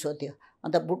बुहारीले सोध्थ्यो।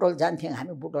 अन्त बुटोल जान्थ्यौँ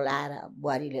हामी, बुटोल आएर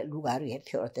बुहारीले लुगाहरू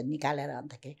हेर्थ्यो त निकालेर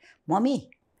अन्तखेरि मम्मी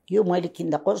यो मैले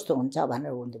किन्दा कस्तो हुन्छ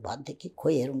भनेर भन्थ्यो कि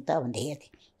खोइ हेरौँ त भन्दै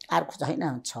हेर्थेँ। अर्को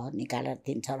छैन छ निकालेर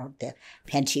 3-4 त्यो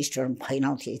फ्यान्सी स्टोरमा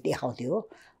फैलाउँथ्यो देखाउँथ्यो।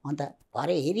 अन्त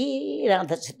भरे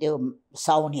हेरिरहँदा छ त्यो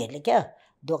साउनीहरूले क्या,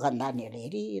 दोकानदारहरूले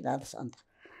हेरिरहँदैछ। अन्त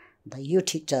यो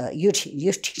ठिक छ, यो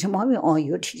ठिक छ मम्मी,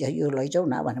 यो ठिक छ, यो लैजाऊ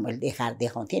न भनेर मैले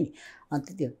देखाउँथेँ नि। अन्त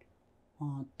त्यो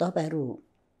तपाईँहरू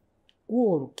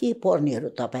कोहरू के पर्नेहरू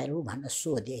तपाईँहरू भनेर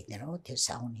सोधे एकदिन हो त्यो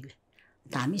साउनीले।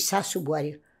 अन्त हामी सासू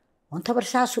बुहारी,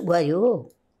 तपाईँ सासू बुहारी हो,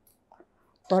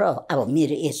 तर अब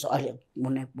मेरो एज अहिले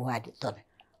हुने बुहारी तर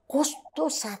कस्तो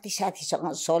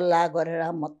साथीसँग सल्लाह गरेर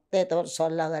मात्रै त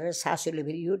सल्लाह गरेर सासूले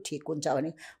फेरि यो ठिक हुन्छ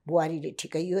भने बुहारीले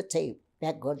ठिकै यो चाहिँ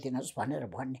प्याक गरिदिनुहोस् भनेर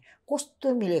भन्ने। कस्तो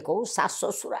मिलेको हो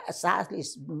सासले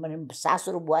सासू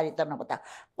र बुहारी त नपत्ता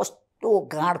कस्तो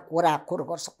गाँड कोराकोर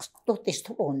गर्छ, कस्तो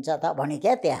त्यस्तो पो हुन्छ त भने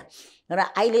क्या त्यहाँ। र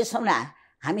अहिलेसम्म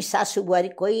हामी सासू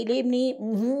बुहारी कहिले पनि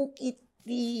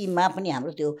यतिमा पनि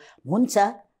हाम्रो त्यो हुन्छ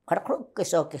खडखडक्कै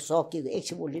सकिएको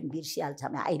एकछिन उसले पनि बिर्सिहाल्छ।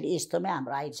 अहिले यस्तोमै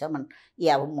हाम्रो अहिलेसम्म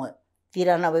अब म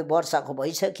 93 वर्षको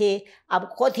भइसकेँ, अब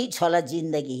कति छ होला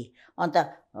जिन्दगी। अन्त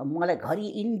मलाई घरि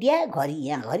इन्डिया घरि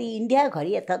यहाँ, घरि इन्डिया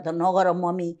घरि यता त नगर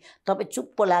मम्मी, तपाईँ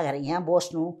चुप्प लागेर यहाँ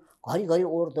बस्नु, घरिघरि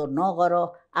ओर्दो नगर,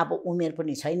 अब उमेर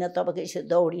पनि छैन तपाईँको यसो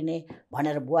दौडिने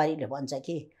भनेर बुहारीले भन्छ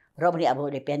कि। र पनि अब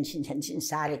उसले पेन्सन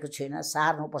सारेको छैन,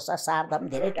 सार्नुपर्छ, सार्दा पनि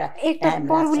धेरै एक त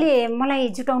प्रभुले मलाई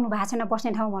जुटाउनु भएको छैन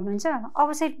बस्ने ठाउँ भन्नुहुन्छ।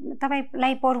 अवश्य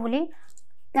तपाईँलाई प्रभुले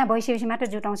भइसकेपछि मात्र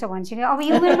जुटाउँछ भन्छु कि। अब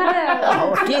यो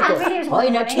ठिक हो,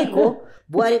 होइन ठिक हो,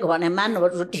 बुहारीको भने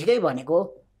मान्नुपर्छ, ठिकै भनेको।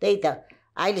 त्यही त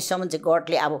अहिलेसम्म चाहिँ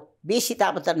गडले अब बेसी त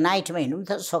अब त नाइटमा हिँड्नु पनि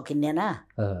त सकिँदैन,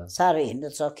 साह्रो हिँड्नु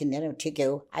सकिँदैन, ठिकै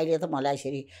हो। अहिले त मलाई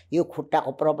यसरी यो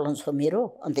खुट्टाको प्रब्लम छ मेरो,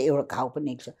 अन्त एउटा घाउ पनि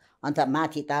निक्छ, अन्त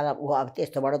माथि तल अब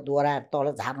त्यस्तोबाट दोहोऱ्याएर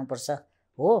तल झार्नुपर्छ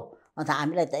हो। अन्त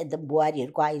हामीलाई त एकदम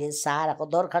बुहारीहरूको अहिले साराको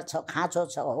दरकार छ, खाँचो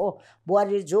छ हो।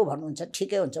 बुहारीले जो भन्नुहुन्छ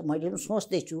ठिकै हुन्छ, मैले पनि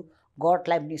सोच्दैछु,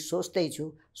 गडलाई पनि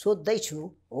सोध्दैछु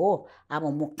हो। अब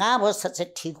म कहाँ बस्छ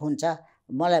चाहिँ ठिक हुन्छ,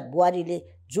 मलाई बुहारीले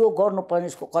जो गर्नुपर्ने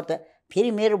उसको कर्तव्य।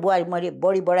 फेरि मेरो बुहारी मैले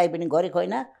बढी बढाइ पनि गरेको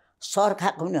होइन, सर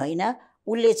खाएको पनि होइन।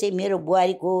 उसले चाहिँ मेरो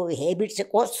बुहारीको हेबिट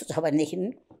चाहिँ कस्तो छ भनेदेखि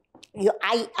यो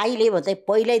अहिले चाहिँ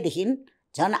पहिल्यैदेखि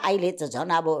झन् अहिले त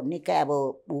झन् अब निकै अब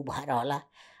ऊ भएर होला,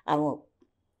 अब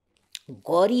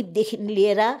गरिबदेखि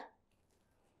लिएर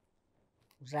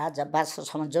राजा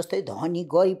बादशाहसम्म जस्तै धनी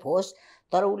गरिब होस्,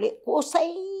 तर उसले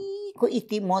कसैको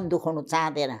यति मन दुखाउनु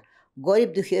चाहँदैन। गरिब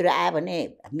दुखीहरू आयो भने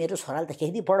मेरो छोराले त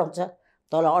खेती पढाउँछ,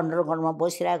 तल अन्डरग्राउन्डमा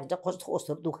बसिरहेको हुन्छ, कस्तो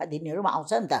कस्तो दुःख दिनेहरू पनि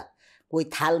आउँछ नि त। कोही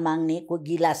थाल माग्ने, कोही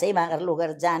गिलासै मागेर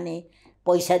लगेर जाने,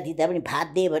 पैसा दिँदा पनि भात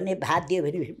दियो भने भात दियो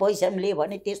भने पैसा पनि लियो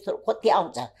भने त्यस्तो कति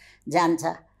आउँछ जान्छ।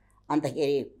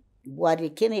 अन्तखेरि बुहारी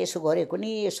किन यसो गरेको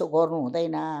नि, यसो गर्नु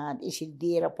हुँदैन, यसरी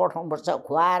दिएर पठाउनुपर्छ,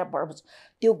 खुवाएर पठाउनुपर्छ।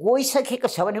 त्यो गइसकेको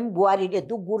छ भने पनि बुहारीले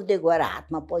दुख गुर्दै गएर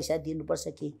हातमा पैसा दिनुपर्छ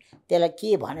कि त्यसलाई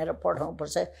के भनेर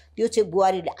पठाउनुपर्छ, त्यो चाहिँ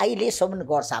बुहारीले अहिलेसम्म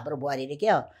गर्छ हाम्रो बुहारीले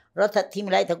क्या। र त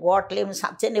तिमीलाई त गडले पनि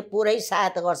साँच्चै नै पुरै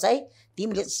सहायता गर्छ है,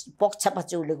 तिमीले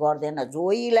पक्षपाती उसले गर्दैन,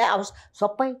 जोइलाई आओस्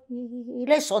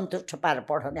सबैलाई सन्तुष्ट पारेर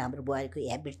पठाउने हाम्रो बुहारीको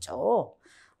ह्याबिट छ हो।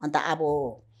 अन्त अब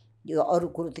यो अरू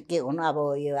कुरो त के हुनु, अब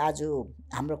यो आज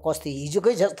हाम्रो कस्तो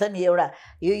हिजोकै जस्तो नि एउटा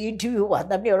यो इन्टरभ्यू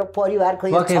भन्दा पनि एउटा परिवारको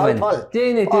छलफल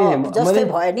जस्तै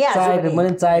भयो नि आज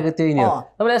मैले चाहेको त्यही नै हो।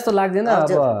 तपाईँलाई यस्तो लाग्दैन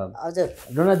अब हजुर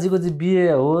डोनाजीको चाहिँ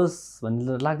बिहे होस्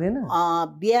भन्ने लाग्दैन?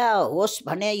 बिहा होस्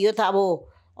भने यो त अब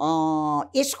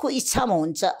यसको इच्छामा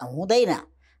हुन्छ हुँदैन,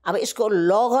 अब यसको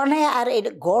लगनै आएर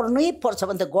यसले गर्नै पर्छ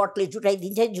भने त गडले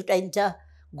जुटाइदिन्छ,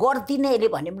 गर्दिनँ यसले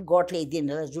भने पनि गडले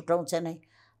दिनेर जुटाउँछ नै।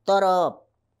 तर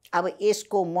अब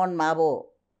यसको मनमा अब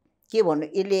के भन्नु,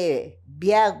 यसले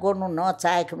बिहा गर्नु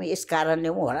नचाहेको पनि यस कारणले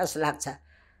पनि होला जस्तो लाग्छ।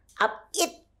 अब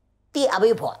यति अब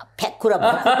यो फ्याकुरा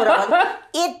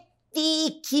यति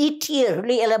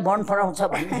केटीहरूले यसलाई मन पराउँछ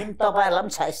भनेदेखि तपाईँहरूलाई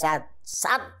पनि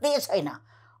साध्यै छैन।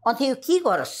 अन्त यो के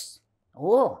गरोस्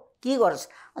हो, के गरोस्?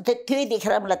 अन्त त्यही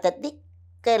देखेर मलाई त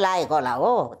दिक्कै लागेको होला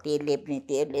हो, त्यसले पनि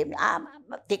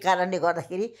त्यो कारणले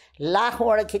गर्दाखेरि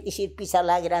लाखौँवटा खेतीसित पिछा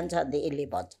लागिरहन्छ। अन्त यसले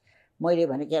भन्छ, मैले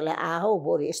भनेको यसलाई आहो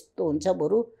बरु यस्तो हुन्छ,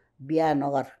 बरु बिहा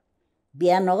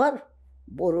नगर,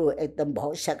 बरु एकदम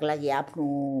भविष्यको लागि आफ्नो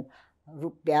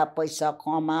रुपियाँ पैसा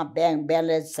कमा, ब्याङ्क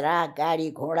ब्यालेन्स राख, गाडी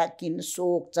घोडा किन,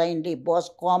 सोक चैनले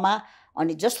बस कमा,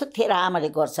 अनि जस्तो तेरो आमाले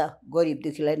गर्छ गरिब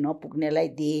दुखीलाई नपुग्नेलाई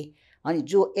दे, अनि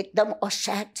जो एकदम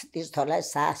असहाय छ त्यस्तोहरूलाई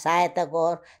सहायता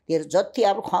गर, तेरो जति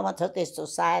अब क्षमता छ त्यस्तो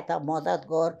सहायता मद्दत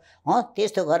गर,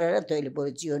 त्यस्तो गरेर तैँले बरु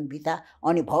जीवन बिता,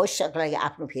 अनि भविष्यको लागि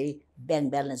आफ्नो फेरि ब्याङ्क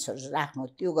ब्यालेन्सहरू राख्नु,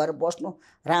 त्यो गरेर बस्नु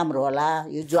राम्रो होला।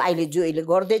 यो जो अहिले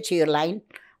गर्दैछ यो लाइन,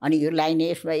 अनि यो लाइन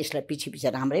यसलाई पछि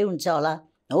राम्रै हुन्छ होला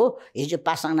हो। हिजो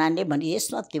पासाङ नानीले भने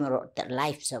यसमा तिम्रो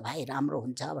लाइफ छ भाइ, राम्रो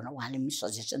हुन्छ भनेर उहाँले पनि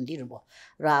सजेसन दिनुभयो।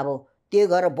 र अब त्यो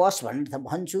गरेर बस भनेर त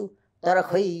भन्छु, तर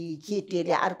खै केटीले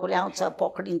अर्कोले आउँछ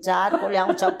पक्रिन्छ, अर्कोले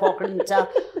आउँछ पक्रिन्छ,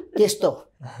 त्यस्तो।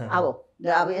 अब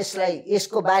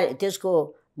यसको बारे त्यसको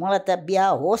मलाई त बिहा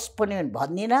होस् पनि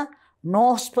भन्दिनँ,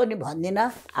 नहोस् पनि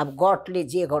भन्दिनँ। अब गडले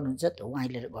जे गर्नुहुन्छ त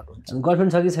उहाँले गर्नुहुन्छ।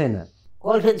 गर्लफ्रेन्ड छ कि छैन?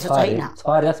 गर्लफ्रेन्ड छैन,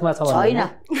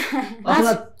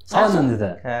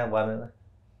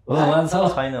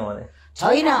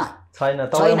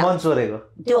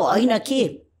 त्यो होइन कि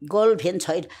गर्लफ्रेन्ड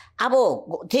छैन। अब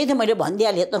त्यही त मैले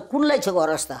भनिदिइहालेँ, तर कुनलाई छ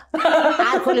गरोस् त?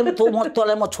 अर्कोले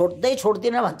तँलाई म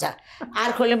छोड्दिनँ भन्छ,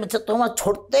 अर्कोले भन्छ तँमा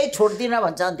छोड्दिनँ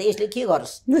भन्छ, अन्त यसले के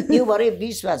गरोस्? यो भरे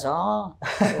बिचमा छ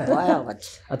भयो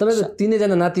भन्छ। तपाईँको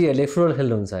तिनैजना नातिहरूले फुटबल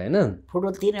खेल्नुहुन्छ होइन?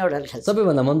 फुटबल तिनैवटाले खेल्छ।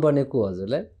 सबैभन्दा मनपर्ने को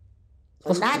हजुरलाई?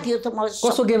 नातिहरू त मलाई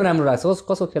कसो गेम राम्रो लाग्छ,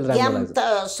 कसो खेल राम्रो लाग्छ? गेम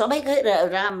त सबैकै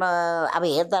राम्रो, अब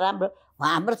हेर्दा राम्रो।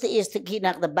 हाम्रो त यस्तो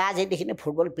किन त बाजेदेखि नै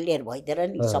फुटबल प्लेयर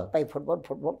भइदिएर नि सबै फुटबल।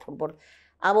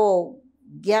 अब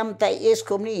गेम त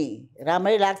यसको पनि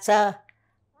राम्रै लाग्छ,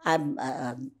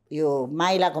 यो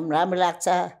माइलाको पनि राम्रो लाग्छ,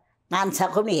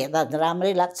 कान्छाको पनि हेर्दा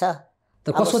राम्रै लाग्छ।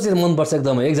 त कसको चाहिँ मनपर्छ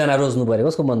एकदमै? एकजना रोज्नु पऱ्यो,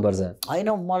 कसको मनपर्छ? होइन,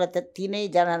 मलाई त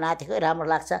तिनैजना नातिकै राम्रो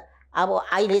लाग्छ। अब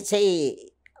अहिले चाहिँ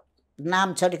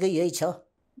नाम चलेको यही छ,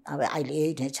 अब अहिले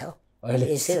यही नै छ,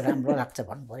 यसै राम्रो लाग्छ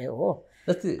भन्नु पऱ्यो हो।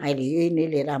 अहिले यही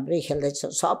नैले राम्रै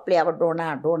खेल्दैछ, सबले अब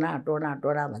डोना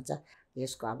भन्छ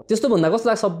यसको। अब त्यस्तो भन्दा कस्तो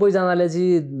लाग्छ? सबैजनाले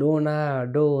चाहिँ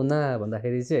डोना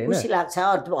भन्दाखेरि चाहिँ खुसी लाग्छ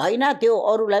होइन? त्यो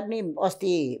अरूलाई पनि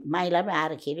अस्ति माइला पनि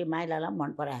आएर खेल्यो, माइलालाई पनि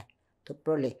मन परायो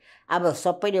थुप्रोले। अब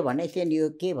सबैले भने थियो नि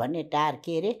यो के भने टार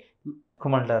के अरे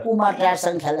कुमार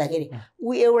टारसँग खेल्दाखेरि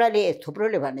ऊ एउटाले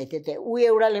थुप्रोले भन्ने थियो, ऊ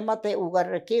एउटाले मात्रै ऊ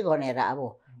गरेर के गर्ने र? अब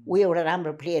ऊ एउटा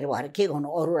राम्रो प्लेयर भएर के गर्नु,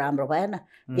 अरू राम्रो भएन,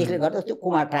 त्यसले गर्दा त्यो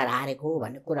कुमार टार हारेको हो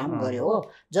भन्ने कुरा पनि गर्यो हो।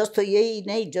 जस्तो यही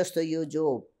नै जस्तो यो जो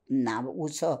अब ऊ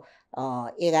छ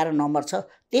 11 नम्बर छ,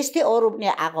 त्यस्तै अरू पनि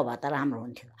आएको भए त राम्रो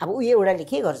हुन्थ्यो। अब ऊ एउटाले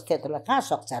के गर्छ त्यत्रोलाई कहाँ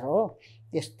सक्छ र हो?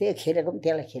 त्यस्तै खेलेको पनि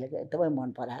त्यसलाई खेलेको एकदमै मन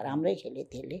परायो, राम्रै खेले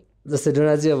त्यसले। जस्तै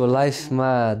डोनाजी अब लाइफमा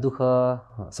दुःख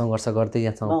सङ्घर्ष गर्दै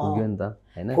यहाँसम्म पुग्यो नि त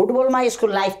होइन? फुटबलमा यसको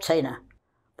लाइफ छैन,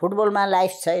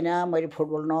 मैले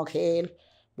फुटबल नखेल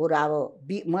बरु अब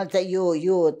मैले त यो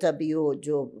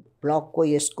जो ब्लगको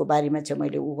यसको बारेमा चाहिँ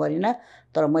मैले उ गरिनँ,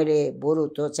 तर मैले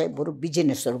बरु त्यो चाहिँ बरु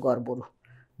बिजनेसहरू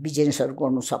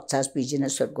गर्नु सक्छस्,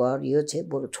 बिजनेसहरू गर, यो चाहिँ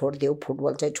बरु छोडिदेऊ,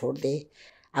 फुटबल चाहिँ छोडिदे।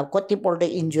 अब कतिपल्ट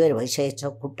इन्जोयर भइसकेको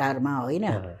छ खुट्टाहरूमा होइन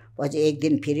पछि एक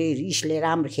दिन फेरि रिसले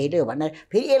राम्रो खेल्यो भनेर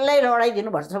फेरि यसलाई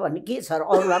लडाइदिनुपर्छ भन्ने के छ र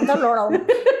अरूलाई पनि त लडाउनु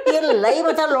यसलाई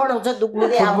मात्र लडाउँछ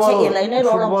दुख्नुले आउँछ यसलाई नै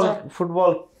लडाउँछ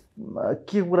फुटबल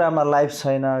के कुरामा लाइफ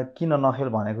छैन किन नखेल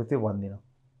भनेको त्यो भन्दिनँ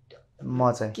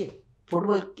म चाहिँ के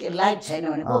फुटबल लाइफ छैन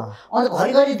भनेको अन्त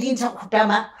घरिघरि दिन्छ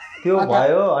खुट्टामा त्यो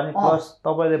भयो अनि प्लस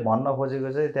तपाईँले भन्न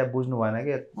खोजेको चाहिँ त्यहाँ बुझ्नु भएन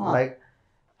कि लाइक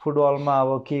फुटबलमा अब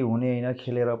केही हुने होइन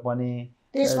खेलेर पनि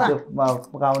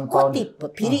कति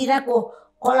फेरि यिनीहरूको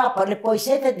क्लबहरूले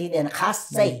पैसै त दिँदैन खास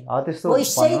चाहिँ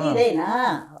पैसै दिँदैन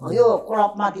यो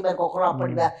क्लबमा तिमीहरूको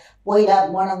क्लबपट्टि पहिला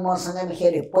मसँगै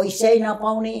खेल्यो पैसै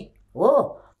नपाउने हो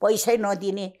पैसै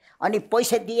नदिने अनि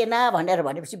पैसा दिएन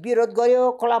भनेपछि विरोध गर्यो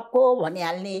क्लबको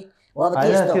भनिहाल्ने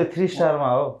त्यो 3 स्टारमा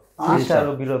हो 3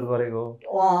 स्टारको विरोध गरेको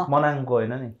मनाङको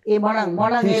होइन नि ए मनाङ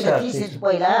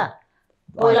पहिला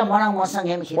मनाङ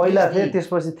मसँगै पहिला थियो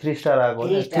त्यसपछि 3 स्टार आएको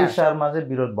 3 स्टारमा चाहिँ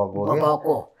विरोध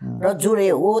भएको र जुरे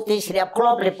हो त्यसरी अब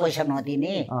क्लबले पैसा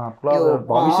नदिने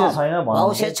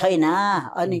भविष्य छैन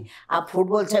अनि अब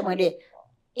फुटबल चाहिँ मैले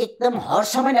एकदम हर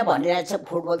समय नै भनिरहेको छ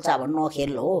फुटबल चाहिँ अब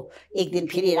नखेल हो एक दिन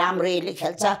फेरि राम्रो यसले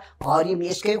खेल्छ घरि पनि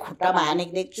यसकै खुट्टामा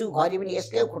हानेको देख्छु घरि पनि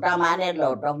यसकै खुट्टामा हानेर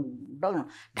डङ डङ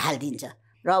ढालिदिन्छ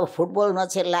र अब फुटबलमा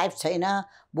चाहिँ लाइफ छैन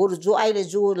बरु अहिले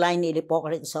जो लाइन यसले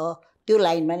पक्रेको छ त्यो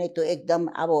लाइनमा नै त्यो एकदम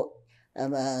अब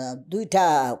दुईवटा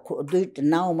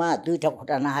नाउँमा दुईवटा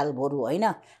खुट्टा नहाल बरु होइन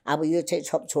अब यो चाहिँ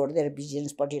सब छोडिदिएर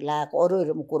बिजनेसपट्टि लाग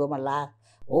अरू कुरोमा लाग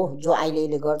हो जो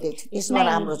अहिले गर्दै त्यसमा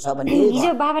राम्रो छ भने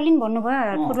हिजो बाबाले पनि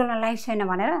भन्नुभयो फुटबलमा लाइफ छैन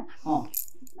भनेर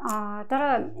तर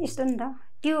यस्तो नि त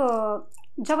त्यो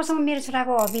जबसम्म मेरो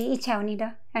छोराको हबी इच्छा हो नि त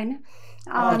होइन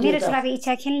मेरो छोराको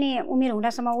इच्छा खेल्ने उमेर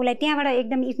हुँदासम्म उसलाई त्यहाँबाट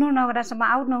एकदम इग्नोर नगर्दासम्म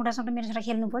आउट नहुँदासम्म त मेरो छोरा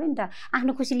खेल्नु पऱ्यो नि त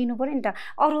आफ्नो खुसी लिनु पऱ्यो नि त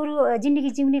अरू जिन्दगी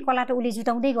जिउने कला त उसले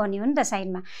जुटाउँदै गर्ने हो नि त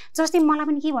साइडमा जस्तै मलाई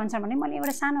पनि के भन्छ भने मैले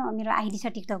एउटा सानो मेरो आइडी छ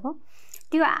टिकटकको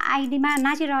त्यो आइडीमा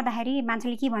नाचिरहँदाखेरि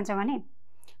मान्छेले के भन्छ भने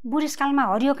बुढेसकालमा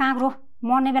हरियो काँक्रो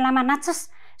मर्ने बेलामा नाच्छस्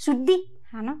शुद्धि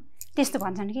होइन त्यस्तो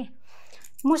भन्छन् कि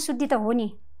म शुद्धि त हो नि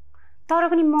तर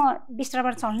पनि म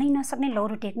बिस्तारबाट चल्नै नसक्ने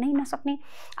लौरो टेक्नै नसक्ने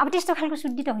अब त्यस्तो खालको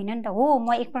शुद्धि त होइन नि त हो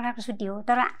म एक प्रकारको शुद्धि हो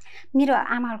तर मेरो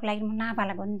आमाहरूको लागि म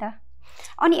नाबालक हो नि त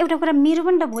अनि एउटा कुरा मेरो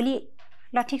पनि त भोलि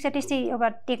ल ठिक छ त्यस्तै एउटा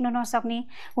टेक्न नसक्ने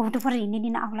हुटुपर हिँड्ने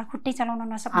दिन आउला खुट्टै चलाउन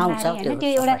नसक्ने होइन त्यो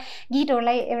एउटा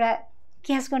गीतहरूलाई एउटा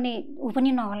क्याच गर्ने ऊ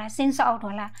पनि नहोला सेन्स आउट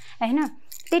होला होइन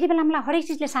त्यति बेला मलाई हरेक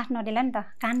चिजले साथ नदेला नि त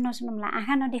कान नसुनौँला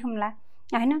आँखा नदेखौँला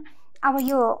होइन अब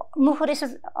यो मुख यसो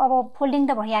अब फोल्डिङ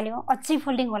त भइहाल्यो अझै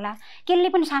फोल्डिङ होला केले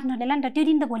पनि साथ नदेला नि त त्यो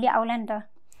दिन त भोलि आउला नि त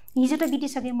हिजो त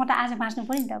बितिसक्यो म त आज बाँच्नु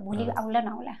पऱ्यो नि त भोलि आउला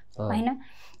नआउला होइन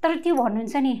तर त्यो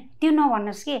भन्नुहुन्छ नि त्यो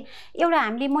नभन्नुहोस् कि एउटा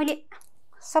मैले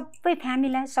सबै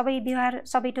फ्यामिलीलाई सबै व्यवहार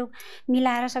सबै थोक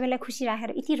मिलाएर सबैलाई खुसी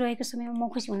राखेर यति रहेको समयमा म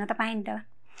खुसी हुन त पाएँ नि त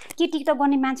के टिकटक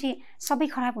गर्ने मान्छे सबै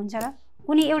खराब हुन्छ र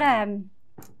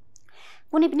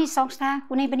कुनै पनि संस्था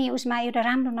कुनै पनि उसमा एउटा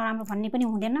राम्रो नराम्रो भन्ने पनि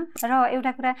हुँदैन र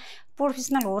एउटा कुरा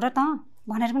प्रोफेसनल हो र त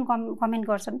भनेर पनि कमेन्ट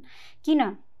गर्छन् किन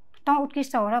त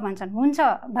उत्कृष्ट हो र भन्छन् हुन्छ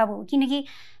बाबु किनकि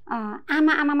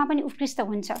आमामा पनि उत्कृष्ट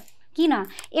हुन्छ किन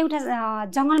एउटा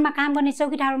जङ्गलमा काम गर्ने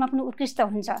चौकीदारमा पनि उत्कृष्ट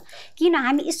हुन्छ किन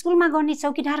हामी स्कुलमा गर्ने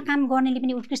चौकीदार काम गर्नेले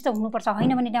पनि उत्कृष्ट हुनुपर्छ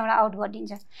होइन भने त्यहाँबाट आउट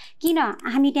गरिदिन्छ किन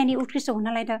हामी त्यहाँनिर उत्कृष्ट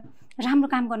हुनलाई त राम्रो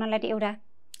काम गर्नलाई त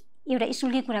एउटा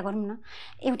स्कुलकै कुरा गरौँ न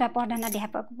एउटा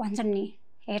प्रधानाध्यापक भन्छन् नि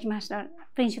हेडमास्टर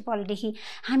प्रिन्सिपलदेखि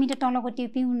हामी त तलको त्यो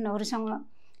पिउनहरूसँग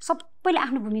सबैले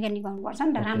आफ्नो भूमिका निभाउनुपर्छ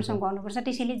नि त राम्रोसँग गर्नुपर्छ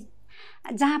त्यसैले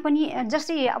जहाँ पनि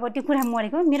जस्तै अब त्यो कुरा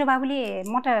मरेको मेरो बाबुले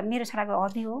मेरो छोराको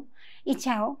हबी हो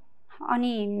इच्छा हो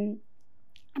अनि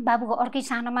बाबुको अर्कै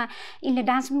सानोमा यिनले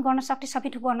डान्स पनि गर्न सक्थे सबै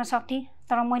थोक गर्न सक्थे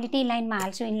तर मैले त्यही लाइनमा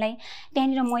हाल्छु यिनलाई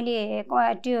त्यहाँनिर मैले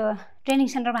त्यो ट्रेनिङ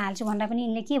सेन्टरमा हाल्छु भन्दा पनि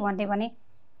यिनले के भन्थे भने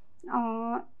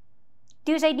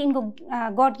त्यो चाहिँ यिनको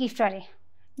गड गिफ्ट अरे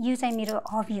यो चाहिँ मेरो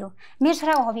हबी हो मेरो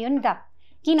छोराको हबी हो नि त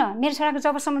किन मेरो छोराको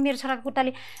जबसम्म मेरो छोराको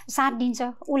खुट्टाले साथ दिन्छ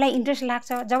उसलाई इन्ट्रेस्ट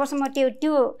लाग्छ जबसम्म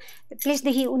त्यो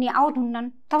प्लेसदेखि उनी आउट हुन्नन्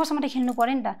तबसम्म त खेल्नु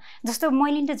पऱ्यो नि त जस्तो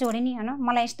मैले नि त जोडेँ नि होइन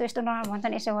मलाई यस्तो नराम्रो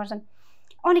भन्छन् यसो गर्छन्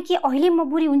अनि के अहिले म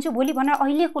बुढी हुन्छु भोलि भनेर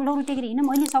अहिलेको लौरो टेकेर हिँड्नु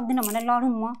मैले सक्दिनँ भनेर लडौँ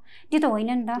म त्यो त होइन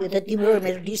नि त यो त तिम्रो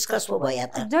मेरो डिस्कस पो भयो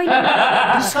त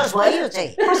डिस्कस भयो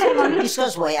चाहिँ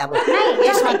डिस्कस भयो अब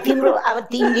यसमा तिम्रो अब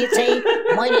तिमीले चाहिँ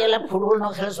मैले यसलाई फुटबल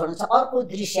नखेलोस् भनेर चाहिँ अर्को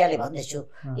दृश्यले भन्दैछु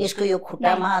यसको यो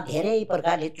खुट्टामा धेरै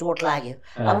प्रकारले चोट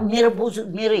लाग्यो अब मेरो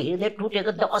हृदय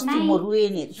टुटेको त अस्ति म रुएँ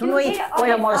नि सुन्नु है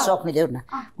पहिला मलाई सक्नु देऊ न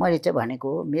मैले चाहिँ भनेको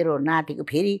मेरो नातिको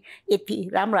फेरि यति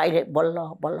राम्रो अहिले बल्ल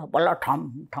बल्ल बल्ल ठम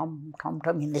ठम ठम ठम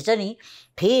हिँड्दैछ नि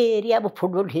फेरि अब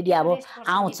फुटबल फेरि अब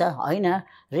आउँछ होइन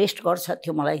रेस्ट गर्छ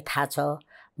त्यो मलाई थाहा छ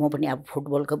म पनि अब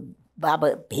फुटबलको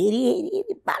फेरि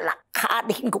बालक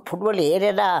भर्खरदेखिको फुटबल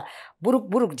हेरेर बुरुक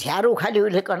बुरुक झ्यारो उखाली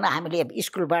उहिलेकन हामीले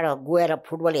स्कुलबाट गएर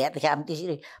फुटबल हेर्दाखेरि हामी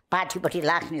त्यसरी पाठीपट्टि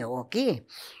लाग्ने हो कि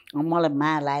मलाई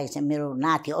माया लागेको छ। मेरो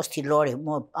नाति अस्ति लड्यो,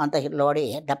 म अन्तखेरि लडेँ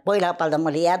हेर्दा पहिलापल्ट त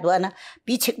मैले याद भएन,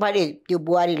 पछिपालि त्यो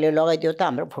बुहारीले लगाइदियो त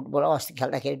हाम्रो फुटबल अस्ति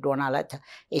खेल्दाखेरि डोनालाई त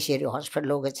यसरी हस्पिटल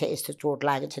लगेको छ, यस्तो चोट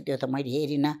लागेको छ, त्यो त मैले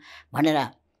हेरिनँ भनेर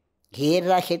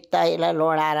हेर्दाखेरि त यसलाई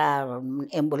लडाएर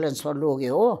एम्बुलेन्समा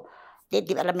लग्यो हो।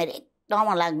 त्यति बेला मेरो एकदम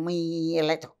लाग्यो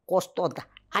यसलाई त कस्तो त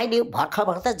अहिले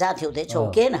भर्खर त जाती हुँदैछ हो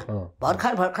कि होइन,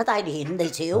 भर्खर त अहिले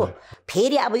हिँड्दैछ यो।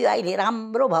 फेरि अब यो अहिले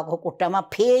राम्रो भएको खुट्टामा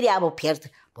फेरि अब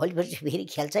भोलि पर्सि फेरि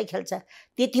खेल्छ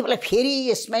त्यति बेला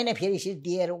फेरि यसमै नै फेरि यसरी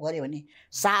दिएर गऱ्यो भने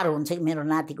साह्रो हुन्छ कि मेरो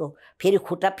नातिको फेरि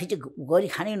खुट्टा फिटी गरी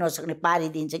खानै नसक्ने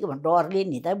पारिदिन्छ कि भन्ने डरले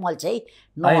नि त मैले चाहिँ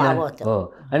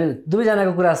होइन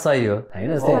दुवैजनाको कुरा सही हो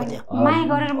होइन। माया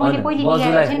गरेर मैले पहिले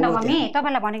बिगारेको थिएँ नि त मम्मी,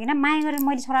 तपाईँलाई भनेको होइन, माया गरेर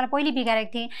मैले छोरालाई पहिले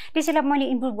बिगारेको थिएँ, त्यसैलाई मैले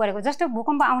इम्प्रुभ गरेको। जस्तो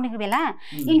भूकम्प आउनेको बेला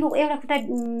यिनको एउटा खुट्टा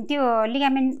त्यो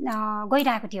लिगामेन्ट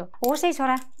गइरहेको थियो, होस् है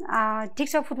छोरा ठिक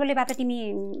छ फुटबलबाट तिमी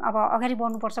अब अगाडि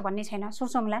बढ्नुपर्छ भन्ने छैन,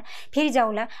 सोचौँला फेरि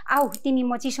जाउँला, आऊ तिमी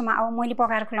म चिसोमा आऊ मैले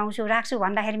पकाएर खुलाउँछु राख्छु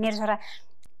भन्दाखेरि मेरो छोरा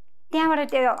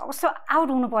त्यहाँबाट त्यो कस्तो आउट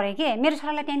हुनु पऱ्यो कि। मेरो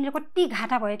छोरालाई त्यहाँनिर कति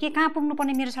घाटा भयो कि, कहाँ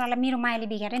पुग्नुपर्ने मेरो छोरालाई मेरो मायाले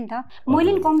बिगाऱ्यो नि त,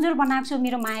 मैले नि कमजोर बनाएको छु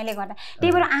मेरो मायाले गर्दा।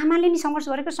 त्यही भएर आमाले नि सङ्घर्ष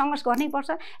गरेको, सङ्घर्ष गर्नै पर्छ,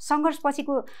 सङ्घर्ष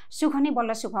पछिको सुख नै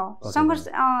बल्ल सुख हो। सङ्घर्ष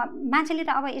मान्छेले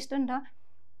त अब यस्तो नि त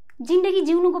जिन्दगी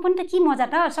जिउनुको पनि त के मजा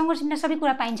त, सङ्घर्ष बिना सबै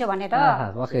कुरा पाइन्छ भने त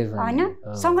होइन,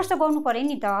 सङ्घर्ष त गर्नु पऱ्यो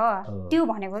नि त, त्यो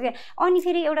भनेको क्या। अनि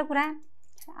फेरि एउटा कुरा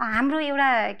हाम्रो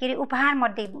एउटा के अरे उपहार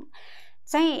मध्ये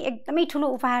चाहिँ एकदमै ठुलो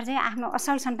उपहार चाहिँ आफ्नो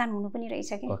असल सन्तान हुनु पनि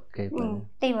रहेछ कि।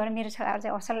 त्यही भएर मेरो छोराहरू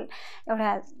चाहिँ असल एउटा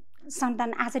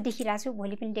सन्तान आज देखिरहेको छु,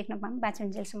 भोलि पनि देख्न पाऊँ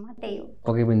बाँचुन्जेलसम्म, त्यही हो।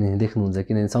 पक्कै पनि देख्नुहुन्छ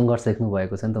किनभने सङ्घर्ष देख्नु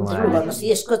भएको छ नि त उहाँले।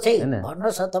 यसको चाहिँ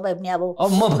भन्नुहोस् न तपाईँ पनि अब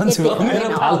म भन्छु मेरो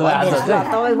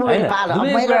पालो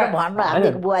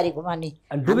बुहारीको पनि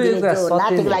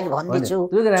नातिको लागि भन्दैछु,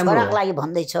 छोराको लागि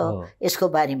भन्दैछु यसको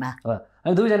बारेमा।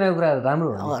 अनि दुवैजनाको कुरा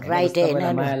राम्रो हो राइट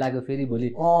होइन, माया लाग्यो फेरि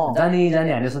भोलि जानी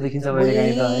हाने जस्तो देखिन्छ भने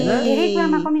काहीँ त होइन, धेरै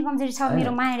कुरामा कमी कमजोरी छ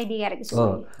मेरो मायाले बिगारेको छु।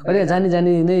 कहिले जानी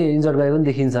नै इन्जर्ड गरेको पनि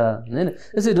देखिन्छ होइन।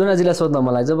 त्यसै डोनाजीलाई सोध्न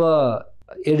मलाई जब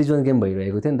एडिजन गेम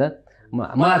भइरहेको थियो नि त,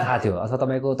 मलाई थाहा थियो अथवा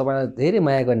तपाईँलाई धेरै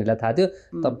माया गर्नेलाई थाहा थियो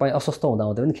तपाईँ अस्वस्थ हुँदा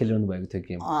पनि खेलिरहनु भएको थियो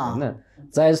गेम होइन।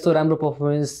 चाहे जस्तो राम्रो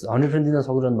पर्फर्मेन्स 100% दिन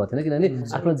सक्नु भएको थिएन किनभने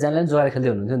आफ्नो ज्यानलाई जोगाएर खेल्दै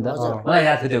हुनुहुन्थ्यो नि त, मलाई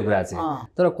याद थियो त्यो कुरा चाहिँ।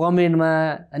 तर कमेन्टमा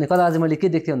अनि कता चाहिँ मैले के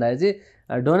देख्थेँ भन्दाखेरि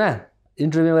चाहिँ डोना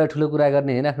इन्टरभ्यूमा गएर ठुलो कुरा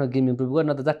गर्ने होइन, आफ्नो गेम इम्प्रुभ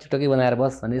गर्न त टिकटकै बनाएर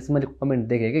बस भन्ने यस्तो मैले कमेन्ट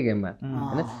देखेँ कि गेममा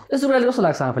होइन। यस्तो कुराले कस्तो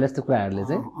लाग्छ आफूलाई यस्तो कुराहरूले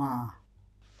चाहिँ?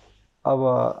 अब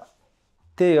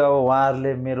त्यही अब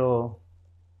उहाँहरूले मेरो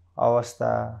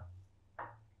अवस्था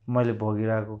मैले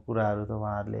भोगिरहेको कुराहरू त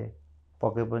उहाँहरूले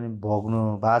पक्कै पनि भोग्नु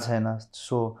भएको छैन,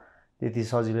 सो त्यति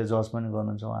सजिलै जज पनि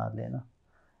गर्नुहुन्छ उहाँहरूले होइन।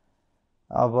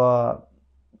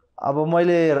 अब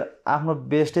मैले आफ्नो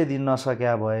बेस्टै दिन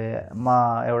नसके भए म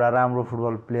एउटा राम्रो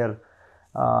फुटबल प्लेयर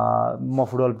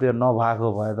नभएको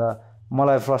भए त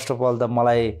मलाई फर्स्ट अफ अल त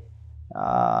मलाई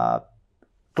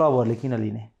क्लबहरूले किन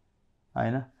लिने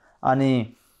होइन। अनि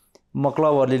म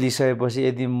क्लबहरूले लिइसकेपछि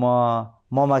यदि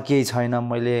ममा केही छैन,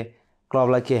 मैले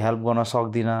क्लबलाई केही हेल्प गर्न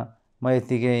सक्दिनँ, म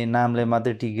यत्तिकै नामले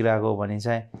मात्रै टिकिरहेको भने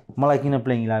चाहिँ मलाई किन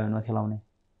प्लेइङ 11मा खेलाउने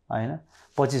होइन।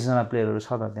 25 जना प्लेयरहरू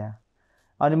छ त त्यहाँ,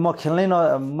 अनि म खेल्नै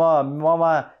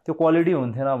ममा त्यो क्वालिटी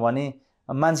हुन्थेन भने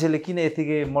मान्छेले किन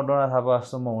यत्तिकै म डोना थापा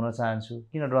जस्तो म हुन चाहन्छु,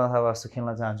 किन डोना थापा जस्तो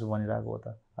खेल्न चाहन्छु भनिरहेको हो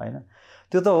त होइन।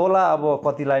 त्यो त होला अब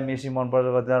कतिलाई मेसी मनपर्छ,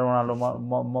 कतिलाई रोनाल्डो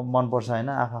मनपर्छ होइन,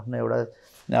 आफ्नो एउटा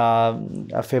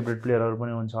फेभरेट प्लेयरहरू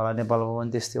पनि हुन्छ होला, नेपालमा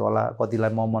पनि त्यस्तै होला,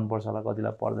 कतिलाई म मनपर्छ होला,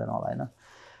 कतिलाई पर्दैन होला होइन।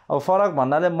 अब फरक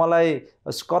भन्नाले मलाई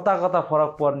कता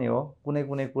फरक पर्ने हो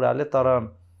कुनै कुराले, तर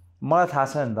मलाई थाहा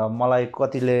छ नि त मलाई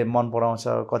कतिले मन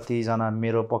पराउँछ, कतिजना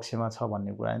मेरो पक्षमा छ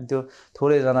भन्ने कुरा होइन। त्यो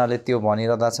थोरैजनाले त्यो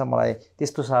भनिरहँदा छ, मलाई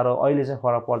त्यस्तो साह्रो अहिले चाहिँ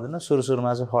फरक पर्दैन,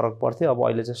 सुरुमा चाहिँ फरक पर्थ्यो, अब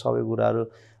अहिले चाहिँ सबै कुराहरू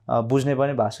बुझ्ने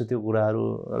पनि भएको छु त्यो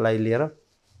कुराहरूलाई लिएर।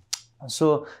 सो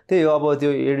त्यही हो, अब त्यो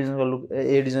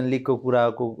एडिजन लिगको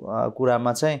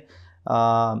कुरामा चाहिँ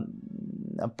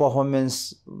पर्फर्मेन्स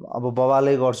अब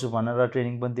बबालै गर्छु भनेर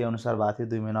ट्रेनिङ पनि त्यही अनुसार भएको थियो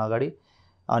 2 महिना अगाडि,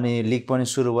 अनि लिग पनि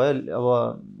सुरु भयो। अब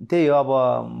त्यही हो, अब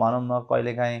भनौँ न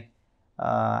कहिलेकाहीँ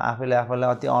आफैलाई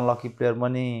अति अनलकी प्लेयर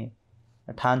पनि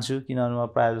ठान्छु, किनभने म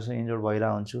प्रायः जस्तो इन्जोर्ड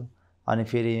भइरहेको हुन्छु, अनि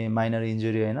फेरि माइनर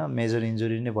इन्जुरी होइन मेजर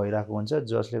इन्जुरी नै भइरहेको हुन्छ,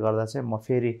 जसले गर्दा चाहिँ म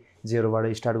फेरि जेरोबाट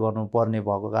स्टार्ट गर्नुपर्ने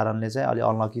भएको कारणले चाहिँ अलि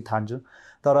अनलकी ठान्छु।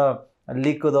 तर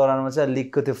लिगको दौरानमा चाहिँ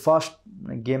लिगको त्यो फर्स्ट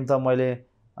गेम त मैले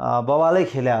बबालै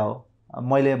खेल्या हो,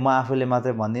 म आफूले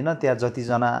मात्रै भन्दिनँ, त्यहाँ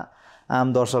जतिजना आम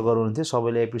दर्शकहरू हुन्थ्यो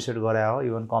सबैले एप्रिसिएट गरे हो।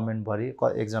 इभन कमेन्टभरि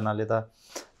एकजनाले त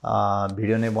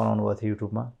भिडियो नै बनाउनु भएको थियो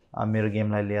युट्युबमा मेरो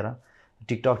गेमलाई लिएर,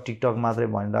 टिकटक मात्रै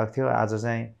भनिरहेको थियो। आज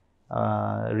चाहिँ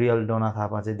रियल डोना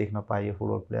थापा चाहिँ देख्न पाइयो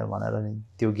फुटबल प्लेयर भनेर नि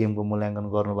त्यो गेमको मूल्याङ्कन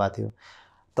गर्नुभएको थियो।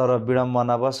 तर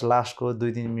विडम्बनावश लास्टको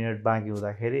 2-3 मिनट बाँकी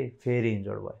हुँदाखेरि फेरि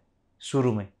इन्जर्ड भयो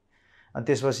सुरुमै। अनि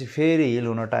त्यसपछि फेरि हिल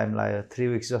हुन टाइम लाग्यो, 3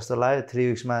 विक्स जस्तो लाग्यो। 3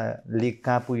 विक्समा लिग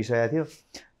कहाँ पुगिसकेको थियो,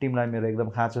 टिमलाई मेरो एकदम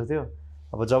खाँचो थियो।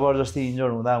 अब जबरजस्ती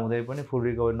इन्जर्ड हुँदै पनि फुल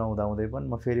रिकभरी नहुँदै पनि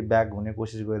म फेरि ब्याक हुने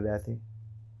कोसिस गरिरहेको थिएँ,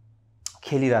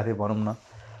 खेलिरहेको थिएँ भनौँ न।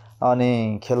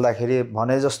 अनि खेल्दाखेरि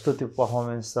भने जस्तो त्यो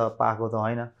पर्फर्मेन्स त पाएको त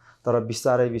होइन, तर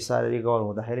बिस्तारै रिकभर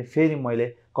हुँदाखेरि फेरि मैले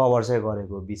कभर चाहिँ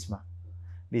गरेको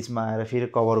बिचमा आएर फेरि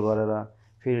कभर गरेर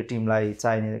फेरि टिमलाई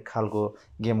चाहिने खालको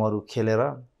गेमहरू खेलेर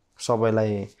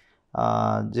सबैलाई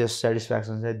जे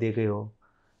सेटिस्फ्याक्सन चाहिँ दिएकै हो।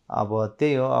 अब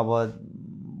त्यही हो। अब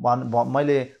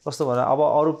मैले कस्तो भने अब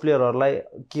अरू प्लेयरहरूलाई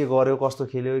के गर्यो, कस्तो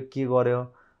खेल्यो, के गर्यो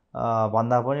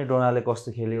भन्दा पनि डोनाले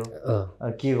कस्तो खेल्यो,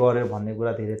 के गर्यो भन्ने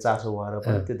कुरा धेरै चासो भएर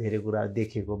पनि त्यो धेरै कुरा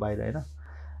देखेको बाहिर होइन।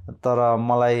 तर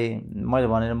मैले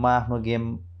भने म आफ्नो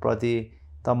गेमप्रति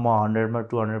त म 100मा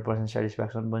 200%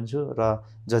 सेटिस्फ्याक्सन पनि छु। र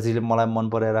जतिले मलाई मन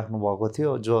पराइराख्नु भएको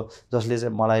थियो, जसले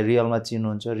चाहिँ मलाई रियलमा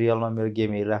चिन्नुहुन्छ, रियलमा मेरो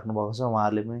गेम हेरिराख्नु भएको छ,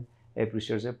 उहाँहरूले पनि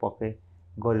एप्रिसिएट चाहिँ पक्कै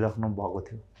गरिराख्नु भएको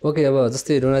थियो। ओके, अब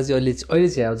जस्तै डोनाजी अहिले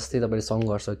चाहिँ अब जस्तै तपाईँले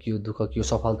सङ्घर्ष के हो, दुःख के हो,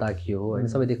 सफलता के हो होइन,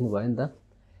 सबै देख्नुभयो नि त।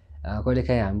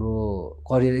 कहिलेकाहीँ हाम्रो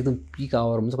करियर एकदम पिक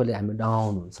आवरमा चाहिँ कहिले हामी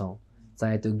डाउन हुन्छौँ,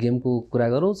 चाहे त्यो गेमको कुरा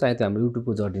गरौँ, चाहे त्यो हाम्रो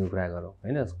युट्युबको जर्नीको कुरा गरौँ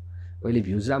होइन। कहिले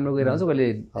भ्युज राम्रो गइरहेको हुन्छ, कहिले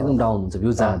एकदम डाउन हुन्छ,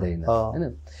 भ्युज जाँदैन होइन।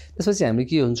 त्यसपछि हामी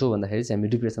के हुन्छौँ भन्दाखेरि चाहिँ हामी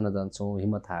डिप्रेसनमा जान्छौँ,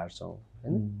 हिम्मत हार्छौँ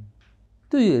होइन।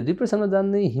 त्यो डिप्रेसनमा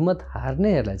जाने हिम्मत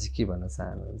हार्नेहरूलाई चाहिँ के भन्न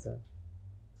चाहनुहुन्छ?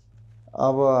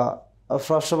 अब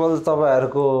फर्स्ट अफ अल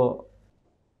तपाईँहरूको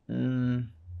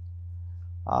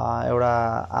एउटा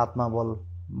आत्मबल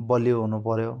बलियो हुनु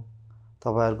पऱ्यो,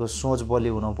 तपाईँहरूको सोच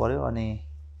बलियो हुनु पऱ्यो। अनि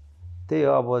त्यही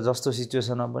हो, अब जस्तो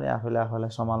सिचुएसनमा पनि आफूलाई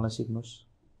सम्हाल्न सिक्नुहोस्,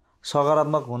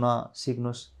 सकारात्मक हुन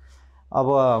सिक्नुहोस्। अब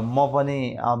म पनि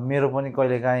मेरो पनि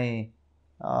कहिलेकाहीँ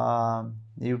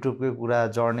युट्युबकै कुरा,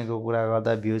 जर्नीको कुरा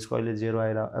गर्दा भ्युज कहिले 0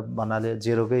 भन्नाले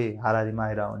 0कै हाराहारीमा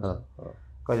आइरहेको हुन्छ,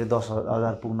 कहिले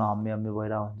 10,000 पुग्न हम्मे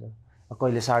भइरहेको हुन्छ,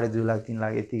 कहिले 2.5 लाख 3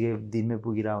 लाख यतिकै दिनमै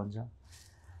पुगिरहेको हुन्छ।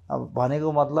 अब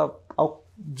भनेको मतलब अब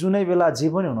जुनै बेला जे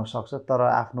पनि हुनसक्छ, तर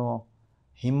आफ्नो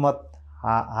हिम्मत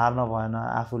हार्न भएन,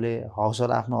 आफूले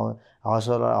आफ्नो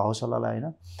हौसलालाई होइन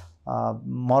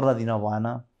मर्न दिन भएन।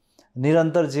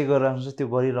 निरन्तर जे गरिरहन्छ त्यो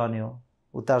गरिरहने हो।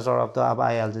 उतार चढाव त अब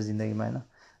आइहाल्छ जिन्दगीमा होइन।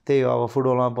 त्यही हो, अब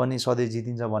फुटबलमा पनि सधैँ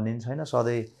जितिन्छ भन्ने पनि छैन,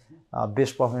 सधैँ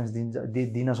बेस्ट पर्फर्मेन्स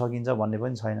दिन सकिन्छ भन्ने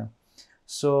पनि छैन।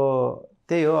 सो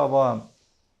त्यही हो,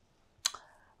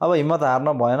 अब हिम्मत हार्न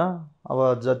भएन।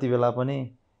 अब जति बेला पनि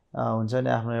हुन्छ नि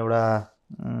आफ्नो एउटा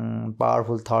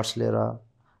पावरफुल थट्स लिएर,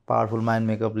 पावरफुल माइन्ड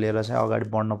मेकअप लिएर चाहिँ अगाडि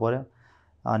बढ्नु पऱ्यो।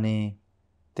 अनि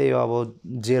त्यही हो, अब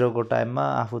 0को टाइममा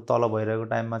आफू तल भइरहेको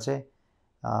टाइममा चाहिँ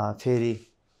फेरि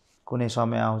कुनै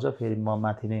समय आउँछ फेरि म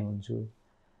माथि नै हुन्छु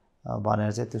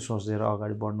भनेर चाहिँ त्यो सोचेर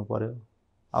अगाडि बढ्नु पऱ्यो।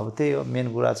 अब त्यही हो,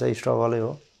 मेन कुरा चाहिँ स्ट्रगलै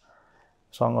हो।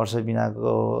 सङ्घर्ष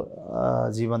बिनाको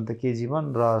जीवन त के जीवन,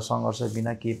 र सङ्घर्ष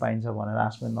बिना के पाइन्छ भनेर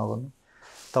आश पनि नगर्नु।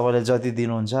 तपाईँले जति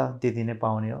दिनुहुन्छ त्यति नै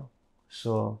पाउने हो।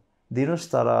 सो दिनुहोस्,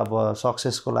 तर अब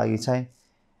सक्सेसको लागि चाहिँ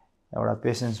एउटा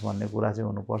पेसेन्स भन्ने कुरा चाहिँ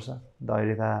हुनुपर्छ।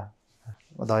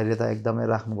 धैर्यता एकदमै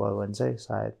राख्नुभयो भने चाहिँ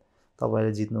सायद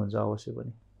तपाईँले जित्नुहुन्छ अवश्य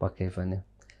पनि। पक्कै पनि।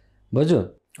 बजु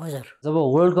हजुर, जब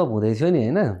वर्ल्ड कप हुँदै थियो नि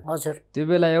होइन, हजुर, त्यो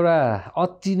बेला एउटा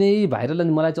अति नै भाइरल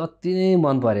अनि मलाई चाहिँ अति नै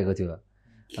मन परेको थियो,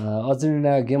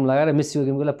 अर्जेन्टिना गेम लगाएर मेस्सीको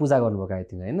गेमको लागि पूजा गर्नुभएको आई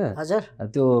थिङ्क होइन। हजुर,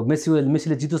 त्यो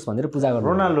मेस्सीले जितोस् भनेर पूजा गर्नु,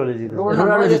 रोनाल्डोले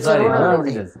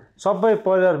सबै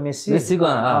प्लेयर मेस्सीको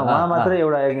उहाँ मात्रै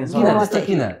एउटा एगेन्स्ट।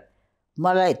 किन?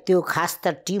 मलाई त्यो खास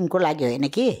त टिमको लागि होइन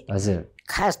कि, हजुर,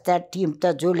 खास त टिम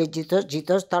त जसले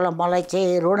जितोस्, तर मलाई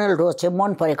चाहिँ रोनाल्डो चाहिँ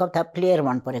मन परेको, प्लेयर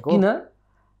मन परेको। किन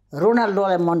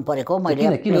रोनाल्डोलाई मन परेको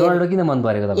मैले। रोनाल्डो किन मन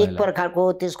परेको तपाईँलाई? एक प्रकारको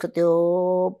त्यसको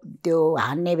त्यो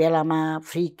हान्ने बेलामा,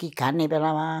 फ्री किक हान्ने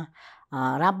बेलामा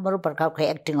राम्रो प्रकारको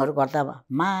एक्टिङहरू गर्दा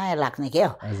माया लाग्ने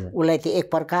क्या। उसलाई त्यो एक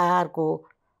प्रकारको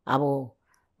अब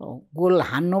गोल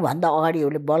हान्नुभन्दा अगाडि,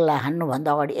 उसले बललाई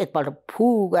हान्नुभन्दा अगाडि एकपल्ट फु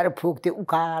गरेर फुक्थ्यो,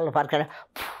 उकालो फर्केर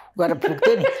फु गरेर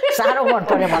फुक्थ्यो नि, साह्रो मन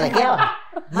पर्यो मलाई क्या,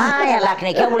 माया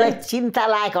लाग्ने क्या। उसलाई चिन्ता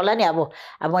लागेको होला नि, अब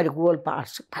मैले गोल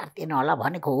फाट्दिनँ होला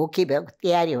भनेको हो कि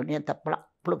तयारी हुने त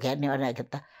प्लुक हेर्ने भनेको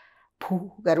त फु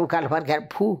गरेर उकालो फर्केर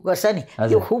फु गर्छ नि,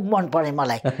 त्यो खुब मन पर्ने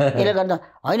मलाई। त्यसले गर्दा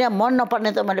होइन, मन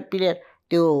नपर्ने त मैले प्लेयर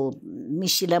त्यो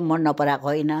मेस्सीलाई मन नपराएको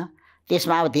होइन।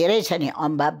 त्यसमा अब धेरै छ नि,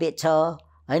 अम्बाप्पे छ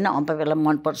होइन, अम्बाप्पेलाई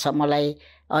मनपर्छ मलाई।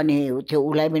 अनि त्यो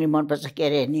उसलाई पनि मनपर्छ, के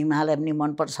अरे निमालाई पनि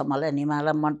मनपर्छ मलाई,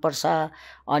 निमालाई मनपर्छ।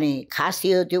 अनि खास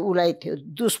त्यो उसलाई त्यो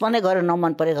दुश्मनै गरेर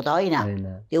नमन परेको त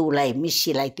होइन, त्यो उसलाई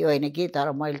मेस्सीलाई त्यो होइन कि।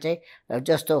 तर मैले चाहिँ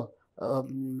जस्तो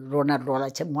रोनाल्डोलाई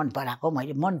चाहिँ मन पराएको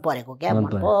मैले मन परेको क्या मन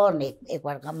पर्ने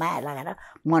एकपल्ट माया लगाएर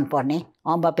मन पर्ने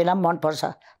अम्बापेलाई पनि मनपर्छ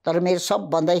तर मेरो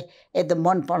सबभन्दा एकदम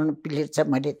मन पर्ने प्लेयर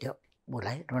चाहिँ मैले त्यो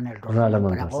उसलाई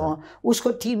रोनाल्डो उसको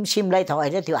टिम सिमलाई त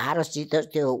होइन त्यो हारोस् जितोस्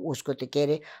त्यो उसको त्यो के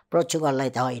अरे पोर्चुगललाई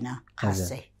त होइन खास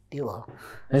चाहिँ त्यो हो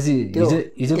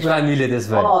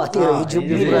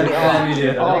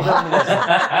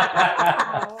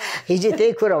हिजो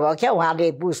त्यही कुरो भयो क्या उहाँले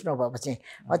बुझ्नु भएपछि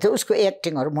त्यो उसको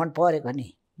एक्टिङहरू मन परेको नि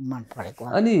मन परेको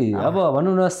अनि अब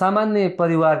भनौँ न सामान्य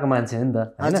परिवारको मान्छे हो नि त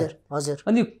हजुर हजुर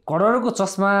अनि करोडको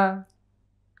चस्मा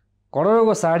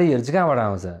करोडको साडीहरू चाहिँ कहाँबाट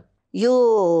आउँछ यो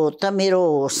त मेरो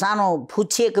सानो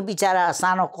फुच्चिएको बिचरा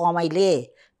सानो कमाइले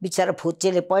बिचरा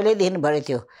फुच्चेले पहिल्यैदेखि भनेको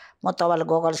थियो म तपाईँलाई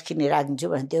गगल्स किनेर राखिदिन्छु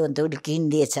भने त्यो अन्त उसले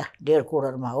किनिदिएछ 1.5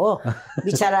 करोडमा हो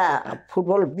बिचरा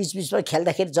फुटबल बिचबिचमा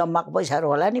खेल्दाखेरि जम्माको पैसाहरू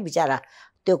होला नि बिचरा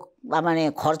त्यो माने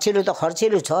खर्चिलो त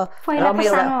खर्चिलो छ र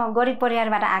मेरो गरिब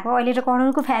परिवारबाट आएको अहिले त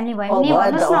करोडको फ्यामिली भयो नि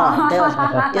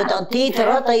त्यो त त्यही तर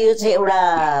त यो चाहिँ एउटा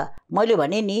मैले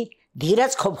भने नि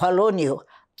धीरजको फल हो नि हो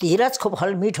धीरजको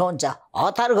फल मिठो हुन्छ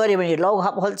हतार गऱ्यो भने लौहा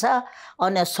फल्छ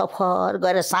अनि सफर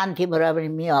गरेर शान्ति भएर पनि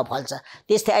मेवा फल्छ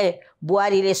त्यस्तै अहिले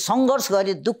बुहारीले सङ्घर्ष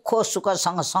गरे दुःख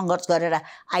सुखसँग सङ्घर्ष गरेर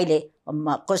अहिले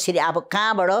कसरी अब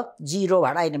कहाँबाट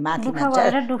जिरोबाट अहिले माथि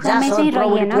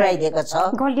पुऱ्याइदिएको छ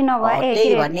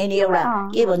त्यही भन्ने नि एउटा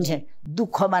के भन्छ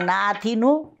दुःखमा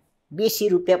नाथिनु बेसी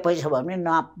रुपियाँ पैसा भयो भने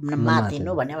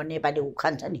नमाथिनु भन्ने नेपाली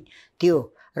उखान छ नि त्यो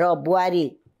र बुहारी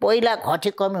पहिला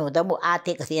घटे कमी हुँदा म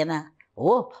आँटेको थिएन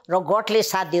हो र गटले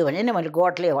साथ दियो भने नि मैले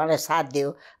गटले उहाँलाई साथ दियो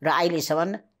र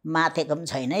अहिलेसम्म माथेको पनि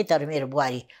छैन है तर मेरो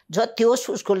बुहारी जति होस्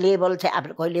उसको लेभल चाहिँ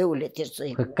आफूले कहिले उसले त्यस्तो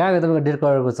कहाँ 1.5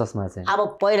 करोडको चस्मा चाहिँ अब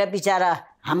पहिला बिचरा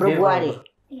हाम्रो बुहारी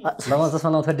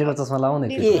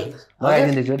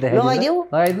लगाइदेऊ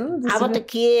अब त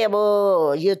के अब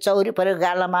यो चौरी परेको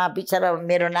गालामा बिचरा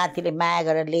मेरो नातिले माया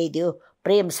गरेर ल्याइदियो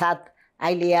प्रेम साथ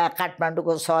अहिले यहाँ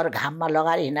काठमाडौँको सहर घाममा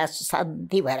लगाएर हिँड्दा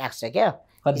शान्ति भइरहेको छ क्या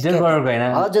हजुर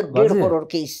 1.5 करोड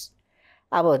केस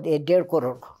अब 1.5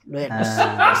 करोडको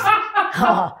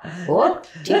हो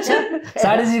ठिक छ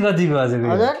साडी चाहिँ कतिको हजुर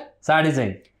साडी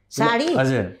चाहिँ साडी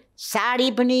हजुर साडी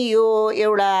पनि यो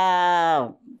एउटा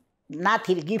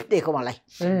नातिले गिफ्ट दिएको मलाई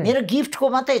मेरो गिफ्टको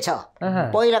मात्रै छ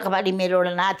पहिलाको पालि मेरो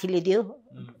एउटा नातिले दियो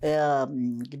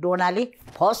डोनाले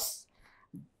फर्स्ट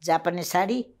जापानिज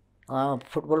साडी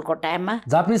फुटबलको टाइममा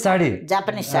जापानिज साडी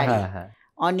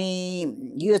अनि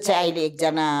यो चाहिँ अहिले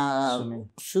एकजना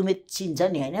सुमित चिन्छ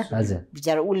नि होइन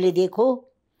बिचरा उसले दिएको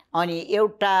अनि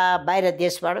एउटा बाहिर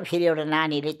देशबाट फेरि एउटा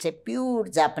नानीले चाहिँ प्योर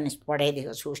जापानिज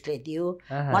पठाइदिएको छु उसले दियो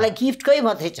मलाई गिफ्टकै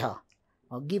मात्रै छ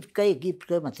गिफ्टकै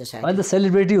मात्रै छ अहिले त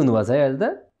सेलिब्रेटी हुनुभएको छ है अहिले त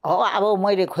हो अब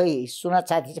मैले खोइ सुना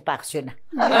चाँदी चाहिँ पाएको छुइनँ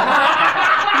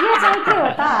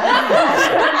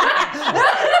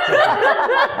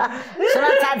सुना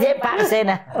चाँदी पाएको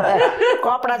छैन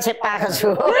कपडा चाहिँ पाएको छु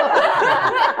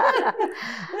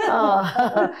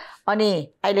अनि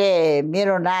अहिले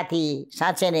मेरो नाति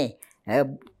साँच्चै नै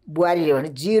बुहारीले भने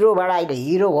जिरोबाट अहिले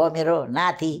हिरो भयो मेरो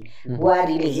नाति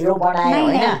बुहारीले हिरो बनायो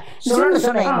होइन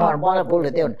सुन मलाई बोल्नु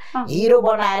त्यो हिरो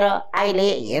बनाएर अहिले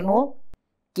हेर्नु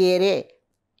के अरे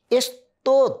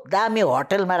यस्तो दामी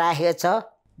होटलमा राखेको छ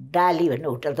डाली भन्ने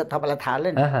होटल त तपाईँलाई थाहा होला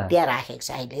नि त्यहाँ राखेको छ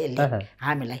अहिले यसले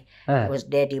हामीलाई उस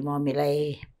ड्याडी मम्मीलाई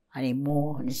अनि म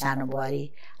अनि सानो बुहारी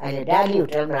अहिले डाली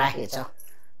होटलमा राखेको छ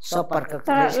सम्पर्क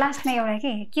तर लास्टमा एउटा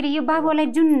के अरे यो बाबुलाई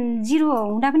जुन जिरो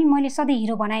हुँदा पनि मैले सधैँ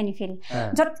हिरो बनाएँ नि फेरि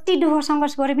जति दुःख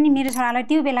सङ्घर्ष गरे पनि मेरो छोरालाई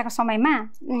त्यो बेलाको समयमा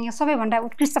सबैभन्दा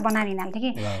उत्कृष्ट बनाएर हिँड्थेँ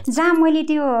कि जहाँ मैले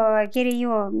त्यो के अरे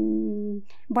यो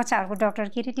बच्चाहरूको डक्टर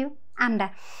के अरे त्यो आम्दा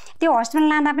त्यो हस्पिटल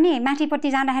लाँदा पनि माथिपट्टि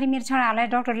जाँदाखेरि मेरो छोराहरूलाई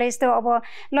डक्टरले यस्तो अब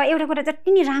ल एउटा कुरा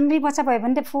जति नि राम्रै बच्चा भयो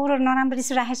भने त फोहोर नराम्रो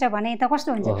यसो राखेछ भने त कस्तो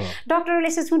हुन्छ डक्टरले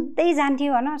यस्तो सुत्दै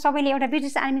जान्थ्यो होइन सबैले एउटा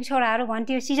ब्रिटिस आर्मीको छोराहरू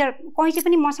भन्थ्यो सिजर कैँची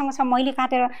पनि मसँग छ मैले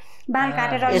काटेर बाल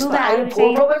काटेर लुगाहरू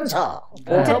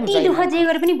जति दुःख जे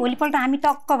गरे पनि भोलिपल्ट हामी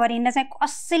टक्क भएर हिँड्दा चाहिँ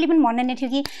कसैले पनि भन्दैन थियो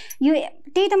कि यो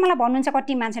त्यही त मलाई भन्नुहुन्छ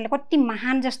कति मान्छेले कति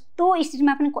महान जस्तो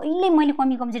स्थितिमा पनि कहिल्यै मैले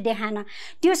कमी कमजोरी देखाएन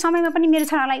त्यो समयमा पनि मेरो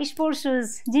छोरालाई स्पोर्ट्स सुज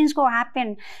जिन्सको हाफ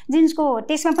प्यान्ट जिन्सको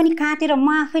त्यसमा पनि काटेर म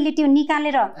आफैले त्यो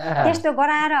निकालेर त्यस्तो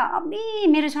गराएर अबि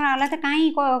मेरो छोराहरूलाई त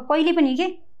काहीँ कहिले पनि के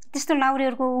त्यस्तो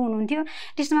लाउरेहरूको हुनुहुन्थ्यो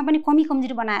त्यस्तोमा पनि कमी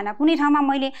कमजोरी बनाएन कुनै ठाउँमा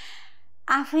मैले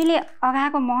आफैले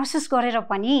अगाएको महसुस गरेर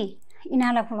पनि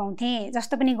यिनीहरूलाई खुलाउँथेँ,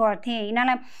 जस्तो पनि गर्थेँ।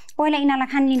 यिनीहरूलाई पहिला यिनीहरूलाई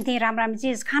खान लिन्थेँ, राम्रो राम्रो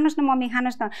चिज, खानुहोस् न मम्मी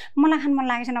खानुहोस् न, मलाई खान मन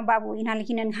लागेको छैन बाबु, यिनीहरूले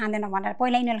किन खाँदैन भनेर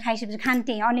पहिला यिनीहरूले खाइसकेपछि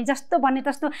खान्थेँ। अनि जस्तो भन्ने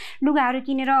तस्तो लुगाहरू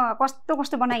किनेर कस्तो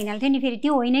कस्तो बनाइ हिँड्थ्यो नि। फेरि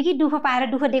त्यो होइन कि दुःख पाएर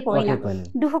दुःख दिएको होइन,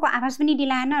 दुःखको आवाज पनि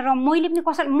दिलाएन र मैले पनि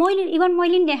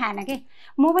मैले पनि देखाएन कि।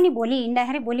 म पनि भोलि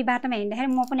हिँड्दाखेरि, भोलि बाटोमा हिँड्दाखेरि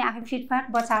म पनि आफै फिटफाट,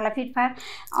 बच्चाहरूलाई फिटफाट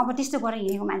अब त्यस्तो गरेर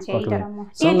हिँडेको मान्छे हो। तर म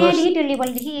त्यहाँदेखि त्यो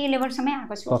लेभलदेखि यो लेभलसम्मै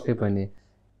आएको छु। पक्कै पनि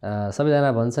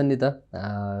सबैजना भन्छन् नि त,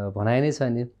 भनाइ नै छ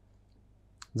नि,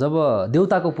 जब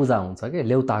देउताको पूजा हुन्छ कि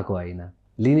लेउताको होइन,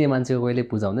 लिने मान्छेको कहिले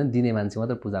पूजा हुँदैन, दिने मान्छे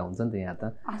मात्र पूजा हुन्छ नि त यहाँ त।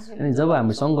 अनि जब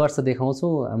हामी सङ्घर्ष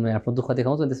देखाउँछौँ, हामी आफ्नो दुःख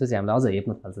देखाउँछौँ, त्यसपछि हामीलाई अझ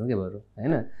हेप्न थाल्छन् क्या बरु,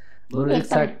 होइन? बरु एक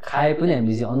साग खाए पनि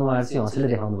हामीले चाहिँ अनुहार चाहिँ हँसीले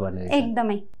देखाउनु पर्ने रहेछ।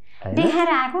 एकदमै देखाएर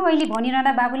आएको। अहिले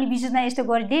भनिरहँदा बाबुले विशेषमा यस्तो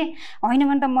गरिदिए होइन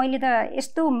भने त मैले त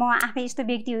यस्तो, म आफै यस्तो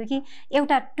व्यक्ति हो कि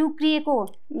एउटा टुक्रिएको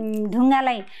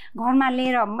ढुङ्गालाई घरमा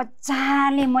लिएर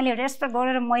मजाले मैले रेस्पेक्ट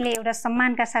गरेर मैले एउटा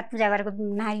सम्मानका साथ पूजा गरेको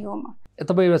नारी हो म।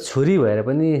 तपाईँ एउटा छोरी भएर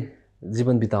पनि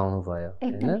जीवन बिताउनु भयो,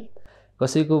 होइन?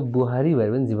 कसैको बुहारी भएर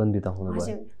पनि जीवन बिताउनु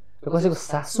भयो, र कसैको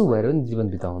सासू भएर पनि जीवन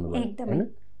बिताउनु भयो, होइन?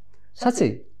 साँच्चै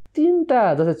तिनवटा,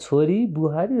 जस्तै छोरी,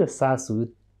 बुहारी र सासू,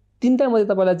 तिनवटा मध्ये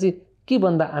तपाईँलाई चाहिँ के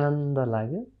भन्दा आनन्द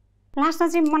लाग्यो? लास्टमा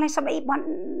चाहिँ मलाई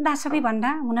सबैभन्दा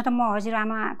हुन त म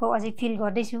हजुरआमाको अझै फिल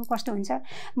गर्दैछु कस्तो हुन्छ।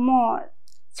 म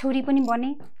छोरी पनि बने,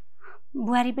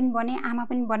 बुहारी पनि बने, आमा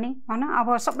पनि बने, होइन? अब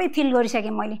सबै फिल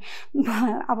गरिसकेँ मैले।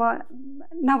 अब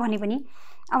नभने पनि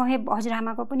अब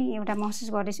हजुरआमाको पनि एउटा महसुस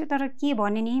गर्दैछु। तर के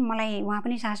भने नि, मलाई उहाँ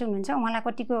पनि सासू हुनुहुन्छ, उहाँलाई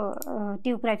कतिको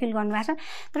त्यो कुरा फिल गर्नुभएको छ।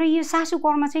 तर यो सासू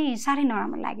कर्म चाहिँ साह्रै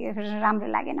नराम्रो लाग्यो, राम्रो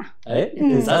लागेन,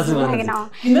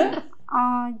 लागेन।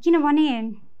 किनभने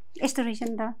यस्तो रहेछ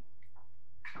नि त,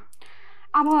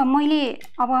 अब मैले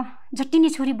अब जति नै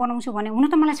छोरी बनाउँछु भने, हुन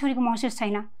त मलाई छोरीको महसुस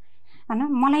छैन, होइन?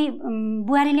 मलाई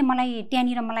बुहारीले मलाई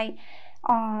त्यहाँनिर मलाई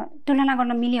तुलना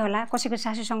गर्न मिल्यो होला कसैको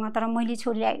सासूसँग, तर मैले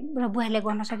छोरीलाई र बुहारीलाई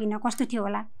गर्न सकिनँ। कस्तो थियो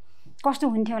होला, कस्तो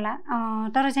हुन्थ्यो होला।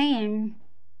 तर चाहिँ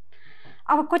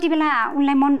अब कति बेला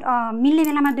उनलाई मन मिल्ने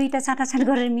बेलामा दुईवटा चाटाचाट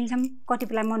गरेर मिल्छौँ, कति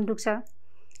बेला मन दुख्छ।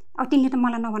 अब तिमीले त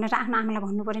मलाई नभनेर आफ्नो आमालाई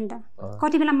भन्नु पऱ्यो नि त।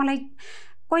 कति बेला मलाई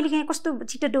कहिलेकाहीँ कस्तो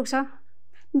छिटो दुख्छ,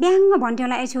 ब्याङ्ग भन्थ्यो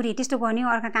होला, ए छोरी त्यस्तो गर्ने हो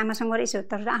अर्काको आमासँग रहेछ,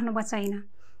 तर आफ्नो बच्चा होइन,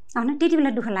 होइन? त्यति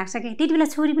बेला दुःख लाग्छ कि त्यति बेला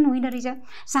छोरी पनि हुँदो रहेछ,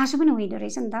 सासू पनि हुँदो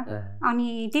रहेछ नि त।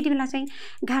 अनि त्यति बेला चाहिँ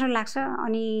गाह्रो लाग्छ।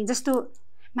 अनि जस्तो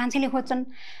मान्छेले खोज्छन्,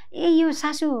 ए यो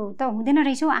सासू त हुँदैन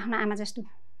रहेछ हौ आफ्नो आमा जस्तो,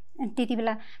 त्यति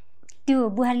बेला त्यो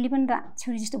बुहारीले पनि त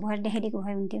छोरी जस्तो भएर देखाइदिएको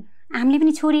भए हुन्थ्यो। हामीले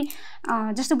पनि छोरी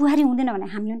जस्तो बुहारी हुँदैन भने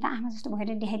हामीले पनि त आमा जस्तो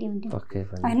भएर देखाइदिए हुन्थ्यो,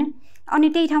 होइन? अनि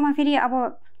त्यही ठाउँमा फेरि अब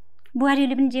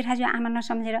बुहारीले पनि जेठाजु आमा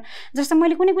नसम्झेर, जस्तो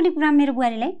मैले कुनै कुनै कुरामा मेरो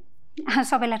बुहारीलाई,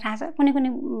 सबैलाई थाहा छ, कुनै कुनै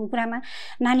कुरामा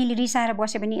नानीले रिसाएर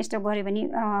बस्यो भने, यस्तो गर्यो भने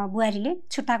बुहारीले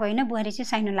छुट्टाएको होइन, बुहारी चाहिँ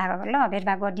साइनो लागेको ल,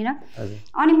 भेदभाव गर्दिनँ।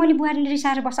 अनि मैले बुहारीले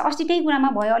रिसाएर बस्छ, अस्ति त्यही कुरामा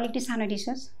भयो अलिकति सानो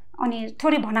रिसोर्स, अनि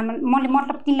थोरै भना मैले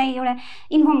मतलब तिमीलाई एउटा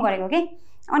इन्फर्म गरेको के।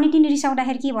 अनि तिनी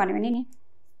रिसाउँदाखेरि के भन्यो भने नि,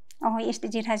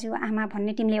 यस्तो जेठाजु आमा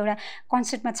भन्ने तिमीले एउटा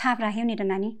कन्सेप्टमा छाप राख्यौ नि त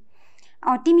नानी,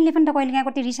 तिमीले पनि त कहिलेकाहीँ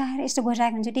कति रिसाएर यस्तो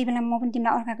गरिरहेको हुन्छ, त्यही बेला म पनि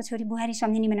तिमीलाई अर्काको छोरी बुहारी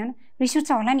सम्झिने भने रिस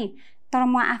उठ्छ होला नि। तर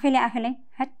म आफैलाई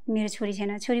हट मेरो छोरी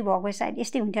छैन, छोरी भएको सायद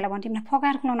यस्तै हुन्थ्यो होला भने तिमीलाई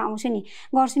फकाएर खुलाउन आउँछु नि,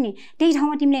 गर्छु नि। त्यही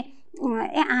ठाउँमा तिमीले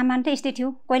ए आमा त यस्तै थियो,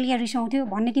 कहिलेकाहीँ रिसाउँथ्यो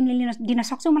भन्ने तिमीले दिन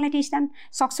सक्छौ मलाई त्यो स्थान,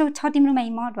 सक्छौ, छ तिम्रोमा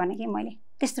हिम्मत भने कि मैले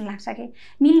त्यस्तो लाग्छ कि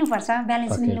मिल्नुपर्छ,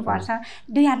 ब्यालेन्स मिल्नुपर्छ,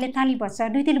 दुई हातले ताली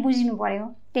बज्छ, दुईले बुझिनु पर्यो,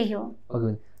 त्यही हो।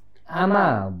 आमा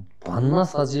भन्न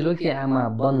सजिलो कि आमा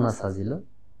बन्न सजिलो?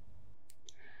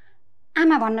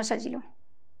 आमा भन्न सजिलो।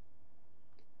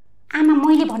 आमा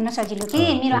मैले भन्न सजिलो कि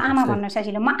मेरो आमा भन्न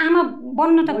सजिलो। म आमा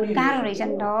बन्न त गाह्रो रहेछ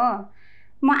नि त,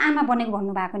 म आमा बनेको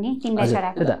भन्नुभएको नि तिनवटा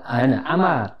छोराको। होइन, आमा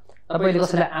तपाईँले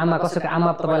कसैलाई आमा, कसैको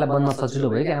आमा तपाईँलाई बन्न सजिलो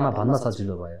भयो कि आमा भन्न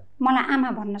सजिलो भयो? मलाई आमा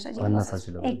भन्न सजिलो, भन्न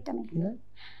सजिलो एकदमै।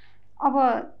 अब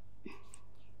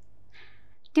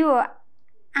त्यो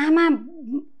आमा,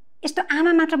 यस्तो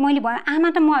आमा मात्र मैले आमा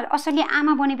त म असली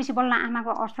आमा बनेपछि बल्ल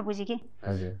आमाको अर्थ बुझेँ कि।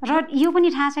 र यो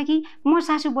पनि थाहा छ कि म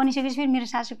सासू बनिसकेपछि फेरि मेरो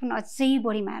सासू पनि अझै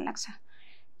बढी माया लाग्छ,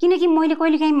 किनकि मैले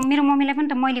कहिलेकाहीँ मेरो मम्मीलाई पनि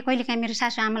त मैले कहिलेकाहीँ मेरो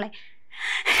सासू आमालाई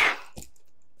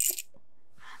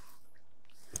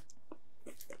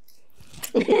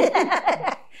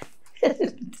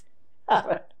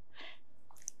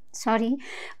सरी,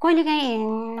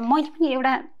 कहिलेकाहीँ मैले पनि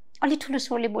एउटा अलिक ठुलो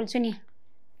स्वरले बोल्छु नि,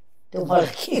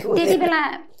 त्यति बेला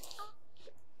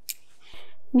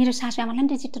मेरो सासू आमालाई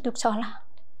पनि चित्त दुख्छ होला,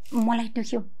 मलाई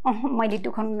दुख्यो, मैले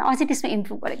दुखाउनु अझै त्यसमा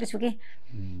इम्प्रुभ गरेको छु कि।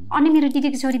 अनि मेरो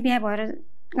दिदीको छोरी बिहा भएर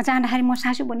जाँदाखेरि म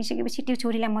सासू बनिसकेपछि त्यो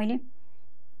छोरीलाई मैले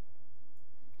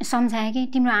सम्झाएँ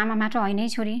कि तिम्रो आमा मात्र होइन है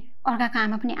छोरी, अर्काको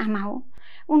आमा पनि आमा हो,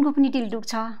 उनको पनि दिल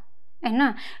दुख्छ, होइन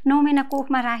 9 महिना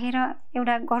कोखमा राखेर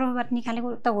एउटा गर्भबाट निकालेको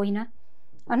त होइन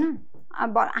होइन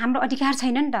अब हाम्रो अधिकार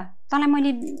छैन नि त तँलाई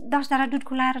मैले 10 धारा दुध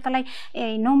खुलाएर तँलाई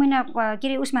 9 महिना के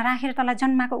अरे उसमा राखेर तँलाई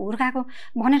जन्माएको हुर्काएको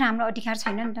भनेर हाम्रो अधिकार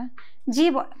छैन नि त जे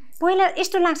पहिला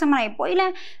यस्तो लाग्छ मलाई पहिला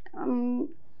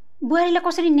बुहारीलाई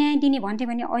कसरी न्याय दिने भन्थ्यो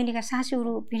भने अहिलेका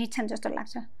सासूहरू पीडित छन् जस्तो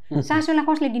लाग्छ सासूलाई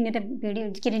कसले दिने त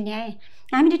के अरे न्याय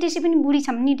हामी त त्यसै पनि बुढी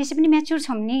छौँ नि त्यसै पनि म्याच्योर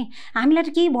छौँ नि हामीलाई त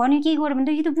केही भन्यो केही गर्यो भने त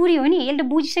यो त बुढी हो नि यसले त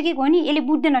बुझिसकेको हो नि यसले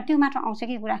बुझ्दैन त्यो मात्र आउँछ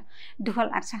कि कुरा दुःख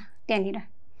लाग्छ त्यहाँनिर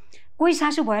कोही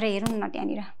सासू भएर हेरौँ न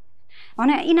त्यहाँनिर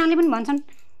होइन यिनीहरूले पनि भन्छन्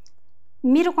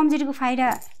मेरो कमजोरीको फाइदा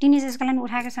टिनेजर्सका लागि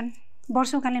उठाएका छन्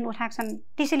वर्षौँका लागि उठाएका छन्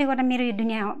त्यसैले गर्दा मेरो यो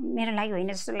दुनियाँ मेरो लागि होइन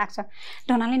जस्तो लाग्छ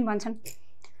डोनाले पनि भन्छन्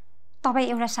तपाईँ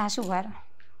एउटा सासू भएर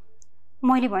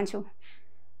मैले भन्छु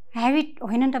ह्याबिट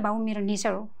होइन नि त बाबु मेरो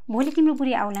नेचर हो भोलि तिम्रो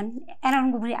बुढी आउलान्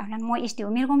एराउन्डको बुढी आउलान् म यस्तै हो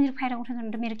मेरो कमजोरी फाइदा उठाउँछ भने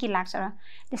त मेरो के लाग्छ र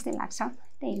त्यस्तै लाग्छ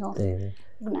त्यही हो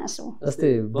गुनासो जस्तै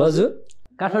बजु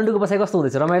काठमाडौँको बसाइ कस्तो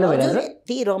हुँदैछ रमाइलो भइरहेछ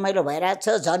यति रमाइलो भइरहेछ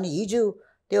झन् हिजो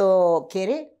त्यो के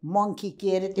अरे मङ्की के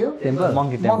अरे त्यो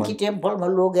मङ्की टेम्पलमा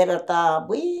लगेर त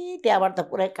बुई त्यहाँबाट त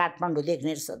पुरै काठमाडौँ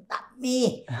देख्ने रहेछ दामी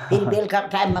फेरि बेलुकाको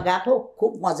टाइममा गएको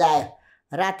खुब मजा आयो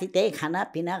राति त्यही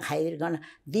खानापिना खाइकन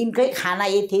दिनकै खाना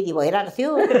यति भइरहेको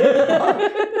थियो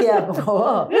त्यहाँ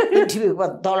पृथ्वीको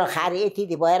तल खाएर यति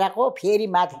भइरहेको फेरि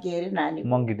माथि के अरे नानी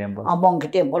मङ्की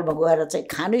टेम्पलमा गएर चाहिँ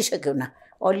खानै सक्यौँ न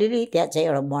अलिअलि त्यहाँ चाहिँ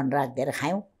एउटा मन राखिदिएर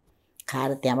खायौँ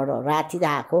खाएर त्यहाँबाट राति त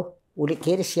आएको उसले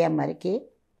के अरे श्याम अरे के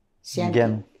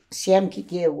श्याम कि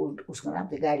के उसको नाम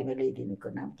त्यो गाडीमा ल्याइदिनुको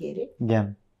नाम के अरे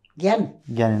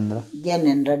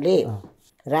ज्ञानेन्द्रले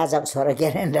राजाको छोरा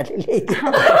ज्ञानेन्द्रले ल्याइदियो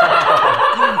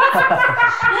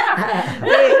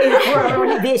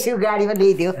बेसी गाडीमा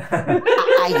ल्याइदियो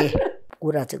अहिले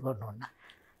कुरा चाहिँ गर्नुहुन्न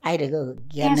अहिलेको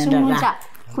ज्ञानेन्द्र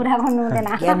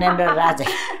राजा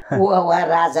वा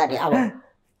राजाले अब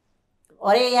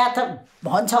अरे यहाँ त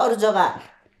भन्छ अरू जग्गा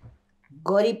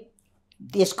गरिब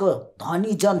देशको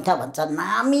धनी जनता भन्छ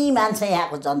नामी मान्छ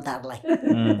यहाँको जनताहरूलाई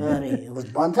अरे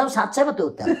भन्छ साँच्चै पो त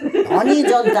धनी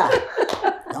जनता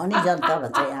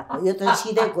भन्छ यहाँको यो त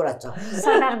सिधै कुरा छ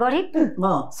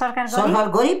सरकार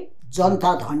गरिब जनता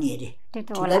धनी अरे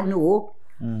ठुलै पनि हो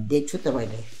देख्छु त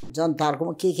मैले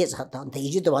जनताहरूकोमा के छ त अन्त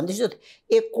हिजो त भन्दैछु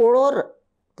 1 करोड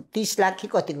 30 लाख कि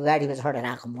कतिको गाडीमा चढेर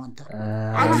आएको म अन्त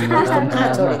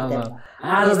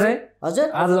हजुर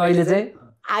अहिले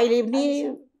पनि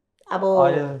अब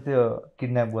त्यो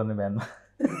किडन्याप गर्ने भ्यानमा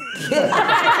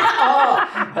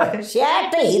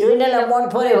स्याट हिरोइनलाई मन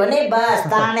पर्यो भने बास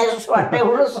तानेर स्वाटै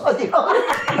हुनु सजिलो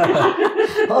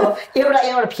एउटा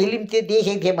फिल्म त्यो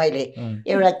देखेको थिएँ मैले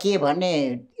एउटा के भने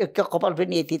कपाल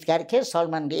पनि यति के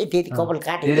सलमानले यति कपाल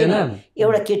काटेको थिएन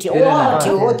एउटा केटी हो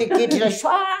त्यो केटीलाई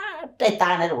स्वाटै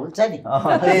तानेर हुन्छ नि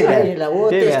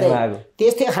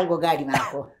त्यस्तै खालको गाडीमा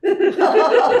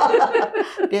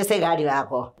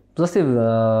आएको जस्तै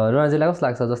रोनाजीलाई कस्तो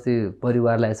लाग्छ जस्तै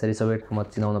परिवारलाई यसरी सबै ठाउँमा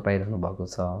चिनाउन पाइरहनु भएको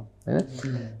छ होइन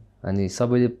अनि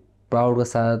सबैले प्राउडको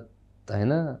साथ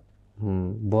होइन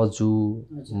बजु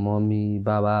मम्मी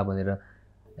बाबा भनेर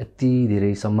यति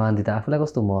धेरै सम्मान दिँदा आफूलाई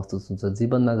कस्तो महसुस हुन्छ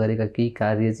जीवनमा गरेका केही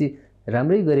कार्य चाहिँ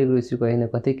राम्रै गरेको रहेछु कहीँ न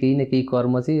कतै केही न केही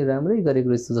कर्म चाहिँ राम्रै गरेको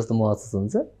रहेछु जस्तो महसुस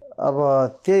हुन्छ अब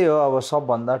त्यही हो अब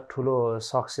सबभन्दा ठुलो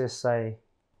सक्सेस चाहिँ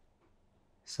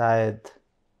सायद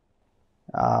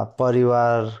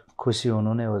परिवार खुसी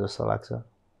हुनु नै हो जस्तो लाग्छ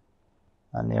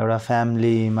अनि एउटा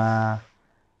फ्यामिलीमा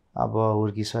अब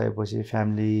हुर्किसकेपछि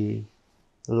फ्यामिली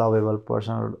लभेबल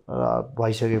पर्सन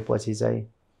भइसकेपछि चाहिँ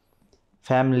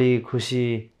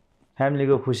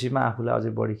फ्यामिलीको खुसीमा आफूलाई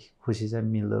अझै बढी खुसी चाहिँ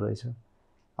मिल्दो रहेछ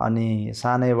अनि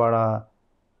सानैबाट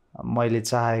मैले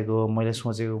चाहेको मैले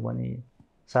सोचेको पनि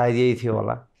सायद यही थियो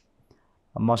होला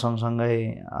म सँगसँगै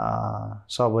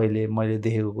सबैले मैले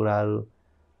देखेको कुराहरू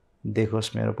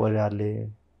देखोस् मेरो परिवारले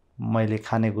मैले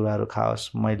खाने कुराहरू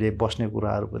खाओस् मैले बस्ने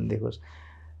कुराहरू पनि देखोस्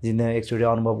जिन्दगी एकचोटि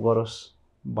अनुभव गरोस्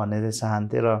भन्ने चाहिँ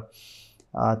चाहन्थेँ र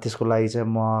त्यसको लागि चाहिँ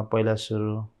म पहिला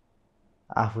सुरु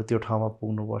आफू त्यो ठाउँमा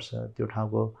पुग्नुपर्छ त्यो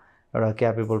ठाउँको एउटा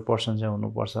क्यापेबल पर्सन चाहिँ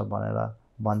हुनुपर्छ भनेर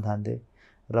भन्थान्थेँ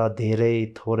र धेरै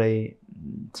थोरै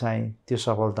चाहिँ त्यो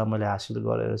सफलता मैले हासिल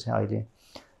गरेर चाहिँ अहिले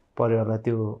परिवारलाई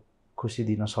त्यो खुसी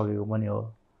दिन सकेको पनि हो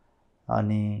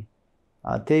अनि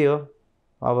त्यही हो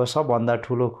अब सबभन्दा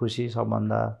ठुलो खुसी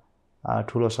सबभन्दा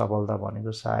ठुलो सफलता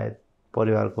भनेको सायद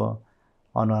परिवारको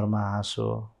अनुहारमा हाँसो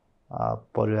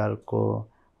परिवारको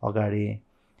अगाडि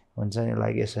हुन्छ नि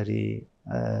लाइक यसरी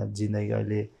जिन्दगी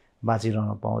अहिले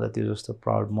बाँचिरहन पाउँदा त्यो जस्तो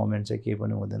प्राउड मोमेन्ट चाहिँ केही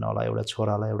पनि हुँदैन होला एउटा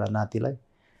छोरालाई एउटा नातिलाई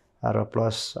र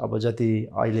प्लस अब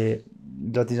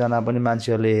जतिजना पनि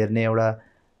मान्छेहरूले हेर्ने एउटा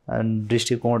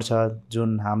दृष्टिकोण छ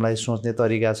जुन हामीलाई सोच्ने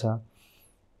तरिका छ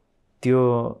त्यो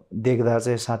देख्दा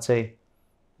चाहिँ साँच्चै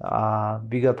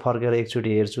विगत फर्केर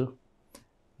एकचोटि हेर्छु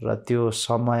र त्यो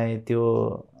समय त्यो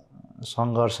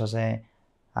सङ्घर्ष चाहिँ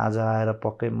आज आएर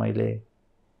पक्कै मैले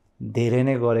धेरै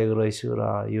नै गरेको रहेछु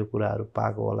र यो कुराहरू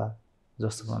पाएको होला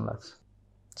जस्तो मलाई लाग्छ।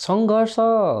 सङ्घर्ष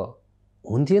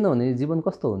हुन्थेन भने जीवन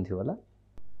कस्तो हुन्थ्यो होला?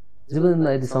 जीवनमा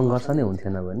यदि सङ्घर्ष नै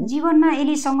हुन्थेन भने जीवनमा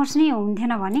यदि सङ्घर्ष नै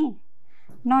हुन्थेन भने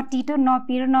न तितो न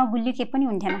पिरो न गुलियो के पनि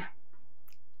हुन्थेन।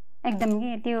 एकदम के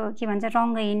त्यो के भन्छ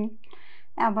रङ्गहीन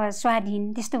अब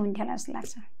स्वादहीन त्यस्तो हुन्थ्यो होला जस्तो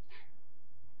लाग्छ।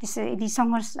 त्यसो यदि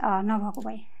सङ्घर्ष नभएको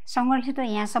भए सङ्घर्ष त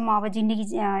यहाँसम्म अब जिन्दगी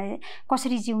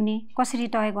कसरी जिउने, कसरी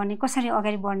तय गर्ने, कसरी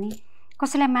अगाडि बढ्ने,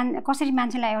 कसरी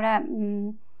मान्छेलाई एउटा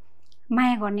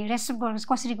माया गर्ने, रेस्पेक्ट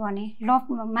कसरी गर्ने,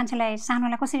 लभ मान्छेलाई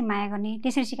सानोलाई कसरी माया गर्ने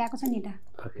त्यसरी सिकाएको छ नि त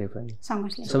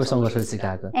सङ्घर्षले। सबै सङ्घर्षले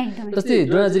सिकाएको। एकदम जस्तै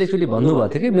डोनाजीले एकचोटि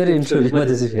भन्नुभएको थियो कि मेरो इन्टरभ्यूमा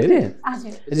त्यसै फेरि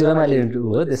हजुर यति रमाइलो इन्टरभ्यू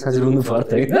हो त्यसमा चाहिँ रुनु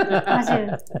पर्थ्यो होइन। हजुर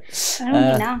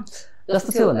रुँदिन। कस्तो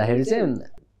थियो भन्दाखेरि चाहिँ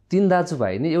 3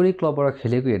 दाजुभाइ नै एउटै क्लबबाट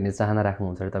खेलेको हेर्ने चाहना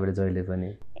राख्नुहुन्छ अरे तपाईँले जहिले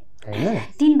पनि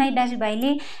होइन? 3 भाइ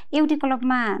दाजुभाइले एउटै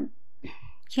क्लबमा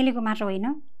खेलेको मात्र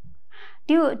होइन,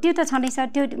 त्यो त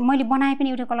छँदैछ। त्यो मैले बनाए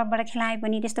पनि एउटै क्लबबाट खेलाएँ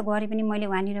पनि त्यस्तो गरेँ पनि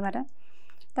मैले वहाँनिरबाट।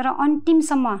 तर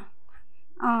अन्तिमसम्म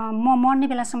म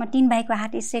मर्ने बेलासम्म 3 भाइको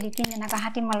हात यसरी 3 जनाको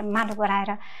हातै मलाई मालो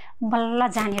गराएर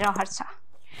बल्ल जाने रहर छ।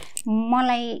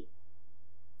 मलाई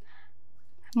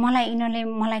यिनीहरूले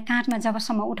मलाई काँधमा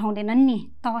जबसम्म उठाउँदैनन् नि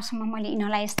तबसम्म मैले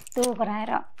यिनीहरूलाई यस्तो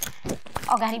गराएर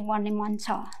अगाडि बढ्ने मन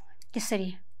छ। त्यसरी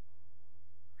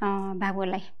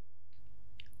बाबुलाई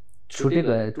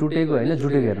टुटेको होइन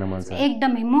जुटेको हेर्न मन छ।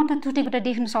 एकदमै म त टुटेको त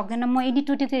देख्न सक्दैन। म यदि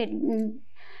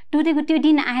टुटेको त्यो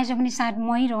दिन आएछ भने सायद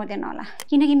मै रहँदैन होला,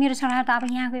 किनकि मेरो छोरा त अब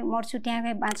यहाँ गए मर्छु त्यहाँ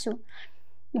गए बाँच्छु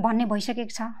भन्ने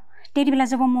भइसकेको छ। त्यति बेला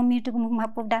जब म मृत्युको मुखमा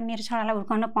पुग्दा मेरो छोरालाई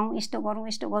हुर्काउन पाऊँ, यस्तो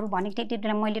गरौँ भनेको थिएँ। त्यति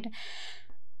बेला मैले त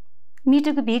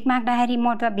मृत्युको भिख माग्दाखेरि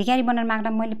म त भिखारी बनाएर माग्दा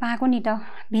मैले पाएको नि त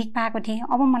भिख पाएको थिएँ।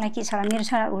 अब मलाई के छ र मेरो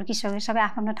छोरा हुर्किसक्यो, सबै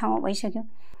आफ्नो ठाउँमा भइसक्यो।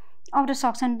 अब त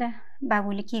सक्छ नि त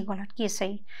बाबुले के गलत के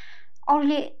सही।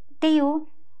 अरूले त्यही हो,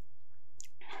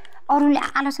 अरूले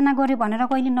आलोचना गर्यो भनेर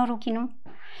कहिले नरोकिनु,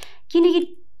 किनकि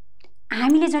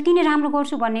हामीले जति नै राम्रो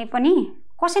गर्छु भने पनि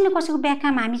कसै न कसैको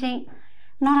व्याख्यामा हामी चाहिँ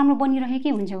नराम्रो बनिरहेकै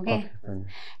हुन्छौँ के।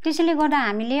 त्यसैले गर्दा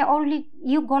हामीले अरूले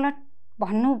यो गलत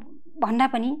भन्दा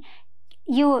पनि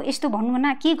यो यस्तो भन्नु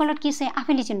न के गलत के सही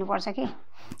आफैले चिन्नुपर्छ के।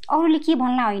 अरूले के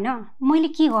भन्ला होइन, मैले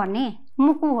के गर्ने,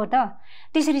 म को हो त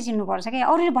त्यसरी चिन्नुपर्छ क्या।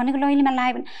 अरूले भनेको लैलीमा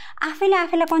लायो भने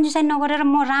आफैलाई कन्जुसाइ नगरेर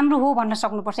म राम्रो हो भन्न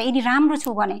सक्नुपर्छ। यदि राम्रो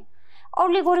छु भने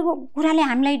अरूले गरेको कुराले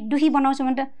हामीलाई दुखी बनाउँछ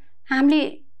भने त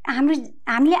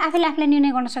हामीले आफैलाई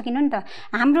निर्णय गर्न सकिनौँ नि त।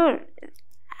 हाम्रो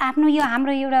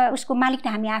एउटा उसको मालिक त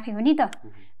हामी आफै हो नि त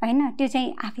होइन। त्यो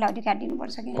चाहिँ आफूलाई अधिकार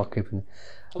दिनुपर्छ कि। पक्कै पनि।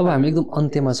 अब हामी एकदम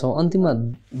अन्त्यमा छौँ। अन्त्यमा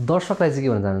दर्शकलाई चाहिँ के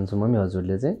भन्न चाहनुहुन्छ मम्मी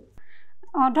हजुरले चाहिँ?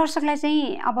 दर्शकलाई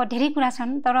चाहिँ अब धेरै कुरा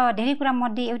छन्, तर धेरै कुरा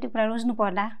मध्ये एउटै कुरा रोज्नु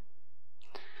पर्दा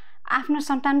आफ्नो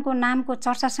सन्तानको नामको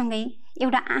चर्चासँगै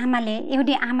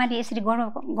एउटी आमाले यसरी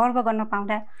गर्व गर्न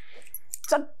पाउँदा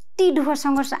जति दुःख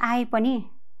सङ्घर्ष आए पनि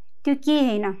त्यो के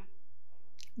होइन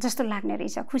जस्तो लाग्ने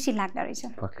रहेछ, खुसी लाग्दो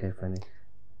रहेछ। पक्कै पनि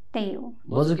त्यही हो।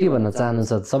 बजु के भन्न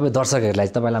चाहनुहुन्छ सबै दर्शकहरूलाई,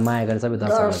 तपाईँलाई माया गर्ने सबै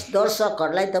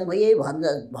दर्शकहरूलाई त म यही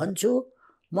भन्छु,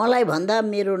 मलाई भन्दा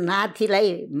मेरो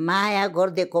नातिलाई माया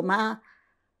गरिदिएकोमा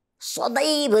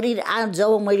सधैँभरि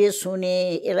जब मैले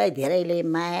सुने यसलाई धेरैले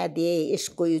माया दिए,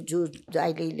 यसको यो जुन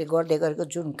अहिलेले गर्दै गरेको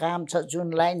जुन काम छ,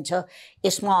 जुन लाइन छ,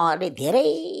 यसमा उहाँहरूले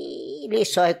धेरैले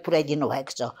सहयोग पुर्याइदिनु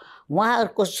भएको छ।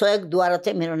 उहाँहरूको सहयोगद्वारा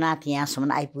चाहिँ मेरो नाति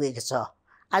यहाँसम्म आइपुगेको छ।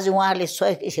 आज उहाँहरूले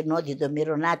सहयोग यसरी नदिँदो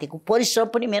मेरो नातिको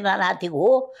परिश्रम पनि मेरो नातिको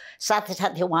हो,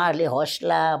 साथै उहाँहरूले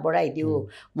हौसला बढाइदियो,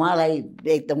 उहाँलाई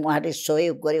एकदम उहाँहरूले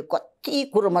सहयोग गर्यो, कति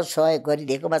कुरोमा सहयोग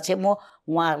गरिदिएकोमा चाहिँ म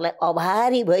उहाँहरूलाई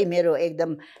आभारी भई, मेरो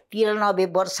एकदम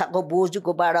 93 वर्षको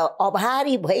बोजूकोबाट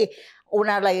आभारी भई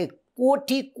उनीहरूलाई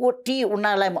कोटी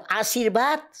उनीहरूलाई म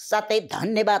आशीर्वाद साथै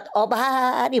धन्यवाद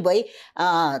आभारी भई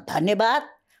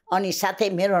धन्यवाद। अनि साथै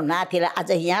मेरो नातिलाई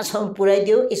आज यहाँसम्म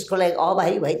पुर्याइदियो, यसको लागि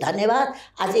आभारी भई धन्यवाद।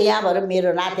 आज यहाँबाट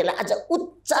मेरो नातिलाई आज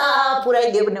उच्च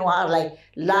पुर्याइदियो भने उहाँहरूलाई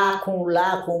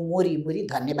लाखौँ मुरी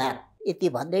धन्यवाद। यति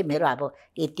भन्दै मेरो अब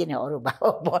यति नै, अरू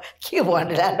के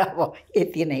भनेर अब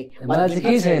यति नै।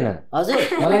 केही छैन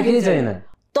हजुर, मलाई केही छैन।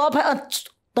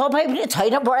 तपाईँ पनि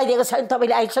छैन, बढाइदिएको छैन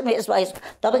तपाईँले आइसम्म, यसमा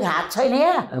तपाईँको हात छैन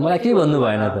यहाँ, मलाई के भन्नु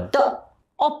भएन त।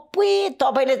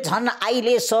 तपाईँले झन्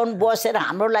अहिलेसम्म बसेर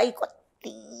हाम्रो लागि कति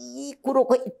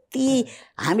कुरोको यति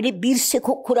हामीले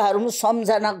बिर्सेको कुराहरू पनि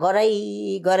सम्झना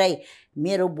गराई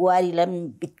मेरो बुहारीलाई पनि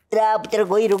भित्र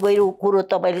गहिरो कुरो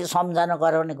तपाईँले सम्झना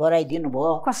गराइदिनु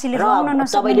भयो र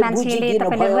तपाईँले बुझिदिनु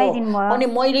भयो। अनि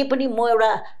मैले पनि म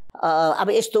एउटा अब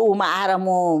यस्तो उमा आएर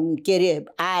म के अरे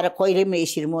आएर कहिले पनि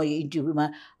यसरी म इन्टरभ्यूमा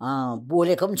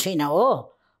बोलेको पनि छुइनँ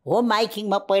हो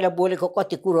माइकिङमा पहिला बोलेको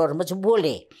कति कुरोहरूमा चाहिँ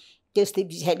बोलेँ त्यस्तै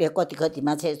विषयले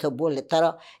कतिमा चाहिँ यस्तो बोलेँ तर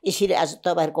यसरी आज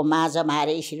तपाईँहरूको माझमा आएर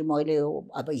यसरी मैले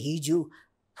अब हिजो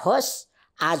फर्स्ट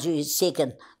आज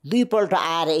सेकेन्ड दुईपल्ट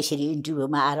आएर यसरी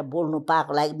इन्टरभ्यूमा आएर बोल्नु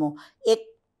पाएको लागि म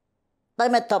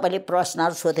एकदमै तपाईँले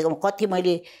प्रश्नहरू सोधेको कति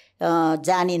मैले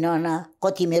जानिनँ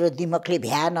कति मेरो दिमागले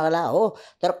भ्याएन होला हो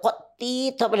तर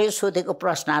कति तपाईँले सोधेको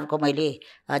प्रश्नहरूको मैले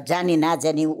जानी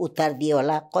नजानी उत्तर दिएँ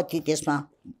होला कति त्यसमा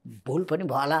भुल पनि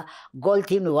भयो होला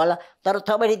गल्ती पनि भयो होला तर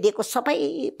तपाईँले दिएको सबै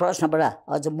प्रश्नबाट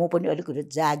अझ म पनि अलिकति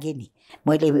जागेँ नि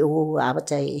मैले अब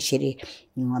चाहिँ यसरी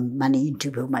माने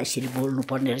इन्टरभ्यूमा यसरी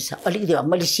बोल्नुपर्ने रहेछ अलिकति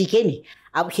मैले सिकेँ नि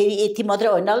अब फेरि यति मात्रै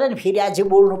होइन होला नि फेरि अझै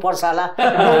बोल्नुपर्छ होला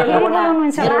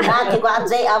मेरो नातिको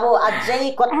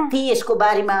अझै कति यसको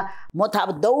बारेमा म त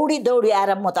अब दौडी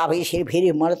आएर म त अब यसरी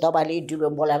फेरि मलाई तपाईँले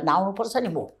इन्टरभ्यूमा बोलाएर आउनुपर्छ नि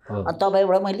म अनि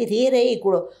तपाईँबाट मैले धेरै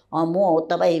कुरो म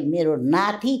तपाईँ मेरो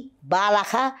नाति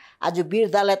बालाखा आज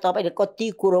वृद्धलाई तपाईँले कति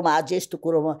कुरोमा आज यस्तो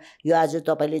कुरोमा यो आज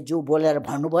तपाईँले जो बोलेर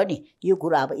भन्नुभयो नि यो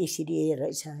कुरो अब यसरी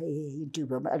रहेछ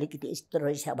इन्टरभ्यूमा अलिकति यस्तो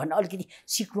रहेछ भन्ने अलिकति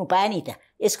सिक्नु पाएँ नि त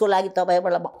यसको लागि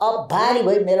तपाईँबाट म आभारी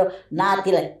भयो मेरो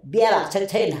नातिलाई बिहा भएको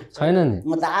छैन नि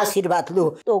म त आशीर्वाद लु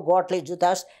त्यो गडले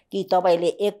जुताओस् कि तपाईँले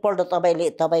एकपल्ट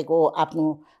तपाईँको आफ्नो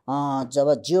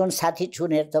जब जीवनसाथी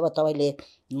चुनेर जब तपाईँले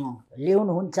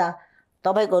ल्याउनुहुन्छ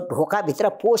तपाईँको ढोकाभित्र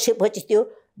पसेपछि त्यो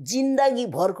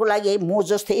जिन्दगीभरको लागि म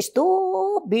जस्तो यस्तो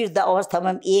वृद्ध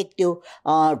अवस्थामा एक त्यो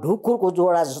ढुकुरको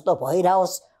जोडा जस्तो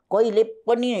भइरहोस् कहिले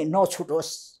पनि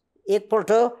नछुटोस्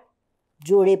एकपल्ट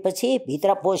जोडेपछि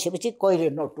भित्र पसेपछि कहिले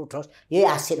नटुटोस् यही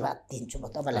आशीर्वाद दिन्छु म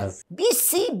तपाईँलाई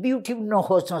बेसी ब्युटी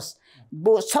नखोज्नुहोस्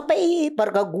सबै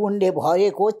प्रकार गुणले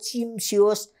भरेको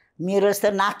चिम्सियोस् मेरो जस्तो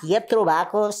नाक यत्रो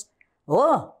भएको होस् हो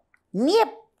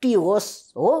नेप्टी होस्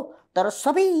हो तर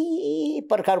सबै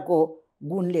प्रकारको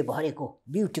गुणले भरेको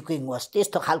ब्युटी क्विङ होस्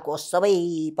त्यस्तो खालको होस् सबै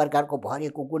प्रकारको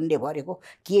भरेको गुणले भरेको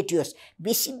केटी होस्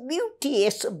बेसी ब्युटी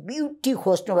यसो ब्युटी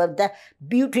खोज्नु भयो भने त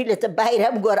ब्युटीले त बाहिर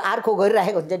पनि गएर अर्को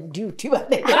गरिराखेको हुन्छ ड्युटी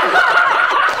भन्ने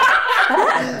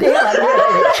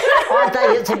अन्त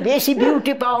यो चाहिँ बेसी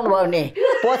ब्युटी पाउनु भयो भने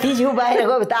पतिज्यू बाहिर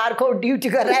गयो भने त अर्को ड्युटी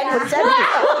गरिरहेको हुन्छ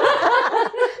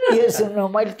नि यो सुन्नु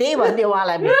मैले त्यही भनिदिएँ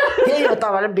उहाँलाई त्यही हो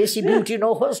तपाईँलाई बेसी ब्युटी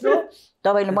नखोज्नु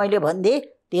तपाईँले मैले भनिदिएँ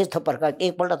त्यस्तो प्रकार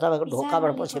एकपल्ट तपाईँको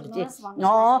ढोकाबाट पसेपछि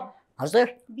हजुर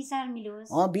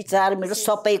विचार मिलोस्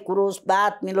सबै कुरो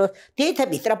बात मिलोस् त्यही त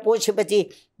भित्र पसेपछि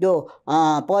त्यो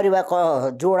परिवारको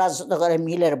जोडा जस्तो गरेर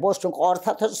मिलेर बस्नुको अर्थ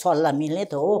त सल्लाह मिल्ने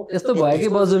त हो यस्तो भयो कि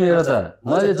बजु मेरो त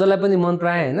मैले जसलाई पनि मन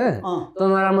पराएँ होइन त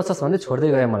नराम्रो छ भन्दै छोड्दै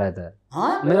गएँ मलाई त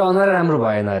मेरो अनुहार राम्रो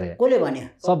भएन अरे कसले भन्यो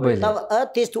सबैले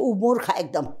त्यस्तो मूर्खा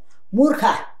एकदम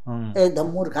मूर्खा एकदम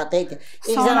मूर्खा त्यही थियो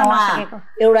एकजना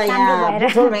एउटा यहाँ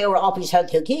बुटोलमा एउटा अफिसर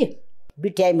थियो कि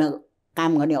बिटिआईमा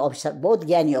काम गर्ने अफिसर बहुत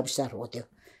ज्ञानी अफिसर हो त्यो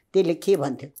त्यसले के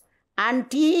भन्थ्यो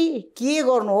आन्टी के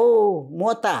गर्नु हो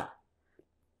म त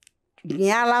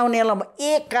यहाँ लाउनेलाई म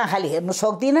एक आँखाले हेर्नु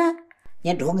सक्दिनँ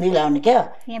यहाँ ढुङ्ग्री लाउने क्या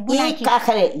एक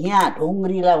आँखाले यहाँ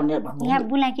ढुङ्ग्री लाउने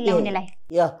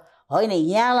होइन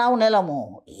यहाँ लाउनेलाई म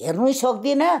हेर्नै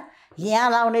सक्दिनँ यहाँ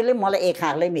लाउनेले मलाई एक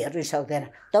आँखाले पनि हेर्नै सक्दैन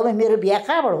तपाईँ मेरो बिहा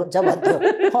कहाँबाट हुन्छ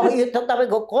भन्थ्यो यो त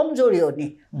तपाईँको कमजोरी हो नि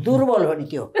दुर्बल हो नि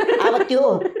त्यो अब त्यो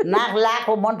नाक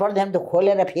लाएको मन पर्दैन त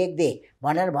खोलेर फ्याँक्दे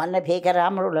भनेर फ्याँकेर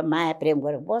राम्रोलाई माया प्रेम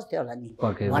गरेर बस्थ्यो होला नि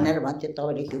भनेर भन्थ्यो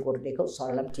तपाईँले त्यो कुरो देखौ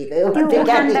सल्लाह ठिकै हो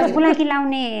बुलाकी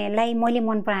लाउनेलाई मैले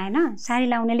मन पराएन साडी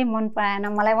लाउनेले मन पराएन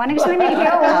मलाई भनेको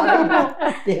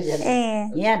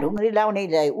यहाँ ढुङ्ग्री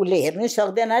लाउनेलाई उसले हेर्नै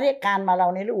सक्दैन अरे कानमा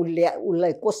लाउनेले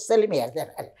उसलाई कसैले पनि हेर्दैन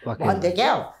अरे भन्थ्यो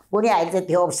क्या कुनै अहिले चाहिँ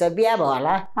त्यो अवसर बिहा भयो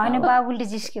होला होइन बाबुले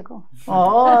जिस्केको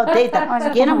त्यही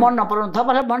त किन मन नपराउनु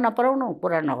तपाईँलाई मन नपराउनु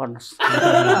कुरा नगर्नुहोस्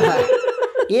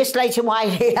यसलाई चाहिँ म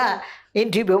अहिले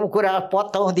इन्टरभ्यूमा कुरा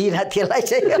पत्याउँदिनँ त्यसलाई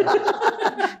चाहिँ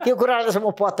त्यो कुरालाई चाहिँ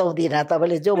म पत्याउँदिनँ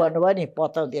तपाईँले जो भन्नुभयो नि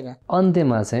पत्याउँदिनँ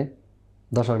अन्त्यमा चाहिँ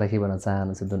दर्शकलाई के भन्न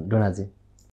चाहनुहुन्छ डोनाजी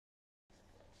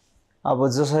अब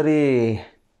जसरी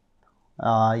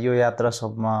यो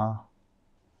यात्रासम्म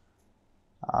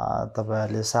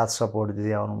तपाईँहरूले साथ सपोर्ट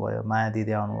दिँदै आउनुभयो माया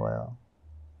दिँदै आउनुभयो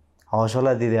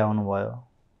हौसला दिँदै आउनुभयो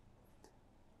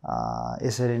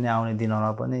यसरी नै आउने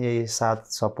दिनहरूमा पनि यही साथ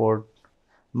सपोर्ट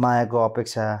मायाको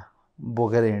अपेक्षा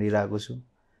बोकेर हिँडिरहेको छु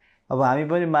अब हामी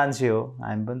पनि मान्छे हो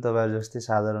हामी पनि तपाईँहरू जस्तै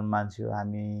साधारण मान्छे हो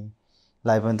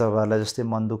हामीलाई पनि तपाईँहरूलाई जस्तै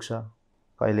मन दुख्छ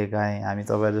कहिलेकाहीँ हामी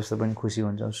तपाईँहरू जस्तो पनि खुसी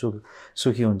हुन्छौँ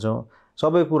सुखी हुन्छौँ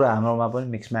सबै कुरा हाम्रोमा पनि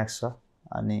मिक्सम्याक्स छ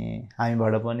अनि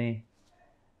हामीबाट पनि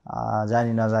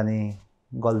जानी नजानी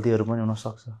गल्तीहरू पनि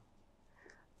हुनसक्छ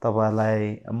तपाईँहरूलाई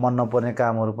मन नपर्ने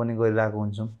कामहरू पनि गरिरहेको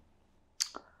हुन्छौँ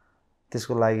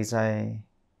त्यसको लागि चाहिँ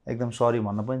एकदम सरी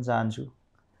भन्न पनि चाहन्छु।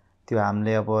 त्यो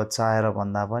हामीले अब चाहेर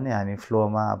भन्दा पनि हामी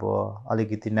फ्लोमा अब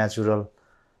अलिकति नेचुरल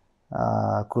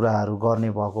कुराहरू गर्ने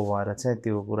भएको भएर चाहिँ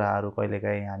त्यो कुराहरू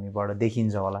कहिलेकाहीँ हामीबाट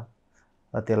देखिन्छ होला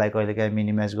र त्यसलाई कहिलेकाहीँ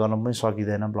मिनिमाइज गर्न पनि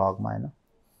सकिँदैन ब्लगमा होइन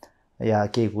या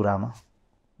केही कुरामा।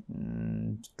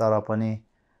 तर पनि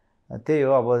त्यही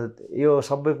हो, अब यो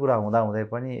सबै कुरा हुँदाहुँदै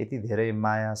पनि यति धेरै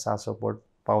माया साथ सपोर्ट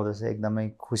पाउँदा चाहिँ एकदमै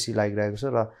खुसी लागिरहेको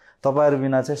छ र तपाईँहरू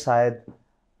बिना चाहिँ सायद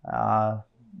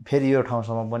फेरि यो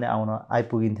ठाउँसम्म पनि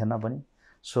आइपुगिन्थेन पनि।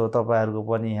 सो तपाईँहरूको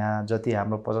पनि यहाँ जति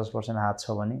हाम्रो 50% हात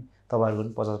छ भने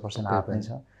तपाईँहरूको पनि 50% हात नै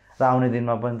छ र आउने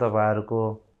दिनमा पनि तपाईँहरूको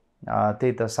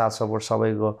त्यही त साथ सपोर्ट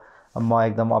सबैको म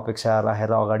एकदम अपेक्षा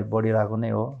राखेर अगाडि बढिरहेको नै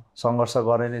हो। सङ्घर्ष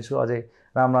गर्ने नै छु, अझै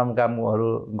राम्रो कामहरू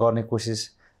गर्ने कोसिस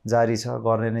जारी छ,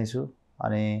 गर्ने नै छु।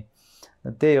 अनि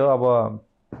त्यही हो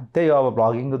अब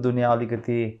भ्लगिङको दुनियाँ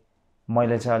अलिकति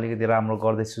मैले चाहिँ अलिकति राम्रो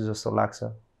गर्दैछु जस्तो लाग्छ।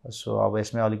 सो अब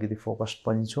यसमै अलिकति फोकस्ड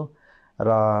पनि छु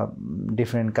र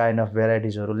डिफ्रेन्ट काइन्ड अफ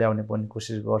भेराइटिजहरू ल्याउने पनि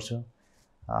कोसिस गर्छु।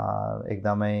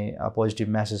 एकदमै पोजिटिभ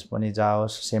मेसेज पनि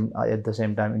जाओस्, at the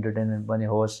same time entertainment पनि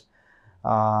होस्।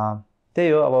 त्यही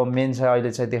हो, अब मेन चाहिँ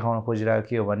अहिले चाहिँ देखाउन खोजिरहेको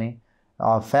के हो भने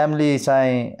फ्यामिली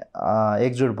चाहिँ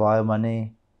एकजुट भयो भने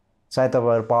चाहिँ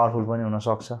तपाईँहरू पावरफुल पनि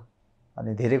हुनसक्छ।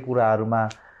 अनि धेरै कुराहरूमा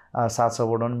साथ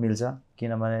सपोर्ट पनि मिल्छ,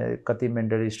 किनभने कति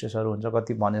मेन्टली स्ट्रेसहरू हुन्छ,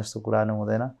 कति भने जस्तो कुरा नै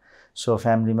हुँदैन। सो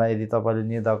फ्यामिलीमा यदि तपाईँले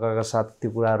निर्धक्कका साथ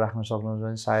त्यो कुराहरू राख्न सक्नुहुन्छ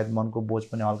भने सायद मनको बोझ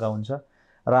पनि हल्का हुन्छ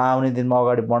र आउने दिनमा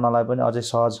अगाडि बढ्नलाई पनि अझै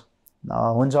सहज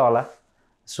हुन्छ होला।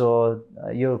 सो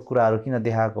यो कुराहरू किन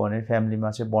देखाएको भने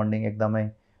फ्यामिलीमा चाहिँ बन्डिङ एकदमै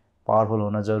पावरफुल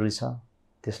हुन जरुरी छ।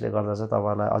 त्यसले गर्दा चाहिँ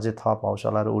तपाईँलाई अझै थप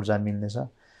हौसला र ऊर्जा मिल्नेछ।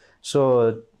 सो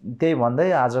त्यही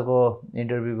भन्दै आजको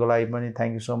इन्टरभ्यूको लागि पनि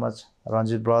thank you so much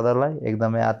Ranjit ब्रदरलाई,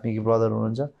 एकदमै आत्मिक ब्रदर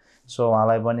हुनुहुन्छ। सो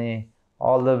उहाँलाई पनि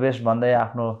अल द बेस्ट भन्दै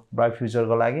आफ्नो ब्राइट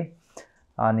फ्युचरको लागि।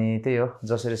 अनि त्यही हो,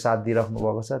 जसरी साथ दिइराख्नु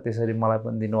भएको छ त्यसरी मलाई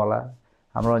पनि दिनु होला,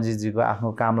 हाम्रो रञ्जितजीको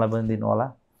आफ्नो कामलाई पनि दिनु होला,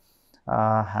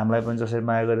 हामीलाई पनि जसरी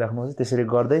माया गरिराख्नुहुन्छ त्यसरी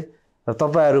गर्दै र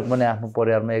तपाईँहरू पनि आफ्नो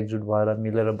परिवारमा एकजुट भएर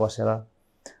मिलेर बसेर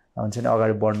हुन्छ नि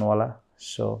अगाडि बढ्नु होला।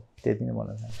 सो त्यति नै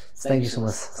भन्न चाहन्छु। थ्याङ्क यू सो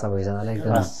मच सबैजनालाई,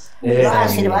 एकदम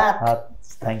आशीर्वाद।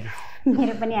 Thank you.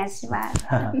 मेरो पनि आशीर्वाद।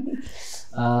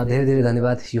 धेरै धेरै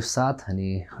धन्यवाद यो साथ अनि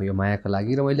यो मायाको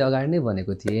लागि। र मैले अगाडि नै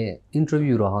भनेको थिएँ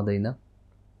इन्टरभ्यू रहँदैन,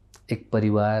 एक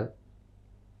परिवार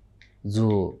जो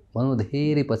भनौँ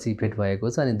धेरै पछि भेट भएको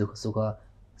छ अनि दुःख सुख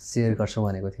सेयर गर्छौँ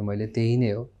भनेको थिएँ मैले, त्यही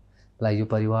नै हो। मलाई यो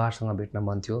परिवारसँग भेट्न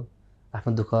मन थियो,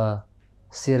 आफ्नो दुःख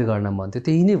सेयर गर्न मन थियो,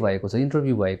 त्यही नै भएको छ,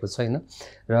 इन्टरभ्यू भएको छैन।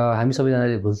 र हामी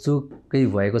सबैजनाले भुलचुकै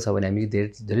भएको छ भने हामी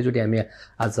धेरैचोटि हामी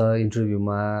आज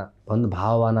इन्टरभ्यूमा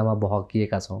भावनामा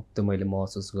बहकिएका छौँ, त्यो मैले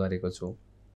महसुस गरेको छु,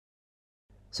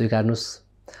 स्वीकार्नुहोस्।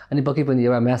 अनि पक्कै पनि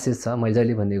एउटा म्यासेज छ, मैले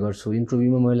जहिले भन्ने गर्छु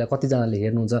इन्टरभ्यूमा मैले कतिजनाले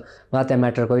हेर्नुहुन्छ मलाई त्यहाँ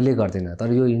म्याटर कहिल्यै गर्दैन,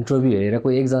 तर यो इन्टरभ्यू हेरेर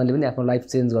कोही एकजनाले पनि आफ्नो लाइफ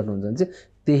चेन्ज गर्नुहुन्छ भने चाहिँ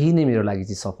त्यही नै मेरो लागि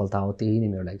चाहिँ सफलता हो, त्यही नै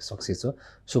मेरो लागि सक्सेस हो।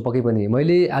 सो पक्कै पनि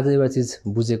मैले आज एउटा चिज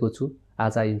बुझेको छु,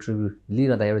 आज इन्टरभ्यू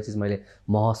लिइरहँदा एउटा चिज मैले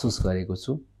महसुस गरेको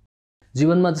छु,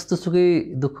 जीवनमा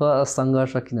जस्तोसुकै दुःख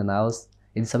सङ्घर्ष किन नहोस्,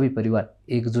 यदि सबै परिवार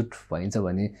एकजुट भइन्छ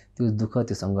भने त्यो दुःख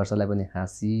त्यो सङ्घर्षलाई पनि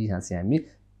हाँसी हामी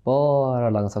पर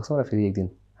लाग्न सक्छौँ र फेरि एक दिन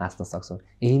हाँस्न सक्छौँ।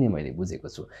 यही नै मैले बुझेको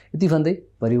छु। यति भन्दै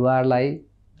परिवारलाई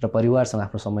र परिवारसँग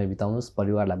आफ्नो समय बिताउनुहोस्,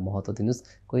 परिवारलाई महत्त्व दिनुहोस्,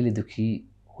 कहिले दुःखी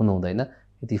हुनु हुँदैन।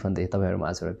 यति भन्दै तपाईँहरूमा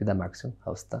आजबाट बिदा माग्छु।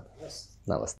 हवस् त,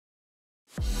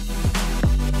 नमस्ते।